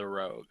on the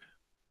rogue,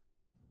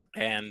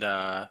 and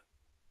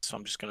so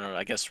I'm just gonna,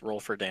 I guess, roll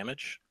for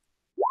damage.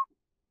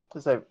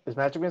 Is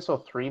Magic Missile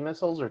 3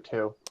 missiles or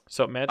 2?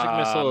 So magic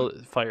missile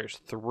fires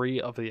 3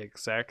 of the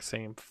exact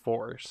same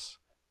force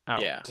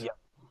out. Yeah. Yeah.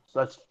 So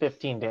that's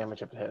 15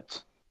 damage if it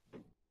hits.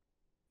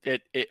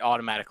 It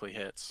automatically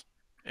hits.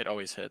 It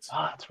always hits.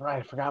 Oh, that's right.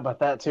 I forgot about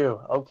that too.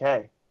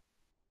 Okay.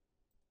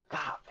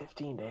 God,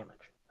 15 damage.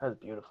 That's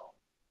beautiful.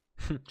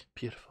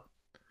 Beautiful.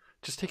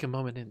 Just take a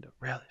moment in to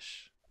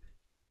relish.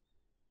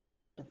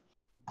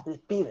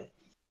 Just beat it.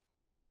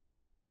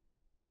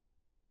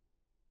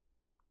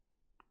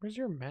 Where's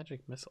your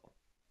magic missile?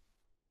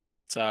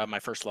 It's my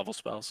first level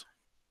spells.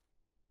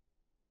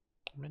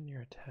 I'm in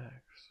your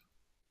attacks.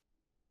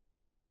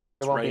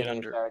 It won't right be any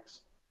under-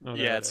 attacks. Oh,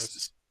 Yeah, there it it's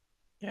is.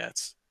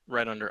 it's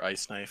right under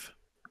Ice Knife.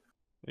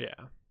 Yeah.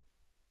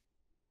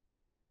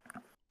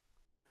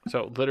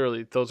 So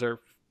literally, those are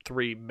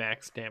 3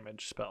 max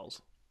damage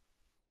spells.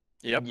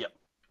 Yep. Yep.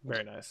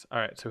 Very nice. All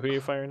right. So who are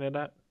you firing it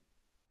at?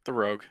 The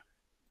rogue.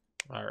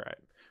 All right.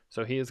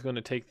 So he is going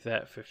to take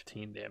that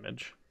 15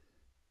 damage.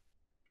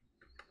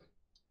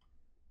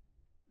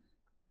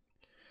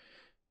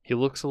 He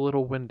looks a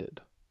little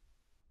winded,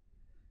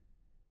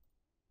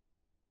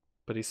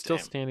 but he's still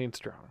Damn. standing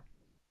strong.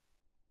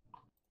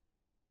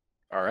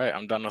 All right,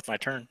 I'm done with my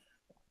turn.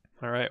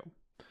 All right.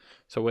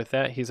 So with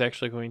that, he's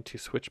actually going to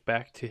switch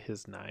back to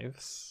his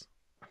knives.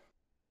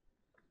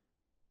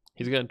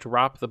 He's going to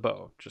drop the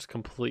bow, just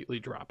completely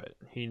drop it.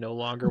 He no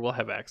longer will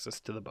have access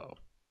to the bow.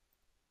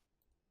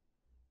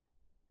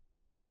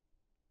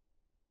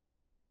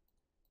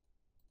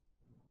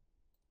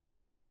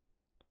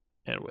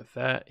 And with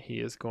that, he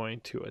is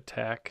going to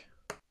attack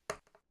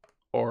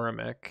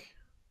Oramek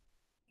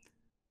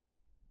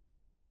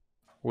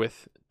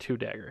with 2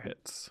 dagger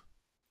hits.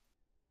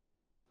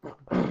 Oh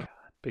my God.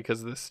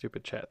 Because this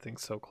stupid chat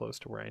thing's so close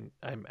to where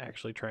I'm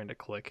actually trying to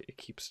click, it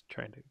keeps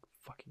trying to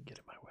fucking get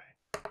in my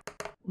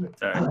way.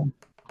 Sorry.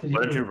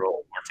 What did you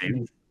roll?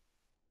 14?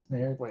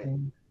 Snare Wait.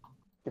 thing?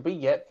 Did we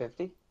get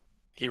 50?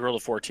 He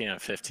rolled a 14 and a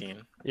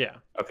 15. Yeah.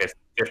 Okay, so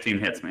 15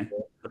 hits me.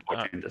 The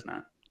 14 does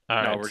not.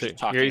 All No, right. we're So just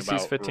talking your AC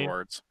is about 15?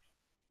 rewards.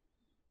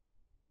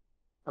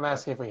 I'm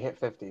asking if we hit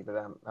 50, but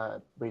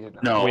we did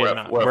not. No, We we're have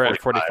at- not. we're at We're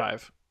at 45.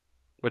 45,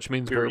 which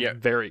means We're- we're yeah.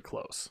 very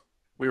close.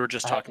 We were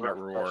just I have talking to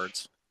about refresh.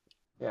 rewards.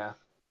 Yeah.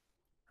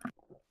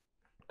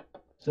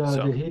 So,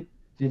 So- did he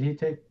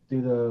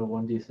do the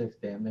 1d6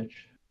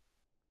 damage?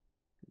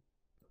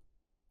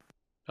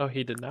 Oh,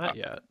 he did not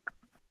yet.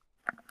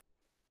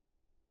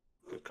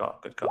 Good call.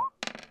 Good call.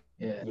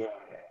 Yeah. Yeah.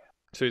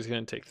 So he's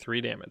going to take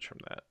 3 damage from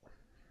that.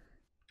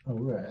 All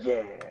right.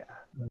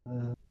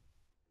 Yeah.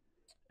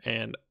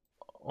 And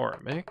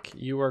Oramek,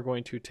 you are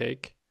going to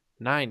take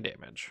 9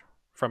 damage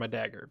from a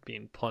dagger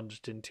being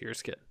plunged into your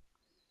skin.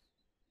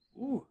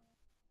 Ooh.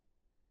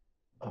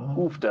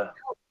 Oofda.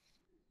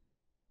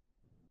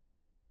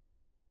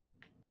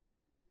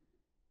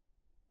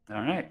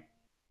 All right.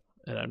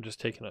 And I'm just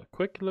taking a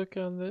quick look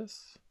on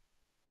this.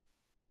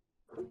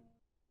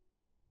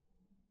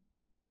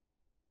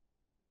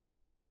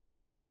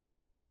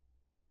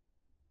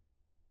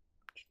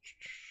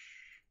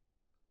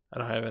 I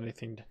don't have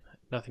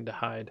nothing to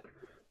hide.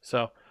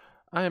 So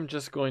I am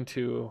just going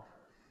to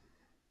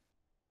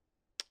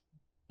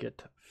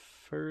get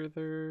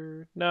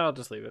further. No, I'll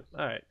just leave it.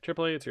 All right,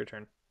 AAA, it's your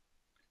turn.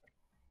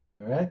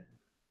 All right.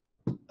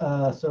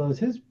 So is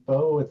his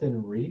bow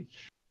within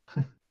reach?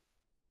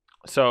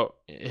 So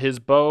his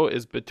bow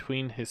is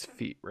between his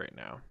feet right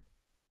now.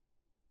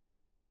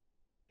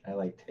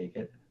 I take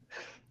it.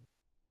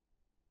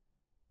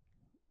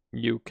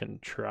 You can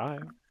try.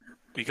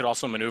 We could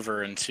also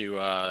maneuver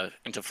into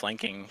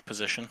flanking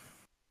position.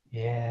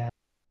 Yeah,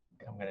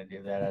 I'm gonna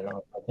do that. I don't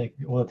know. I think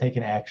we'll take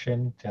an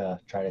action to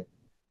try to.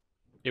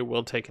 It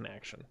will take an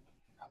action.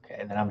 Okay,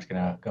 and then I'm just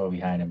gonna go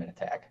behind him and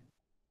attack.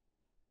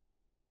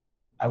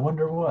 I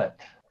wonder what.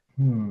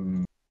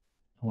 I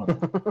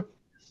wonder-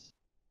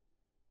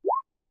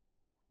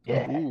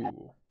 Yeah.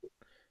 Ooh.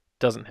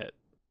 Doesn't hit.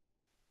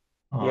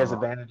 He has Aw.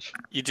 advantage.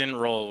 You didn't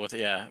roll with Oh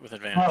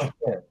advantage.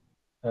 shit.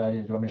 Do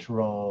you want me to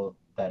roll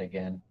that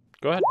again?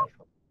 Go ahead.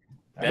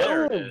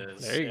 There it Boom.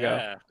 is. There you go.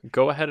 Yeah.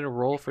 Go ahead and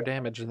roll for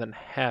damage and then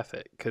half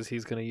it because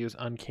he's going to use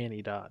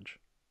Uncanny Dodge.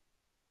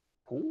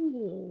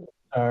 Ooh.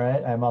 All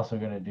right. I'm also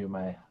gonna do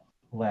my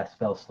last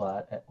spell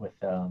slot with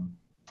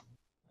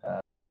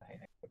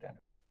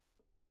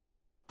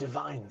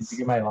Divine. Did you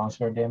get my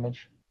longsword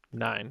damage?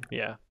 9,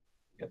 yeah.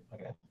 Yep.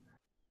 Okay.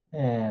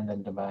 And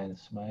then divine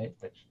smite,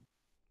 which.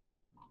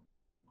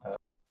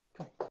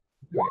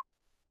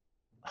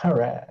 All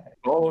right.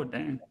 Oh,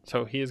 dang.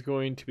 So he is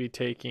going to be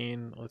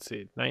taking, let's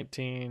see,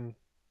 19.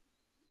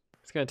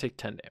 He's going to take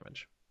 10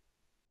 damage.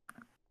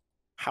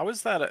 How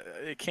is that?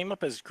 It came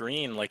up as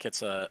green, like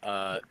it's a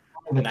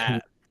The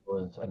gnat. two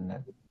was a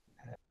net.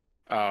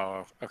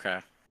 Oh, okay.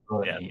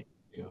 Yeah.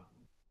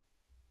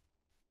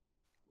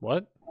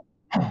 What?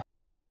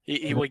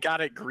 We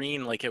got it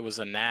green like it was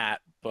a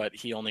gnat, but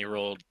he only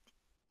rolled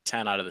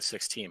 10 out of the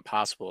 16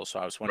 possible. So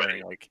I was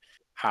wondering, like,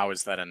 how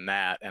is that a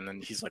nat? And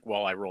then he's like,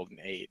 well, I rolled an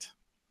 8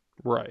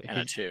 Right. and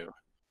a 2.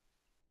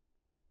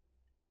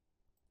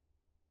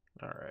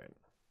 All right.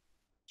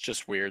 It's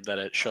just weird that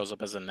it shows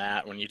up as a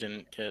nat when you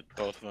didn't get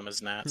both of them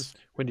as nats.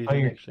 When you Oh,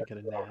 didn't you're actually get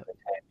a nat.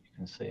 You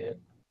can see it.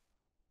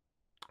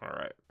 All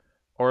right.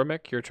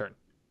 Ormic, your turn.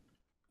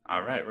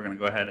 All right, we're gonna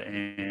go ahead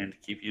and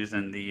keep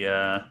using the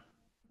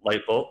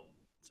light bolt.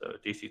 So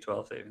DC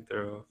 12 saving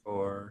throw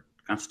for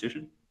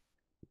Constitution.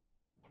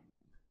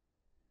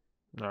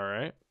 All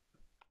right.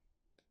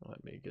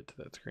 Let me get to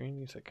that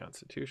screen. You said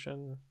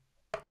Constitution.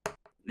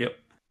 Yep.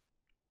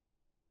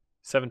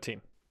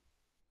 17.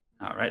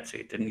 All right, so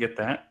you didn't get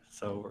that.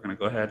 So we're gonna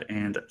go ahead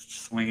and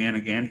swing in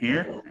again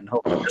here, and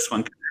hope this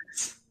one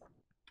connects.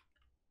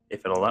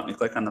 If it'll let me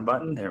click on the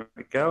button, there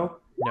we go.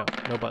 No,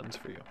 no buttons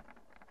for you.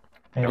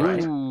 Hey, All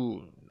right. Ooh,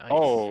 nice.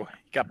 Oh,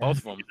 you got both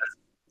of them.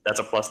 That's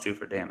a +2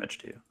 for damage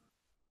too.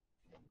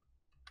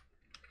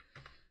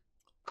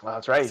 Well,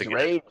 that's right. He's That's a good-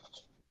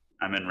 raged.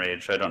 I'm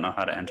enraged, so I don't know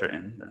how to enter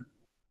in.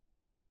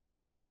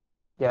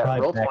 Yeah,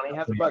 Probably roll back 20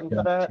 has up a so button you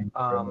for that.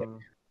 can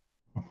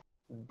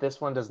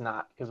This one does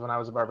not, because when I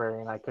was a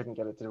barbarian, I couldn't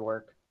get it to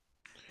work.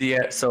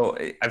 Yeah, so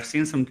I've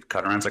seen some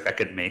cut arounds. Like I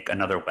could make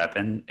another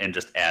weapon and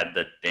just add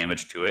the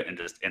damage to it, and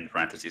just in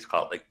parentheses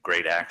call it like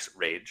Great Axe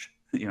Rage.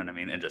 You know what I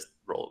mean? And just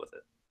roll with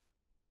it.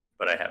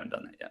 But I haven't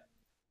done that yet.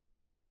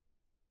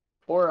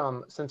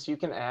 Or since you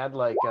can add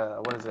like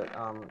what is it?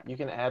 You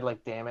can add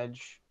like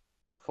damage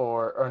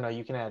for, or no,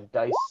 you can add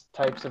dice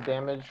types of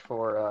damage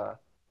for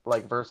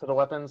like versatile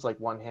weapons, like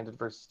one-handed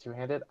versus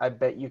two-handed. I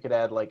bet you could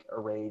add like a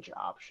rage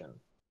option.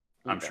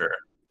 I'm even. sure.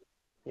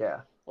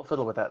 Yeah, we'll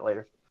fiddle with that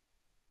later.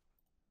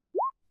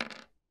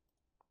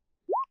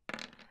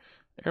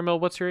 Airmill,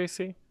 what's your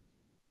AC?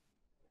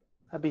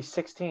 That'd be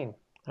 16.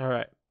 All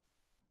right.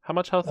 How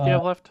much health do you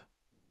have left?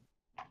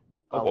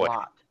 Oh, A boy.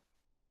 lot.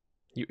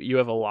 You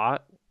have a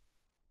lot?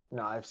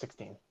 No, I have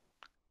 16.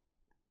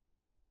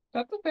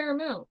 That's a fair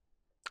amount.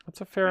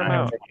 That's a fair I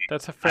amount. have-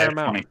 That's a I fair have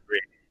amount.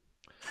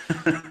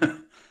 23.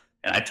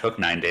 And I took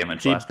 9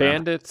 damage The last time.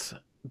 bandits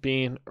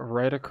being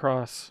right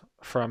across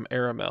from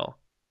Aramel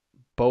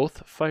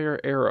both fire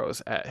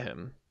arrows at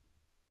him,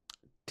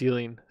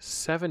 dealing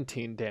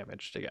 17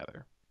 damage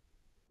together.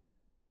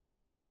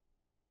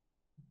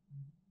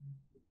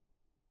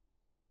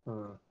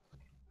 Do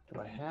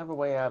I have a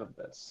way out of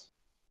this?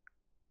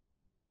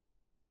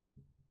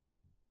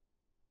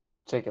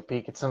 Take a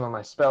peek at some of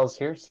my spells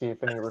here, see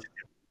if any were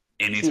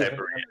Any see if type of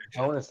any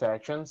reaction. bonus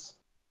actions.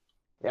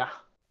 Yeah,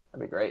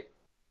 that'd be great.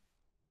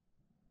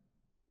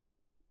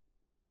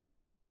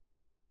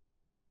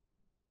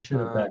 Should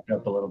have backed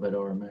up a little bit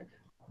over Mick.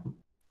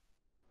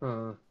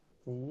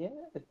 Yeah,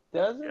 it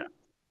doesn't Yeah.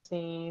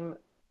 seem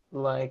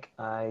like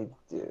I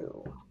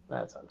do.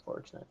 That's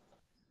unfortunate.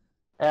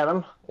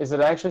 Adam, is it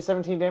actually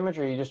 17 damage,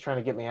 or are you just trying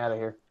to get me out of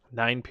here?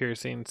 9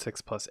 piercing,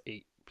 6 plus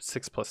 8.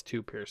 6 plus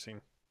 2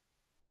 piercing.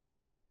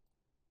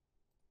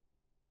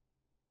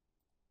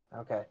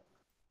 Okay.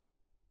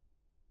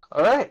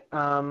 All right.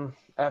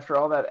 After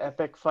all that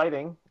epic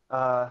fighting,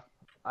 I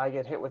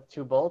get hit with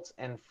 2 bolts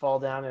and fall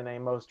down in a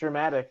most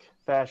dramatic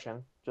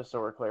fashion. Just so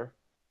we're clear.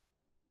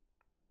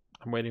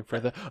 I'm waiting for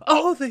the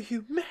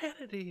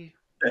humanity.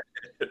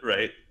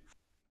 Right.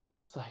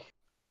 It's like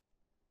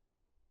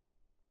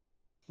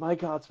my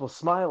gods will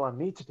smile on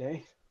me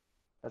today,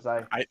 as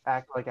I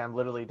act like I'm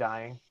literally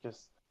dying.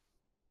 Just,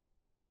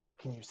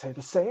 can you say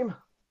the same?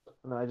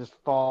 And then I just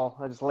fall.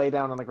 I just lay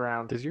down on the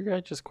ground. Does your guy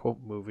just quote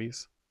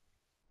movies?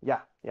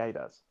 Yeah, he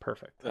does.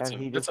 Perfect. That's And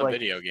he a just, like-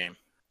 video game.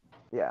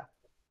 Yeah.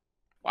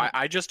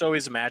 I just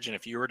always imagine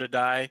if you were to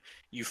die,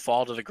 you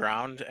fall to the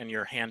ground and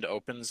your hand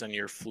opens and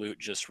your flute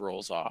just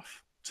rolls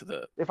off to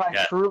the. If I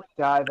Yeah. truly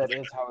die, that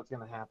is how it's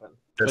going to happen.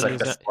 There's But like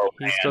he's, the slow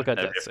he's still got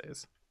pan death of-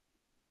 saves.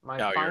 My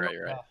No, you're final right,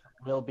 you're right. death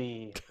will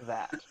be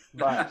that.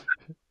 But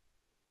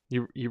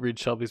You read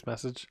Shelby's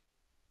message?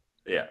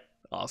 Yeah.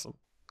 Awesome.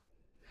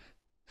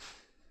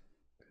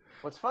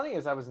 what's funny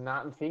is I was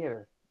not in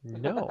theater.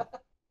 No.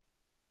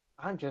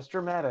 I'm just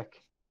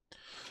dramatic.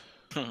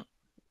 Yeah,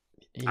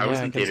 I was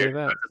I in can see theater.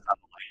 I that. was just on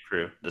the light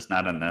crew, just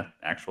not on the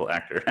actual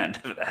actor end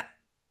of that.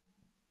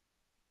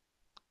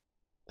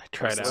 I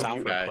tried the out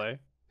sound for guy? play.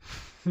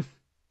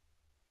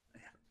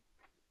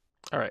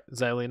 All right,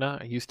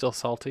 Xylena, are you still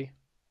salty?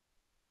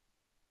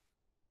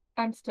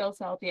 I'm still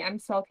salty. I'm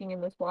sulking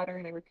in this water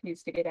and I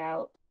refuse to get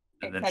out.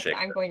 And then Except shake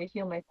I'm it. going to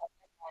heal myself.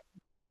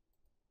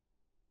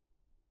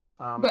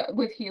 Um, But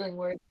with healing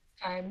words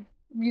this time.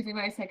 I'm using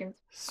my second.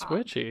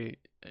 Switchy,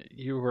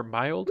 you were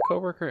my old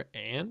coworker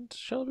and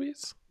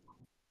Shelby's?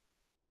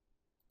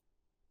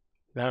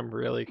 Now I'm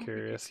really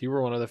curious. You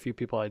were one of the few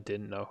people I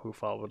didn't know who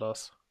followed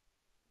us.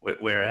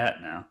 Where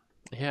at now?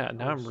 Yeah,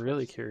 now I'm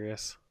really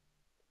curious.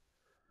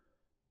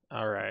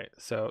 All right,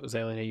 so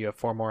Xylena, you have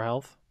 4 more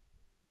health.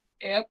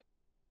 Yep.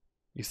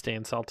 You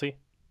staying salty?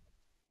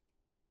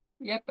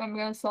 Yep, I'm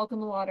gonna sulk in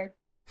the water.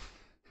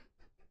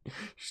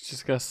 She's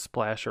just gonna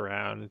splash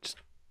around and just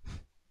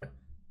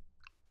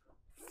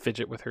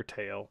fidget with her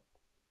tail.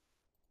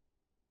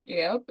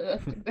 Yep,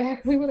 that's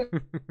exactly what I...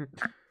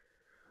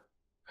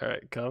 All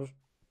right, Cov.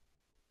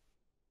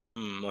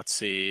 Let's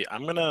see. I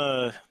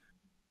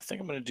think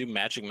I'm gonna do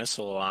magic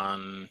missile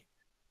on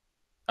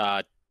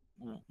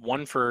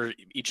one for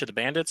each of the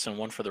bandits and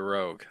one for the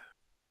rogue.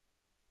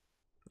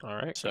 All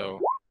right.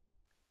 So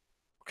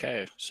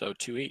okay, so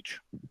 2 each.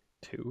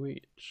 2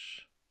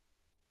 each.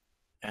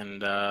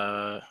 And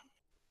let's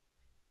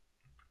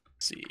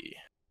see.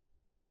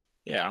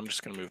 Yeah, I'm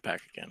just gonna move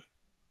back again.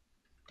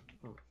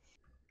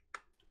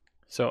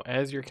 So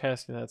as you're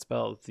casting that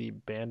spell, the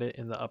bandit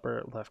in the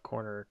upper left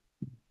corner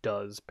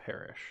does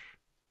perish.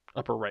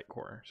 Upper right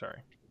corner,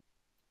 sorry.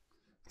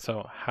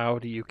 So how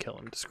do you kill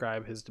him?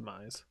 Describe his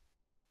demise.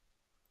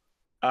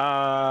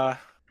 I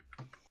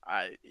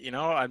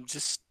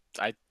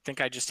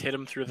think I just hit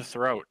him through the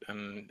throat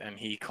and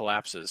he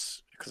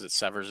collapses because it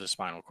severs his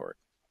spinal cord.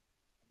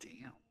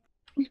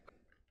 Damn.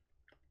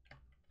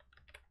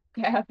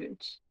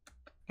 Savage.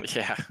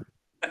 Yeah.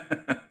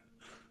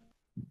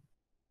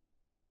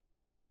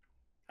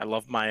 I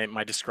love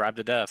my describe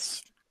the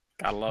deaths.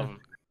 Gotta love them.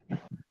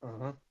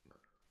 Mm-hmm.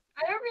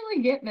 I don't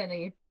really get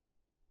many.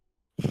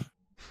 Yeah,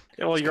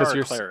 well, It's you're 'cause a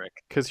you're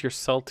cleric. Because you're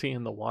salty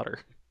in the water.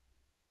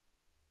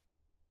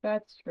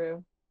 That's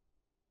true.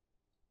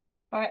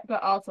 But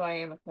also I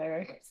am a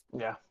cleric.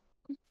 Yeah.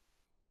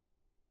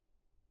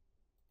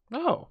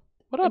 Oh,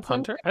 what up, It's so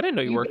Hunter? I didn't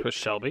know you you worked get- with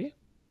Shelby.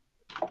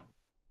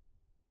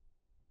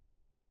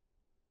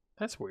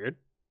 That's weird.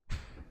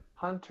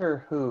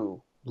 Hunter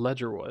who?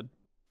 Ledgerwood.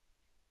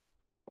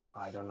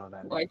 I don't know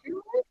that name.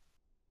 Ledgerwood?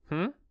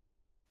 Hmm?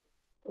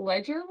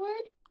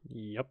 Ledgerwood?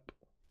 Yep.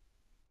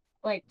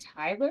 Like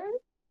Tyler?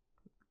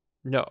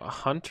 No,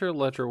 Hunter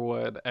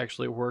Ledgerwood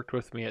actually worked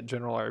with me at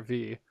General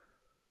RV.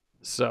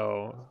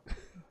 So,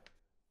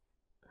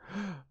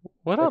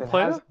 what But up, it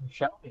player? has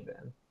Shelby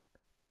then.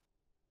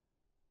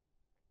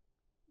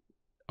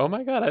 Oh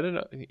my god, I didn't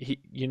know.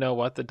 You know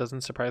what? That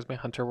doesn't surprise me.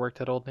 Hunter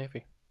worked at Old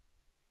Navy.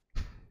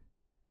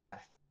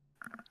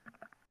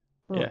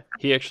 Hmm.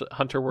 Yeah,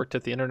 Hunter worked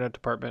at the internet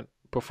department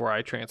before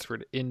I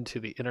transferred into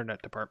the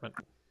internet department.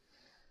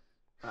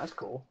 That's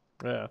cool.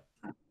 Yeah.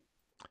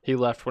 He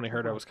left when he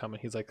heard I was coming.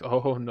 He's like,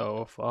 "Oh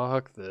no,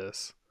 fuck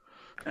this."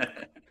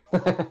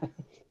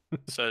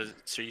 So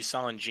you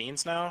selling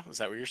jeans now? Is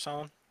that what you're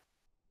selling?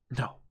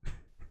 No.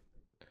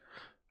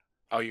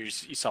 Oh, you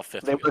sell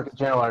fifth They wheel. work at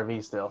General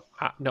RV still.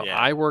 No, Yeah.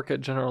 I work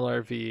at General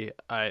RV.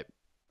 I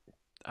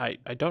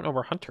don't know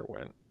where Hunter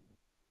went.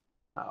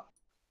 Oh.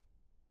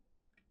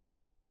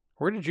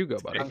 Where did you go,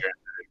 buddy?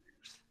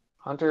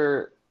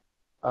 Hunter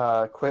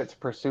quit to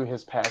pursue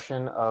his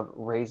passion of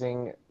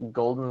raising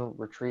golden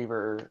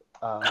retriever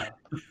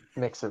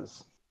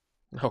mixes.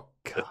 Oh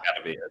That's god.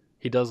 gotta be it.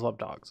 He does love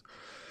dogs.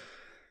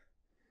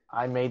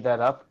 I made that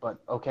up, but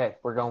okay,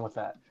 we're going with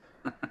that.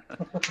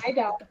 I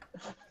doubt.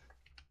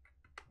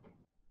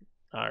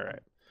 All right.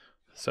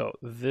 So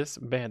this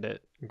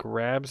bandit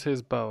grabs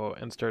his bow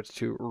and starts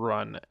to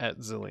run at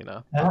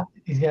Zelina. Now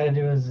he's got to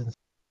do his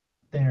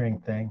snaring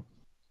thing.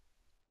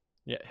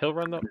 Yeah, he'll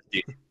run the.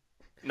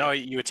 No,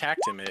 you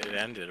attacked him. It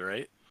ended,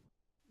 right?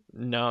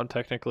 No,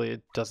 technically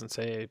it doesn't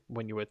say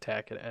when you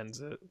attack it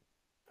ends it.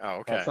 Oh,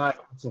 okay. That's not a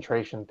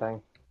concentration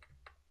thing.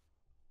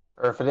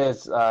 Or if it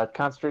is,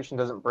 concentration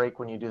doesn't break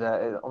when you do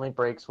that. It only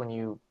breaks when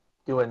you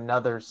do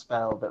another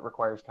spell that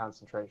requires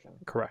concentration.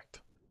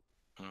 Correct.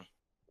 Hmm.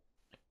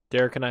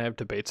 Derek and I have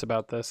debates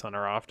about this on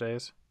our off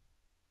days.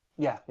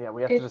 Yeah,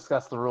 we have to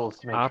discuss the rules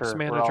to make Ops sure.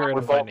 manager at we're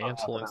a both on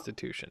financial that.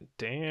 institution.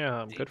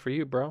 Damn, good for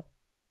you, bro.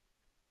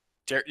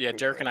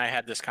 Derek and I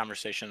had this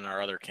conversation in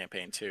our other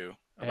campaign too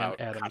about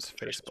And Adam's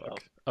concentration Facebook. spells.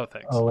 Oh,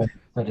 thanks. Oh, wait,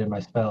 so did my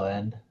spell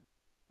end?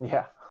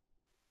 Yeah,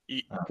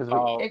 You- because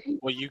Oh, If you-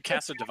 well, you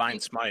cast a divine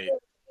smite.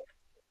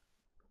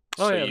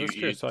 Oh, so yeah, you that's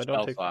true, used so I the don't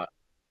spell take- slot.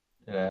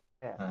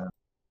 Yeah.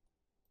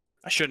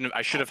 I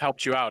should have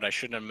helped you out. I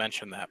shouldn't have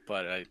mentioned that,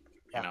 but I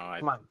come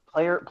on,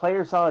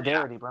 player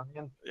solidarity,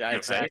 Brian. yeah,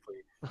 exactly.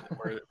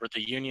 we're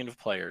the union of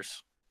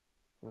players.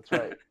 That's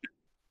right.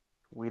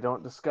 We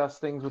don't discuss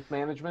things with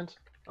management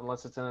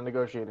unless it's in a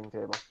negotiating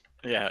table.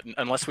 Yeah,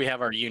 unless we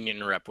have our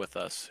union rep with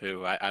us,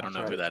 who I don't That's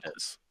know who right. that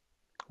is.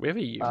 We have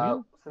a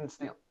union? Since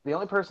the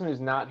only person who's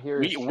not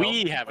here is We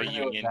Shelby, have a we're gonna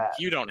go with union. that.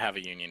 You don't have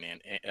a union,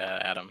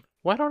 Adam.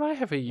 Why don't I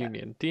have a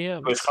union?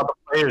 DM. It's called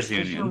the Players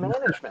It's your Union.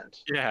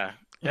 management. Yeah,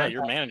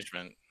 your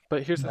management.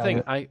 But here's the No,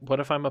 thing. yeah. What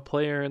if I'm a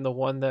player in the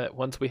one that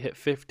once we hit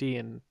 50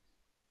 and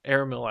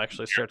Airmill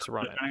actually starts to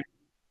run it?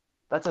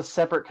 That's a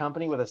separate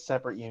company with a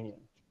separate union.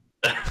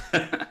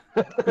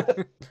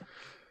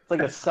 It's like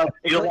a sub.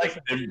 It's feel like like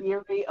a there-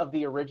 subsidiary of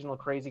the original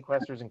Crazy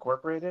Questers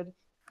Incorporated.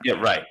 Yeah,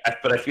 right.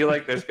 But I feel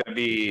like there's going to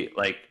be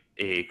like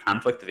a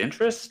conflict of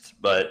interest,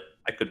 but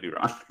I could be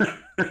wrong.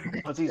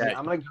 It's easy. Yeah.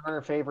 I'm gonna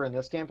garner favor in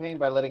this campaign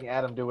by letting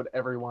Adam do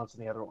whatever he wants in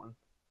the other one.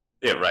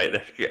 Yeah, right.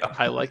 There you go.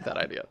 I like that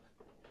idea.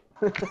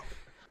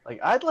 Like,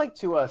 I'd like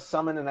to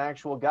summon an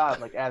actual god.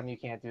 Like, Adam, you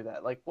can't do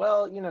that. Like,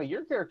 well,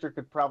 your character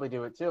could probably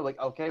do it too. Like,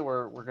 okay,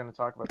 we're gonna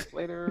talk about this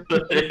later.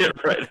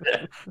 right.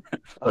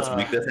 Let's Uh,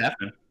 make this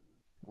happen.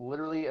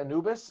 literally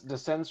Anubis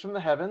descends from the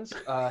heavens,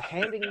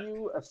 handing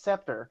you a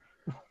scepter.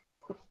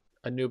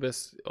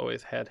 Anubis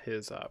always had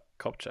his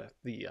kopcha,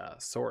 the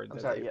sword. I'm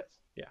that sorry, they- yes.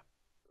 Yeah.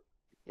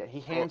 Yeah,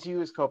 he hands you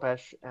his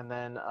Kopesh, and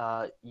then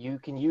you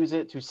can use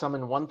it to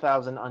summon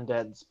 1,000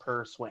 undeads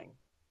per swing.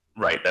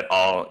 Right, that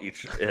all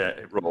each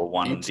roll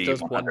one Each d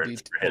does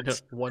 100 for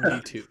hits.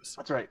 1d2s.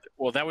 That's right.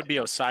 Well, that would be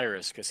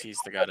Osiris because he's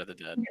the god of the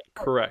dead.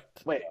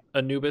 Correct. Wait,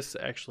 Anubis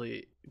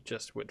actually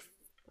just would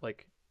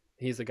like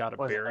he's the god of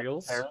was it like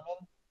burials.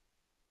 Perriman?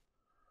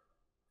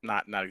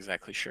 Not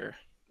exactly sure.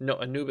 No,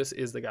 Anubis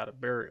is the god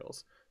of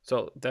burials.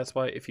 So that's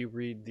why if you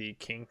read the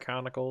King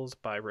Chronicles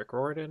by Rick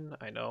Riordan,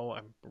 I know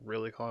I'm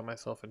really calling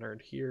myself a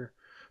nerd here,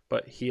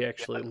 but he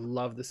actually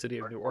loved the city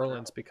of New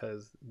Orleans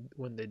because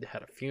when they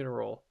had a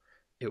funeral,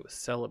 it was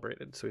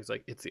celebrated. So he's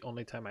like, it's the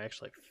only time I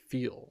actually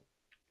feel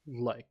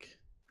like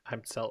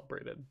I'm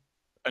celebrated.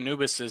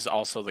 Anubis is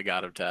also the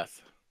god of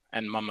death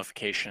and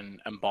mummification,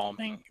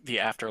 embalming, the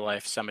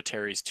afterlife,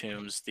 cemeteries,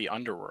 tombs, the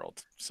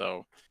underworld.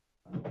 So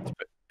And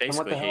basically,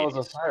 what the hell is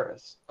Hades.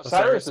 Osiris? Osiris-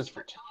 Osiris is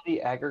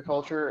fertility,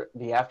 agriculture,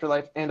 the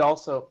afterlife, and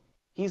also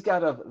he's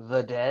god of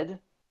the dead,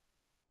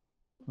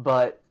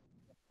 but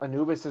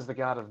Anubis is the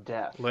god of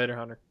death. Later,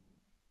 Hunter.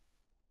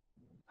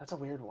 That's a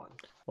weird one.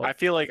 I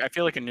feel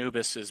like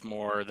Anubis is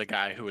more the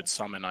guy who would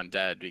summon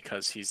undead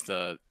because he's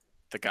the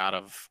god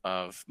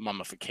of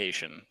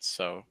mummification.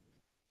 So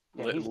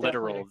Yeah, he's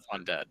literal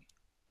undead.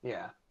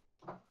 Yeah.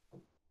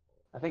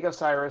 I think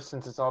Osiris,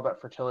 since it's all about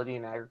fertility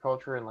and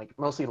agriculture and like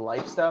mostly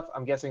life stuff,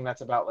 I'm guessing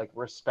that's about like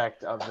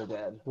respect of the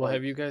dead. Well, Like,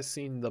 have you guys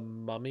seen The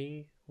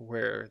Mummy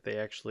where they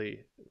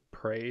actually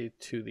pray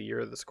to the year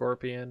of the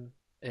scorpion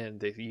and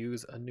they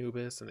use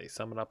Anubis and they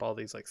summon up all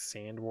these like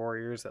sand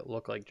warriors that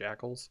look like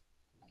jackals?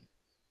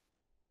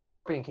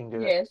 Scorpion King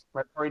did it Yes.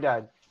 right before he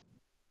died.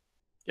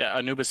 Yeah,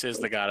 Anubis is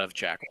the god of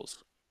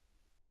jackals.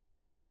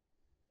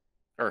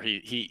 Or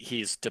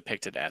he's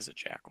depicted as a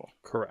jackal.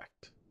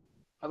 Correct.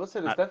 I will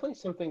say there's definitely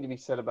something to be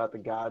said about the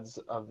gods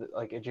of the,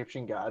 like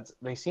Egyptian gods.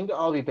 They seem to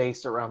all be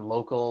based around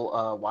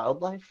local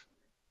wildlife.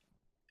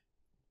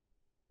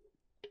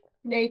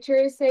 Nature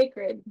is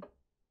sacred.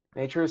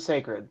 Nature is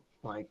sacred.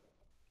 Like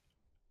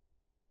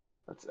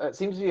it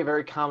seems to be a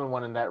very common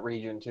one in that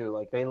region too.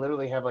 Like they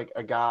literally have like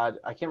a god.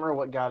 I can't remember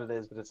what god it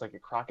is, but it's like a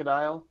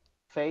crocodile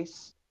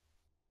face.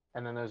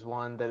 And then there's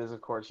one that is,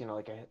 of course,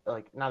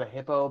 like not a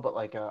hippo, but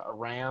like a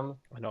ram.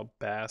 I know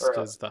Bast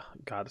Or, is the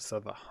goddess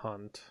of the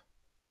hunt.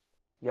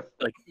 Yep.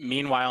 Like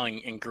meanwhile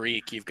in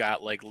Greek, you've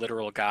got like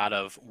literal god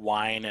of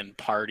wine and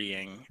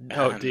partying.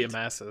 No, and,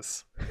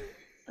 Dionysus.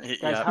 Guys,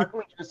 Yeah, how can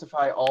we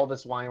justify all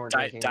this wine we're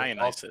drinking? with all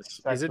Dionysus.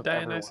 sex Is it with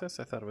everyone? Dionysus?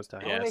 I thought it was How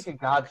do Dionysus. we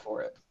make a god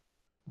for it?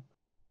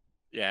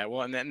 Yeah,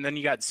 well, and then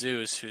you got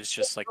Zeus, who's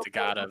just like the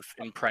god of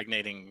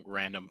impregnating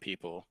random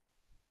people,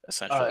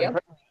 essentially. Yep.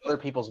 Impregnating other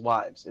people's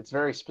wives. It's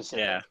very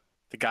specific. Yeah,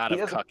 the god He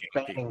of doesn't cucking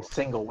bang people.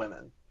 single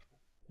women.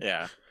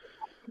 Yeah,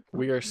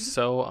 We are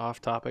so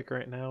off topic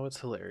right now. It's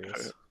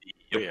hilarious.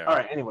 we are. All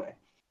right. Anyway,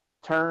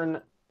 turn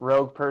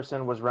rogue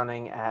person was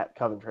running at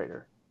Coven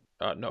Trader.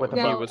 No, With he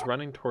the bow. was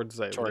running towards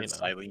Xylena.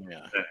 Towards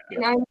Xylena.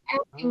 And I'm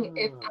asking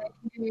if Mm. I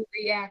can do a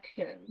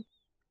reaction.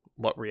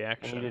 What And you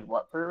reaction? did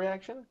what for a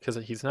reaction? Because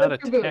he's not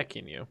What's your boot?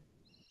 attacking you.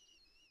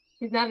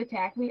 He's not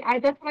attacking me.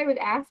 That's what I was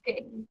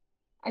asking.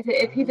 I said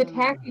if he's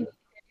attacking me,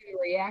 I can do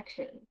a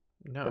reaction.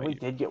 No, Then we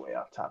did get way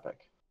off topic.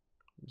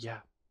 yeah,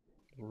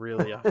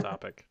 really off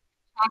topic.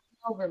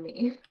 Over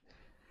me.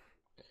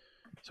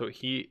 So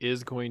he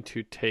is going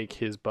to take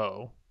his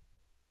bow,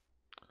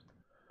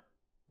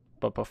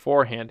 but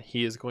beforehand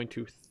he is going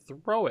to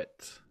throw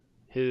it,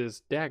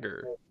 his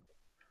dagger,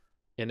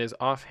 in his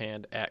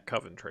offhand at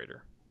Coven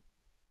Trader.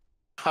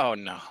 Oh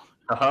no!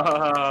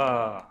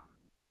 Ah,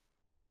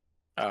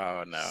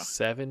 Oh no!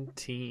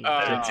 17.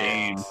 Oh,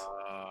 17.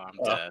 I'm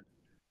dead.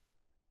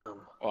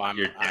 Well, I'm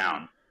you're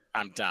down.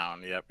 I'm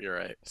down. Yep, you're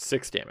right.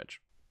 6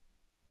 damage.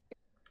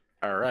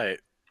 All right.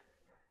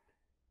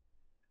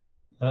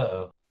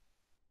 Uh-oh.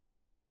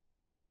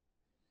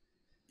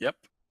 Yep.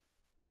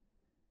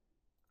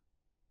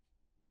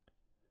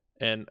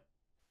 And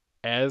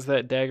as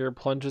that dagger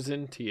plunges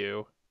into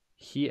you,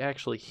 he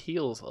actually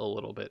heals a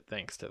little bit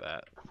thanks to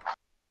that.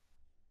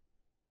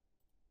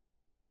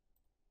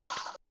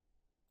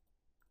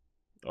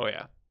 Oh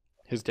yeah.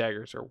 His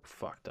daggers are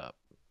fucked up.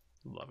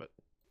 Love it.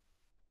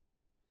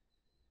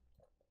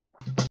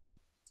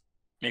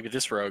 Maybe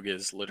this rogue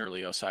is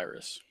literally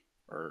Osiris,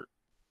 or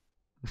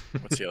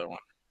what's the other one?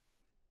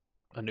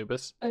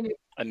 Anubis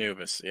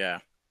Anubis. Yeah.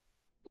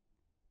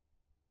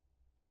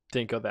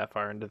 didn't go that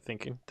far into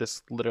thinking.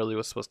 This literally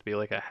was supposed to be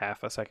like a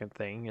half a second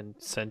thing and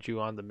send you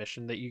on the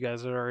mission that you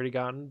guys had already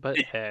gotten, but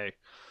hey.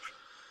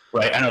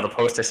 Right, I know the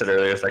post I said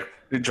earlier is like,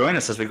 join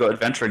us as we go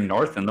adventuring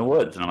north in the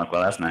woods. And I'm like,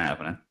 well, that's not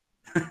happening.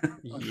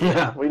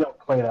 Yeah. We don't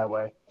play that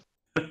way.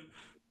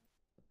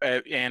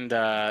 And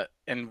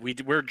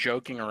we're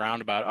joking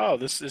around about, oh,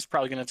 this is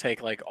probably going to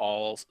take like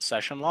all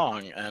session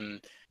long,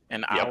 and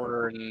an Yep.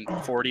 hour and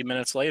 40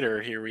 minutes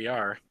later, here we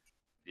are.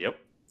 Yep.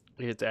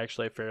 It's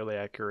actually a fairly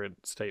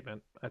accurate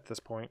statement at this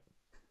point.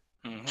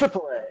 Mhm.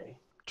 Triple A.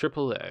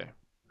 AAA.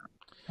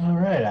 All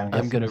right, I'm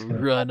guessing gonna it's gonna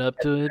run up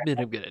to him and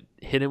I'm gonna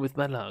hit him with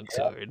my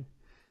longsword.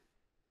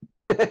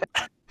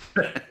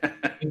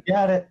 You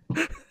got it.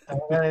 I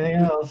don't got anything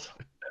else.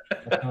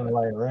 That's not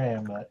why I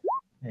ran, but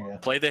yeah.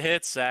 Play the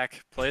hits,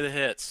 Zach. Play the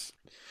hits.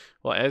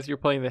 Well, as you're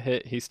playing the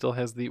hit, he still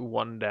has the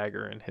one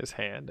dagger in his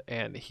hand,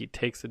 and he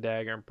takes the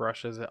dagger and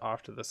brushes it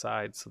off to the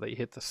side so that you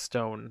hit the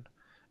stone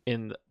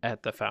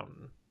at the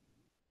fountain.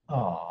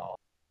 Oh,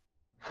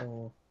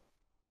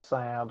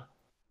 Sad.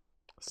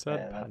 Said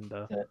yeah, that's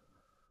Panda. it.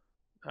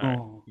 All right,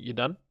 Oh. you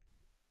done?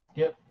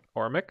 Yep.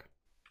 Ormic?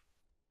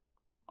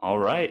 All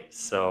right,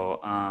 so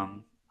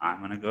I'm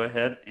gonna go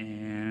ahead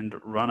and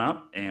run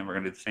up, and we're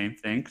gonna do the same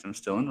thing because I'm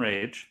still in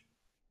rage.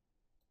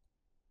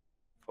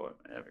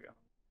 There we go.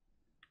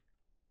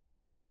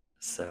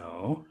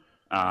 So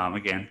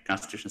again,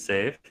 Constitution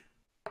save.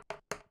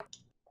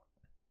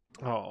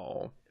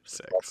 Oh,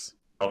 6.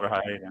 Over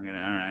high. I'm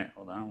gonna. All right,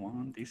 hold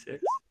on. 1d6.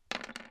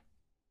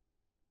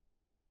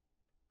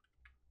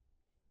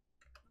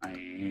 By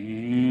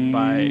Here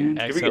we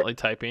go. accidentally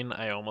typing,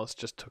 I almost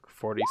just took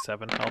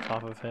 47 health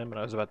off of him, and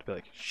I was about to be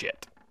like,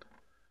 shit.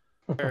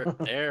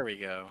 There we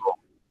go.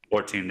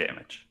 14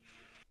 damage.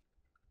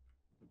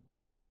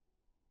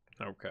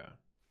 Okay.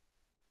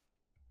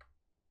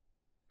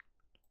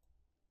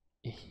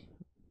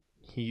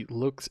 He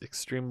looks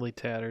extremely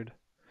tattered,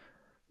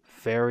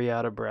 very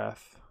out of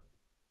breath.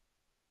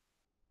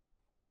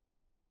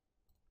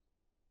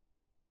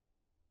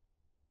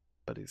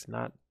 But he's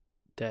not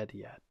dead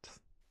yet.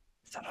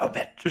 Son of a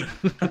bitch.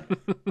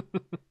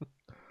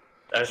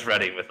 I was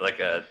ready with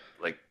like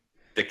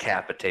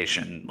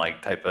decapitation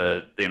type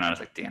of, I was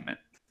like, damn it.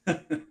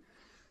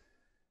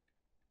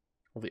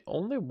 Well, the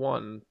only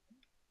one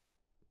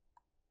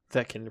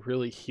that can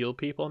really heal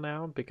people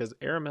now, because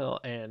Aramil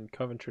and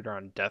Coventry are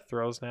on death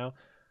throws now,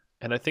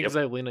 and I think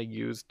Yep. Xylena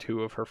used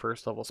 2 of her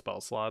first level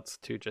spell slots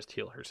to just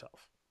heal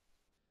herself.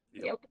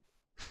 Yep.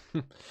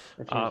 If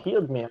you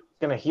healed me, I'm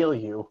gonna heal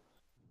you.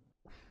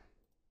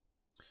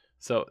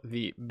 So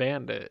the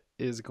bandit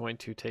is going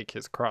to take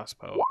his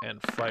crossbow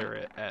and fire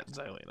it at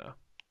Xylena.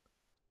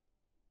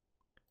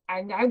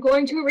 I'm not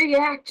going to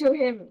react to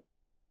him.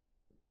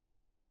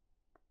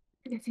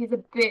 Because he's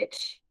a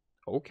bitch.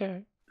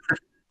 Okay.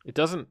 It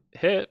doesn't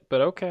hit,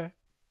 but okay.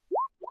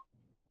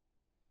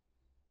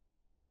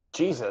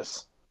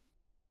 Jesus.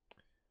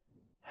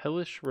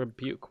 Hellish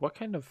Rebuke. What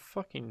kind of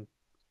fucking...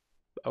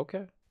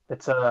 Okay.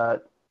 It's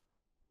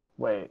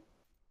wait.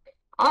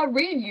 I'll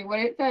read you what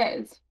it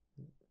says.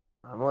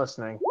 I'm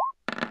listening.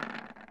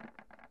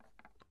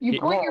 You He-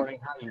 I'm point your wondering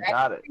how you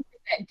got it.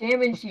 that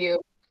damage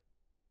you.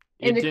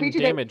 It And the didn't creature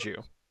that- damage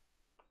you.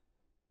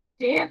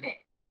 Damn it.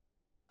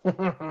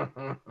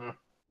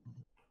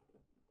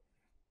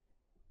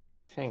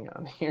 Hang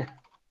on here.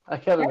 I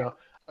gotta know.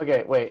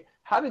 Okay, wait.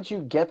 How did you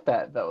get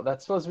that though?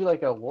 That's supposed to be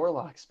like a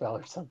warlock spell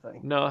or something.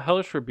 No,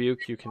 Hellish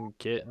Rebuke you can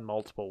get in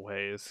multiple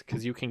ways,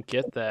 because you can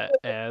get that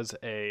as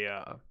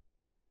a...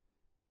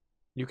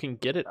 you can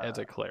get it as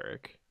a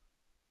cleric.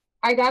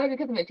 I got it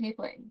because I'm a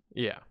tiefling.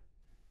 Yeah.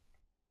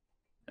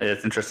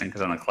 It's interesting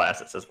because on the class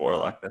it says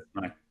Warlock. That's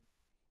my...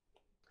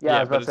 Yeah, I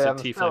was but about it's to say, a on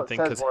the spell, tiefling it thing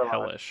says because warlock.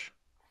 Hellish.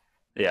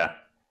 Yeah.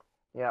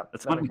 Yeah,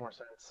 That's that funny. makes more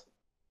sense.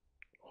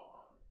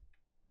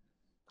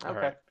 All Okay.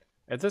 right.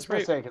 At this I was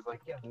rate, gonna say, because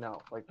like, yeah,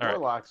 no, like All right.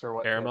 warlocks are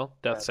what. Aramil,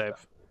 hit death that save.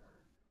 stuff.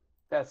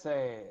 Death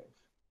save.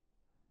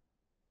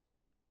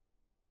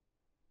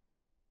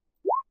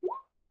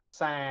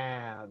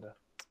 Sad.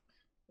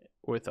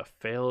 With a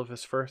fail of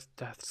his first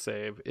death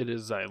save, it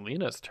is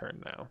Xylena's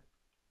turn now.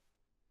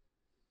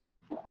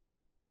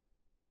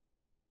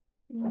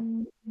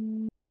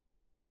 Mm-hmm.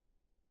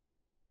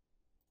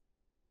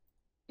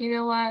 You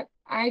know what?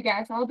 I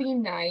guess I'll be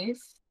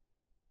nice.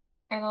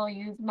 And I'll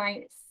use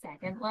my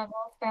 2nd level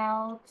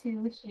spell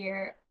to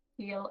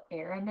heal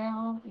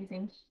Aramil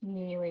using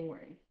Healing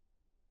Word.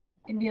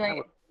 And be I like,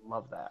 would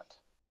love that.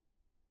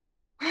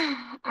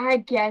 I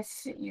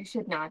guess you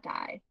should not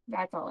die.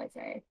 That's all I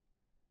say.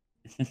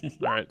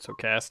 All right, so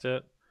cast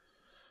it.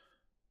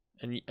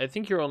 And I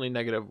think you're only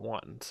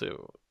 -1,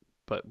 so,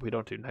 but we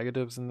don't do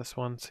negatives in this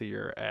one, so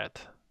you're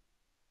at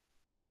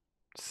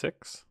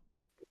 6.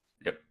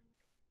 Yep.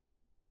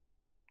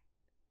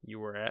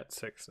 You were at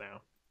 6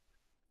 now.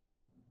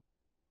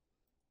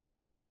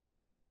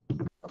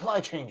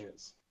 Apply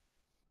changes.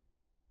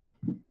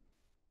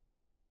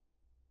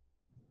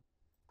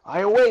 I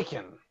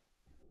awaken.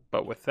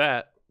 But with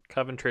that,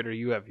 Coventrator,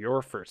 you have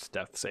your first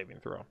death saving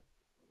throw.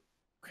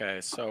 Okay,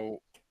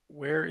 so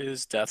where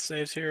is death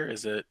saves here?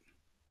 Is it?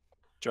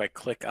 Do I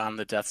click on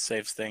the death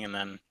saves thing and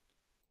then?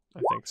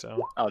 I think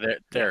so. Oh,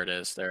 there it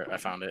is. There, I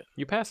found it.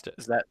 You passed it.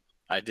 Is that?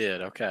 I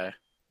did. Okay.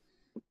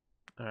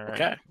 All right.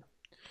 Okay.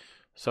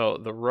 So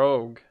the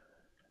rogue,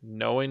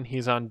 knowing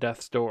he's on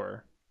death's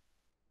door,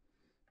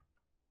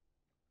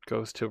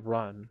 goes to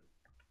run,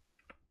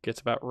 gets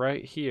about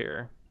right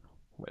here,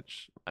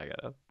 which I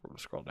gotta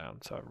scroll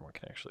down so everyone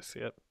can actually see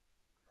it.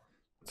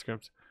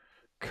 Screams,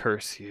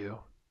 "Curse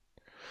you.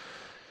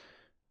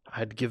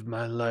 I'd give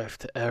my life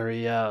to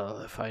Ariel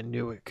if I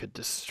knew it could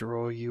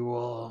destroy you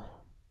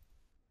all."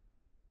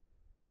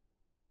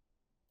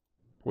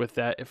 With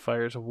that, it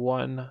fires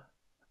one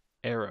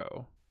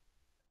arrow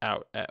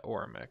out at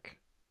Ormic.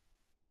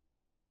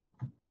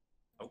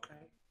 Okay.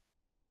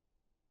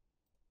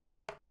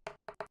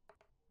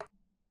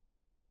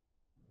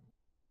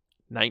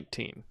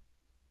 $19.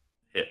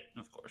 Hit,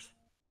 of course.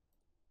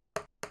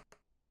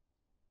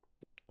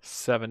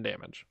 7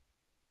 damage.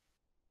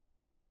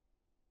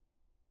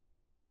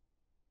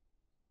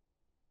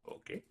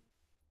 Okay.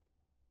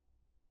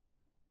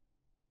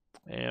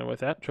 And with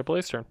that, Triple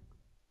A's turn.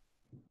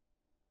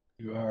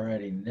 You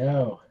already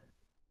know.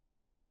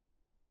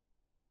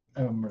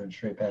 I'm running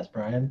straight past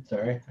Brian.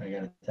 Sorry, I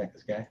gotta attack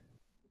this guy.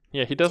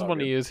 Yeah, he doesn't all want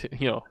to good.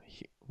 use,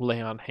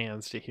 lay on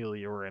hands to heal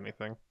you or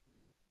anything.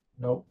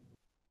 Nope.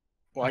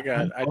 Well,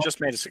 I just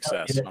made a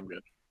success. So I'm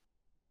good.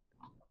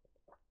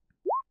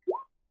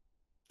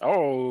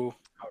 Oh,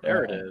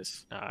 there it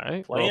is. All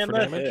right, roll Playing for the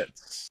damage.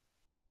 hits.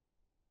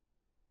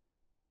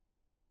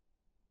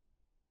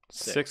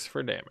 6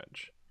 for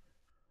damage.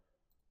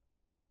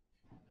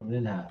 Coming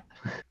in hot.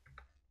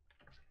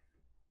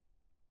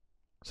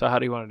 So how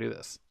do you want to do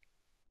this?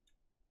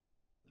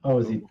 Oh,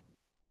 is he?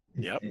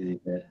 Yep. Is he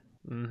dead?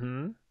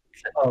 Mm-hmm.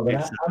 Oh, but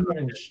I'm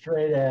running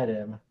straight at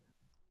him.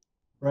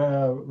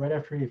 Right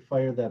after he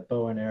fired that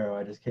bow and arrow,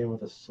 I just came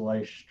with a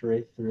slice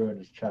straight through and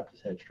just chopped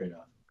his head straight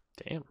off.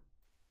 Damn.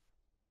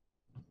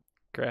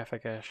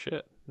 Graphic ass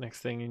shit. Next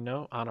thing you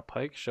know, on a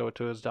pike, show it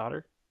to his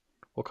daughter.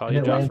 We'll call And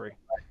you it lands- Joffrey.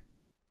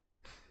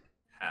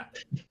 Ha.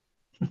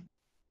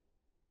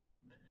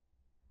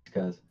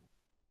 Because,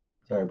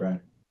 sorry,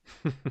 Brian.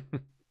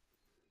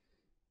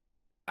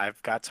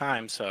 I've got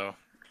time, so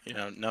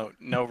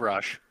no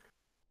rush.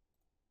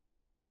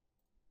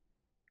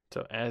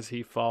 So as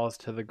he falls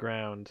to the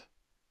ground,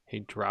 he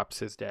drops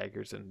his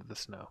daggers into the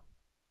snow.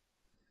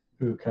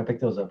 Ooh, can I pick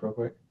those up real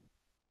quick?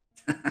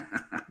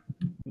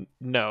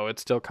 No,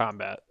 it's still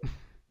combat.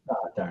 Ah,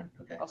 darn.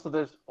 Okay. Also,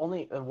 there's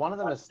only one of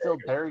them is still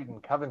buried in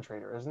Coven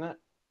Trader, isn't it?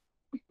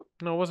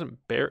 No, it wasn't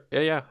buried.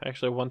 Yeah,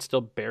 actually, one's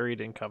still buried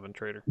in Coven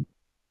Trader.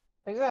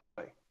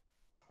 Exactly.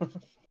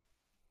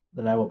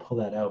 Then I will pull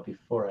that out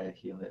before I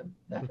heal him.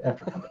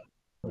 After combat.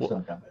 We're still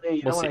in combat. Yeah,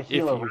 you We'll don't want see to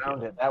heal if you around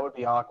heal. it. That would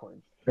be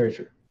awkward. Very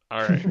true.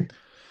 All right.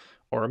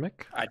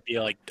 Ormic? I'd be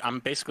like, I'm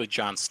basically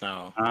Jon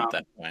Snow Um, at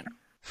that point.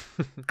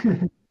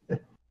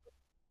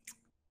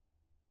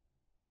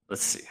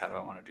 Let's see, how do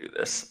I want to do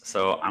this?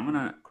 So I'm going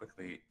to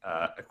quickly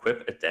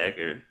equip a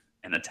dagger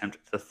and attempt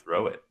to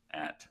throw it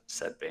at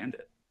said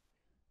bandit.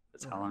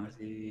 That's how long is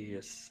he?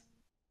 Is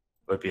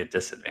would be a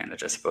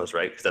disadvantage, I suppose,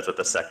 right? Because that's what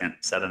the second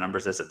set of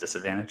numbers is, a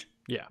disadvantage.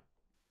 Yeah.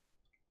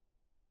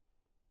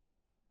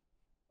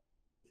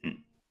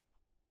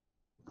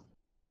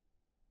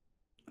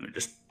 Let me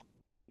just,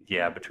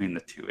 yeah, between the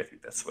two, I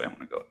think that's the way I'm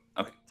going to go.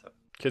 Okay, so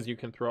Because you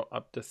can throw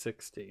up to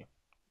 60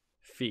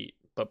 feet,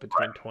 but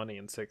between 20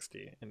 and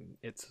 60, and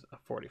it's a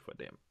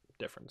 40-foot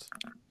difference.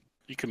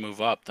 You can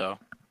move up though.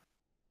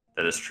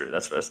 that is true.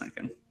 That's what I was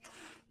thinking.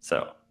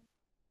 So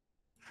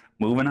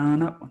moving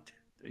on up. 1, 2,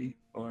 3,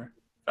 4,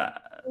 5,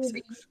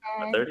 6,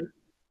 30.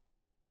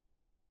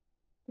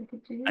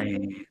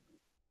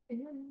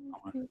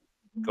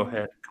 Go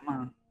ahead. Come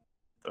on.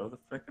 Throw the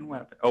freaking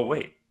weapon. Oh,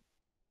 wait.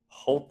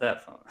 Hold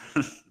that phone.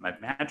 My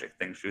magic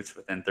thing shoots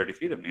within 30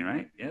 feet of me,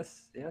 right?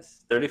 Yes,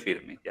 yes. 30 feet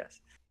of me,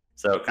 yes.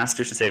 So,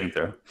 Constitution saving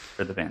throw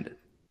for the bandit.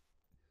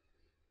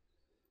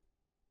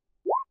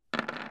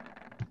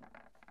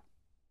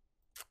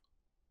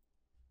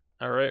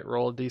 All right,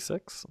 roll a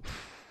d6.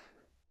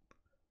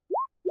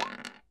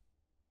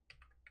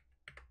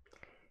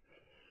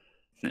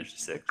 There's a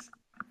 6.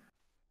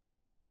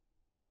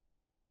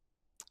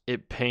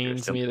 It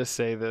pains still- me to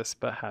say this,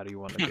 but how do you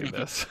want to do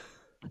this?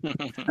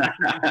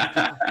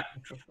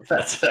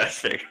 That's what I was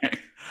figuring.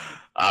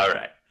 All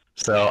right.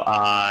 So,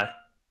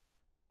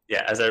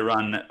 yeah, as I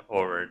run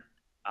forward,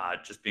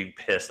 just being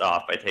pissed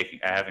off by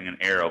having an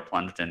arrow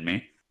plunged in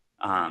me,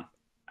 I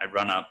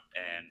run up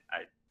and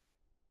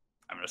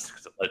I'm gonna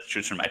it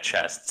shoots from my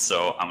chest.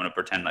 So I'm gonna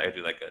pretend like I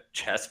do like a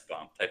chest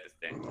bump type of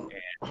thing.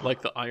 And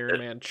Like the Iron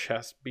Man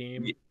chest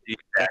beam.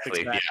 That's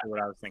exactly, exactly yeah.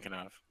 what I was thinking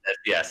of.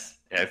 Yes,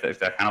 yeah, that's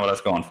kind of what I was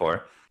going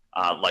for.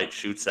 Light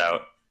shoots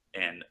out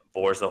and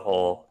bores a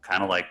hole,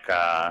 kind of like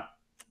I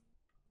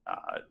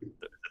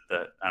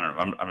don't know.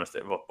 I'm gonna say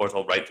bores a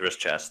hole right through his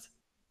chest.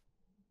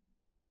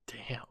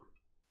 Damn.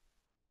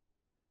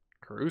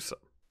 Gruesome.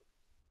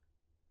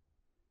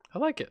 I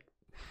like it.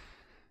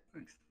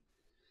 Thanks.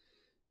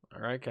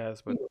 All right,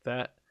 guys. With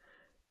that,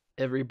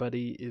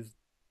 everybody is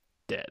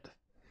dead.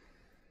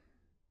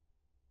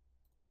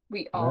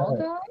 We all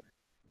Right. die?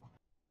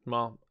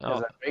 Well,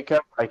 As I wake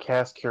up, I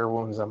cast Cure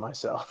Wounds on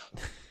myself.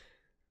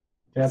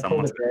 Can I pull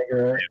Someone's- the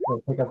dagger? Can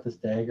I pick up this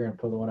dagger and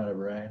pull the one out of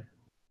Brian?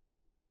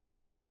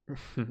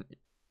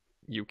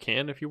 you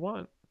can if you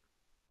want.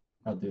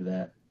 I'll do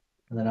that.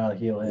 And then I'll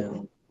heal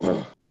him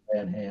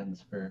and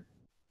hands for.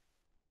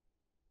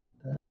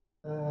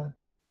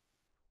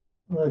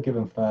 I'll give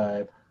him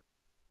 5.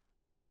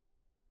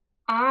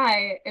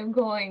 I am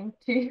going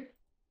to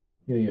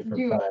Heal you for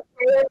do 5. a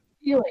prayer of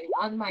healing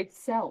on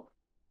myself.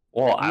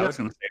 Well, I was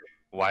gonna say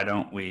why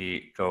don't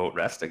we go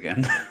rest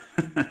again?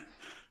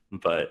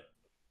 But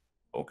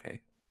okay.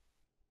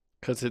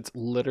 Because it's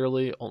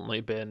literally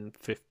only been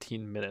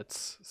 15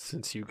 minutes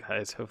since you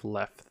guys have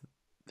left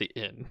the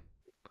inn.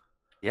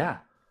 Yeah.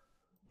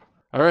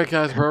 All right,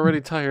 guys, we're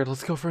already tired.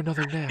 Let's go for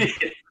another nap.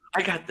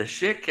 I got the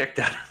shit kicked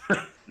out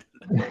of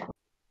me.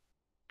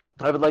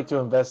 I would like to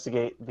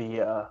investigate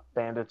the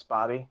bandit's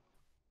body.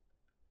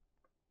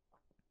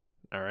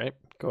 All right,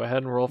 go ahead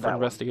and roll for That one.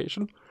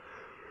 investigation.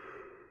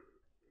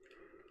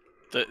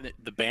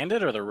 The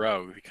bandit or the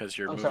rogue? Because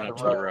you're I'm moving sorry, up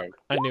the to the rogue. rogue.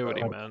 I knew what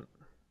he meant.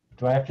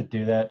 Do I have to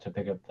do that to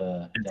pick up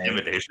the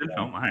Intimidation?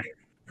 Oh my.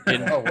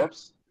 Oh,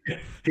 whoops.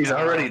 He's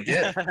already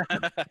dead.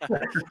 All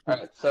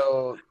right,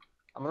 so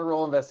I'm gonna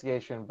roll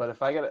investigation, but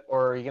if I get it,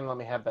 or are you gonna let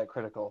me have that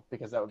critical?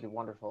 Because that would be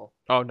wonderful.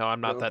 Oh no,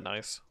 I'm not that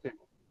nice.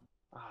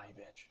 Ah, you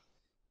bitch.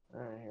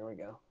 All right, here we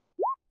go.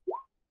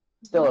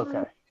 Still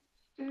okay.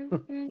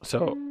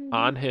 So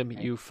on him,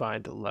 you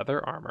find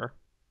leather armor,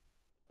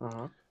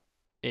 Uh-huh.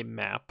 a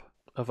map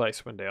of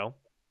Icewind Dale,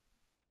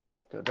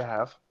 Good to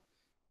have.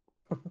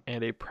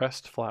 and a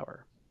pressed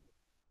flower.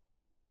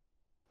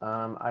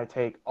 I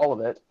take all of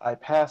it. I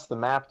pass the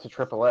map to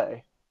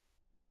AAA.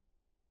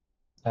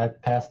 I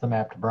passed the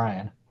map to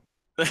Brian.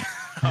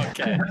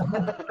 Okay.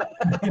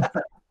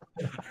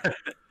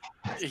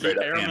 Straight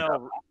up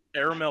handout.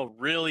 Aramil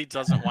really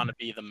doesn't want to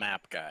be the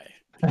map guy.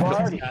 He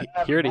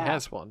already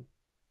has one.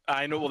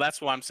 I know. Well,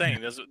 that's what I'm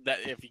saying. That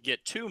if you get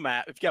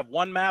if you have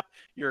one map,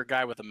 you're a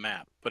guy with a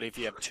map. But if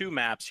you have two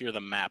maps, you're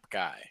the map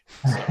guy.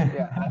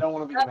 Yeah, I don't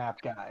want to be the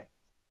map guy.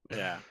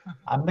 Yeah.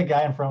 I'm the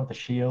guy in front with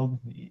the shield.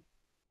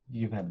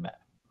 You can have the map.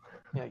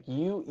 Yeah,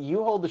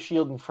 you hold the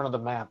shield in front of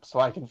the map so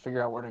I can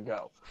figure out where to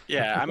go.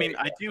 Yeah. I mean,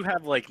 I do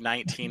have like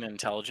 19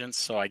 intelligence,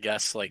 so I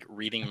guess like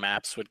reading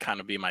maps would kind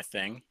of be my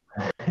thing.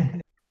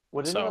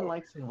 Would So- anyone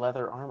like some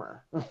leather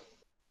armor?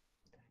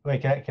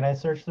 Wait, can I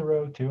search the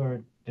rogue too,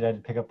 or did I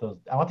pick up those?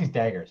 I want these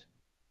daggers.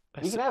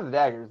 You can have the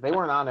daggers. They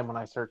weren't on him when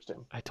I searched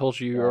him. I told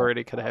you you Yeah,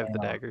 already could have the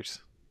I know.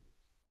 daggers.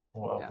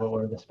 What, Yeah. what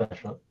were the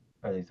special?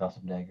 Are these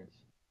awesome daggers?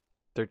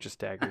 They're just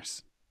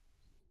daggers.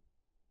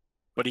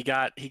 But he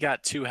got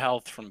 2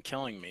 health from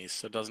killing me,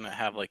 so doesn't it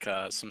have like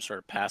some sort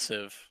of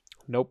passive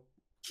Nope,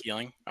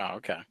 healing? Oh,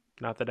 okay.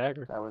 not the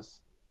dagger. That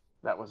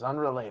was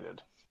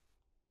unrelated.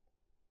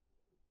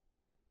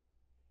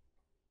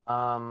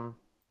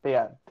 But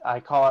yeah, I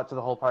call out to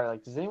the whole party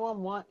like, does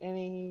anyone want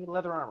any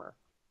leather armor?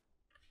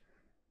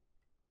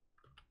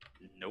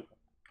 Nope.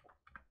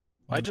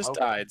 I just Okay.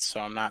 died, so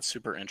I'm not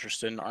super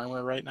interested in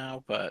armor right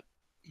now, but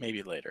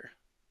maybe later.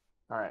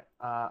 All right.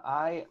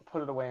 I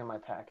put it away in my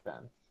pack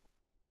then.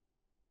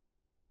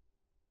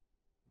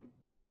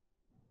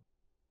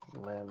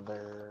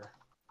 Leather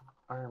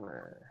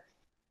armor.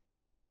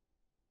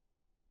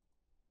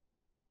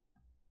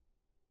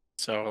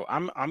 So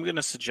I'm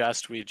gonna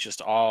suggest we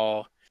just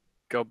all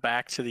go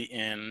back to the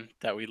inn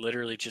that we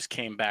literally just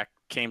came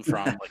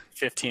from like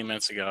 15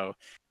 minutes ago.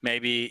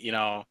 Maybe,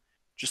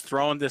 just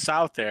throwing this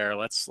out there,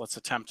 let's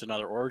attempt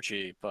another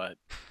orgy, but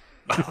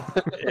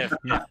if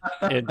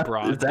In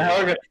broad Is that how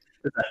we're daylight.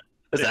 gonna?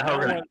 Is that how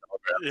we're gonna?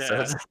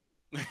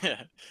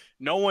 yeah,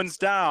 no one's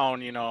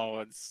down,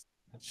 it's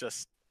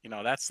just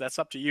that's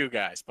up to you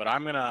guys. But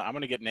I'm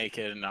gonna get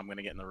naked and I'm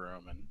gonna get in the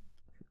room and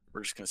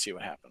we're just gonna see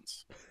what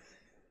happens.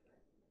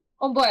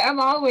 Oh boy, I'm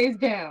always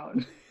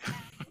down.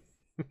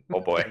 Oh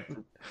boy.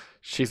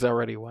 She's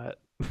already wet.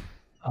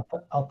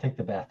 I'll take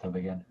the bathtub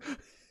again.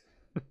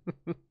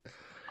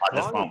 I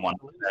just want one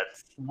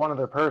that's One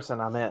other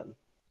person, I'm in.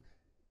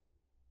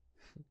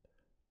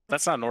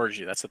 That's not an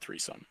orgy, that's a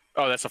threesome.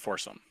 Oh, that's a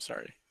foursome.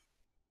 Sorry.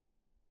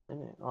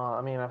 Well,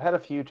 I mean, I've had a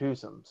few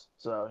twosomes,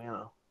 so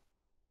yeah.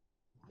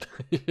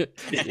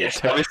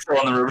 Shelby's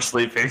still in the room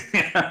sleeping.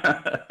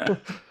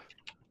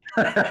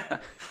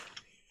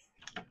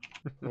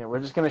 Yeah, we're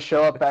just gonna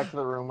show up back to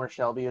the room where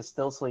Shelby is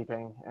still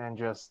sleeping and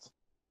just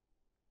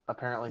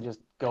apparently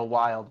just go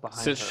wild behind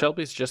Since her.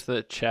 Shelby's just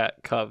the chat,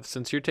 Cov,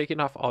 since you're taking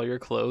off all your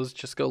clothes,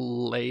 just go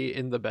lay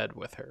in the bed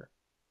with her.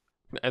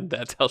 And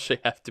that's how she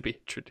have to be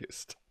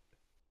introduced.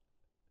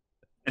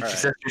 And she Alright.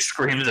 says she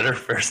screams at her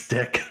first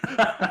dick.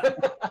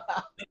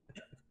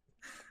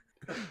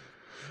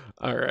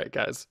 All right,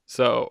 guys.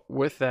 So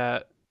with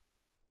that,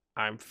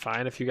 I'm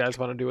fine if you guys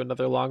want to do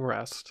another long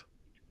rest.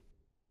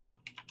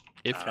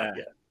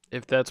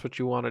 If that's what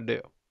you want to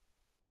do.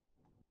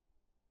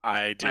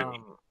 I do.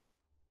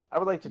 I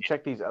would like to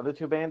check these other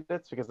two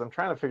bandits because I'm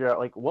trying to figure out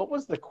like what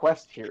was the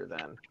quest here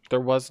then. There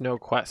was no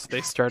quest.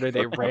 They started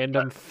a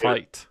random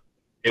fight.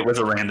 It was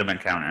a random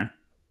encounter.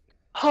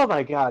 Oh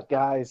my god,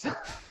 guys!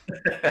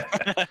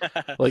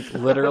 Like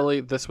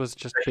literally, this was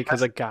just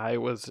because a guy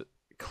was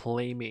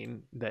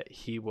claiming that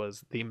he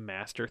was the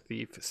master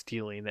thief,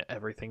 stealing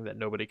everything that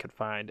nobody could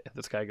find. And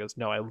this guy goes,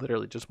 "No, I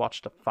literally just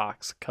watched a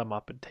fox come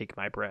up and take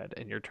my bread."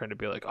 And you're trying to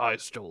be like, "I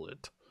stole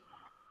it."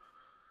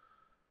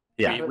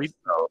 Yeah.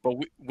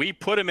 we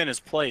put him in his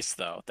place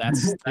though.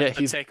 That's Yeah,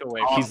 the takeaway.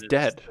 He's from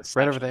dead, this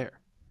right over session.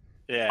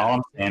 there. Yeah. All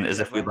I'm saying is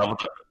if we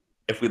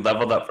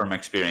leveled up from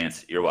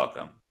experience, you're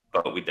welcome.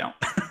 But we don't.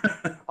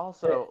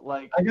 Also,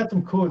 like, I got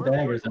some cool We're-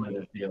 daggers into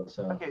this deal,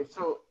 so okay,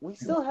 so we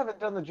still haven't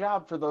done the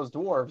job for those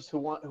dwarves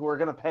who are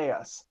gonna pay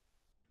us.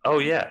 Oh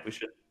yeah, we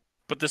should.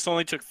 But this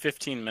only took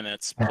 15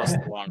 minutes plus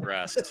the long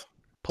rest.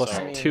 Plus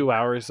So, 2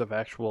 hours of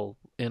actual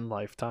in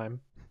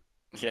lifetime.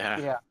 yeah.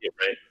 Yeah, Yeah,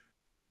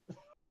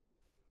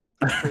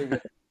 right. pretty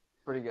good.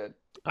 Pretty good.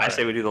 I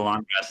say we do the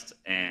long rest,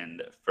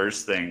 and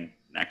first thing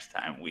next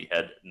time we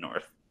head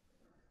north.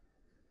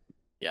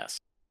 Yes.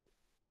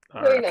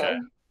 All Very right. Okay.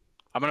 nice.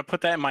 I'm gonna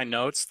put that in my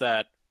notes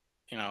that,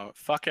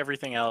 fuck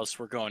everything else.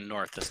 We're going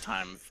north this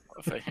time.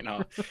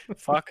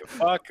 Fuck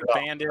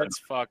bandits,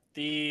 fuck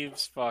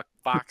thieves, fuck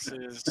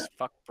foxes,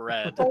 fuck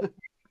bread.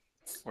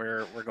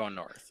 We're going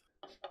north.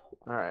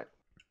 All right.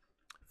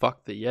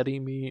 Fuck the Yeti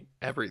meat,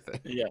 everything.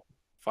 Yeah.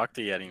 Fuck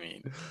the Yeti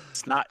meat.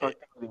 It's not. Fuck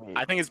the meat.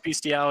 I think it's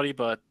bestiality,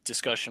 but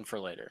discussion for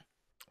later.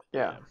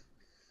 Yeah.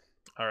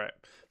 All right.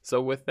 So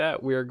with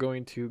that, we are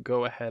going to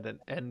go ahead and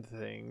end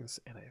things.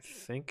 And I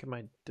think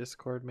my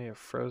Discord may have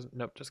frozen.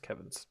 Nope, just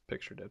Kevin's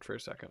picture did for a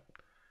second.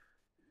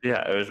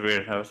 Yeah, it was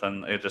weird.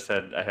 It just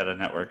said I had a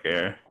network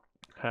error.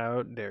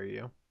 How dare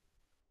you?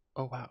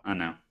 Oh wow. I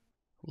know.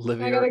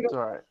 Live I your gotta It's go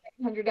all right.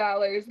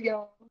 $100,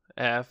 yo.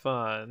 have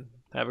fun.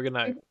 Have a good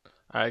night.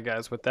 All right,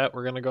 guys. With that,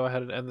 we're gonna go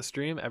ahead and end the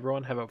stream.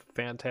 Everyone, have a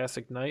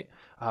fantastic night.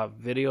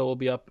 Video will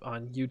be up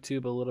on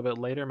YouTube a little bit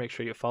later. Make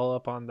sure you follow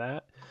up on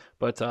that.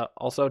 But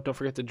also, don't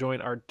forget to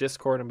join our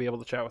Discord and be able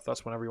to chat with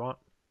us whenever you want.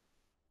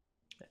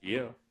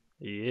 Yeah.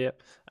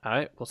 Yep. All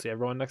right. We'll see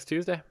everyone next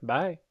Tuesday.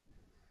 Bye.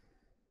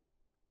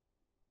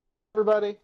 Everybody.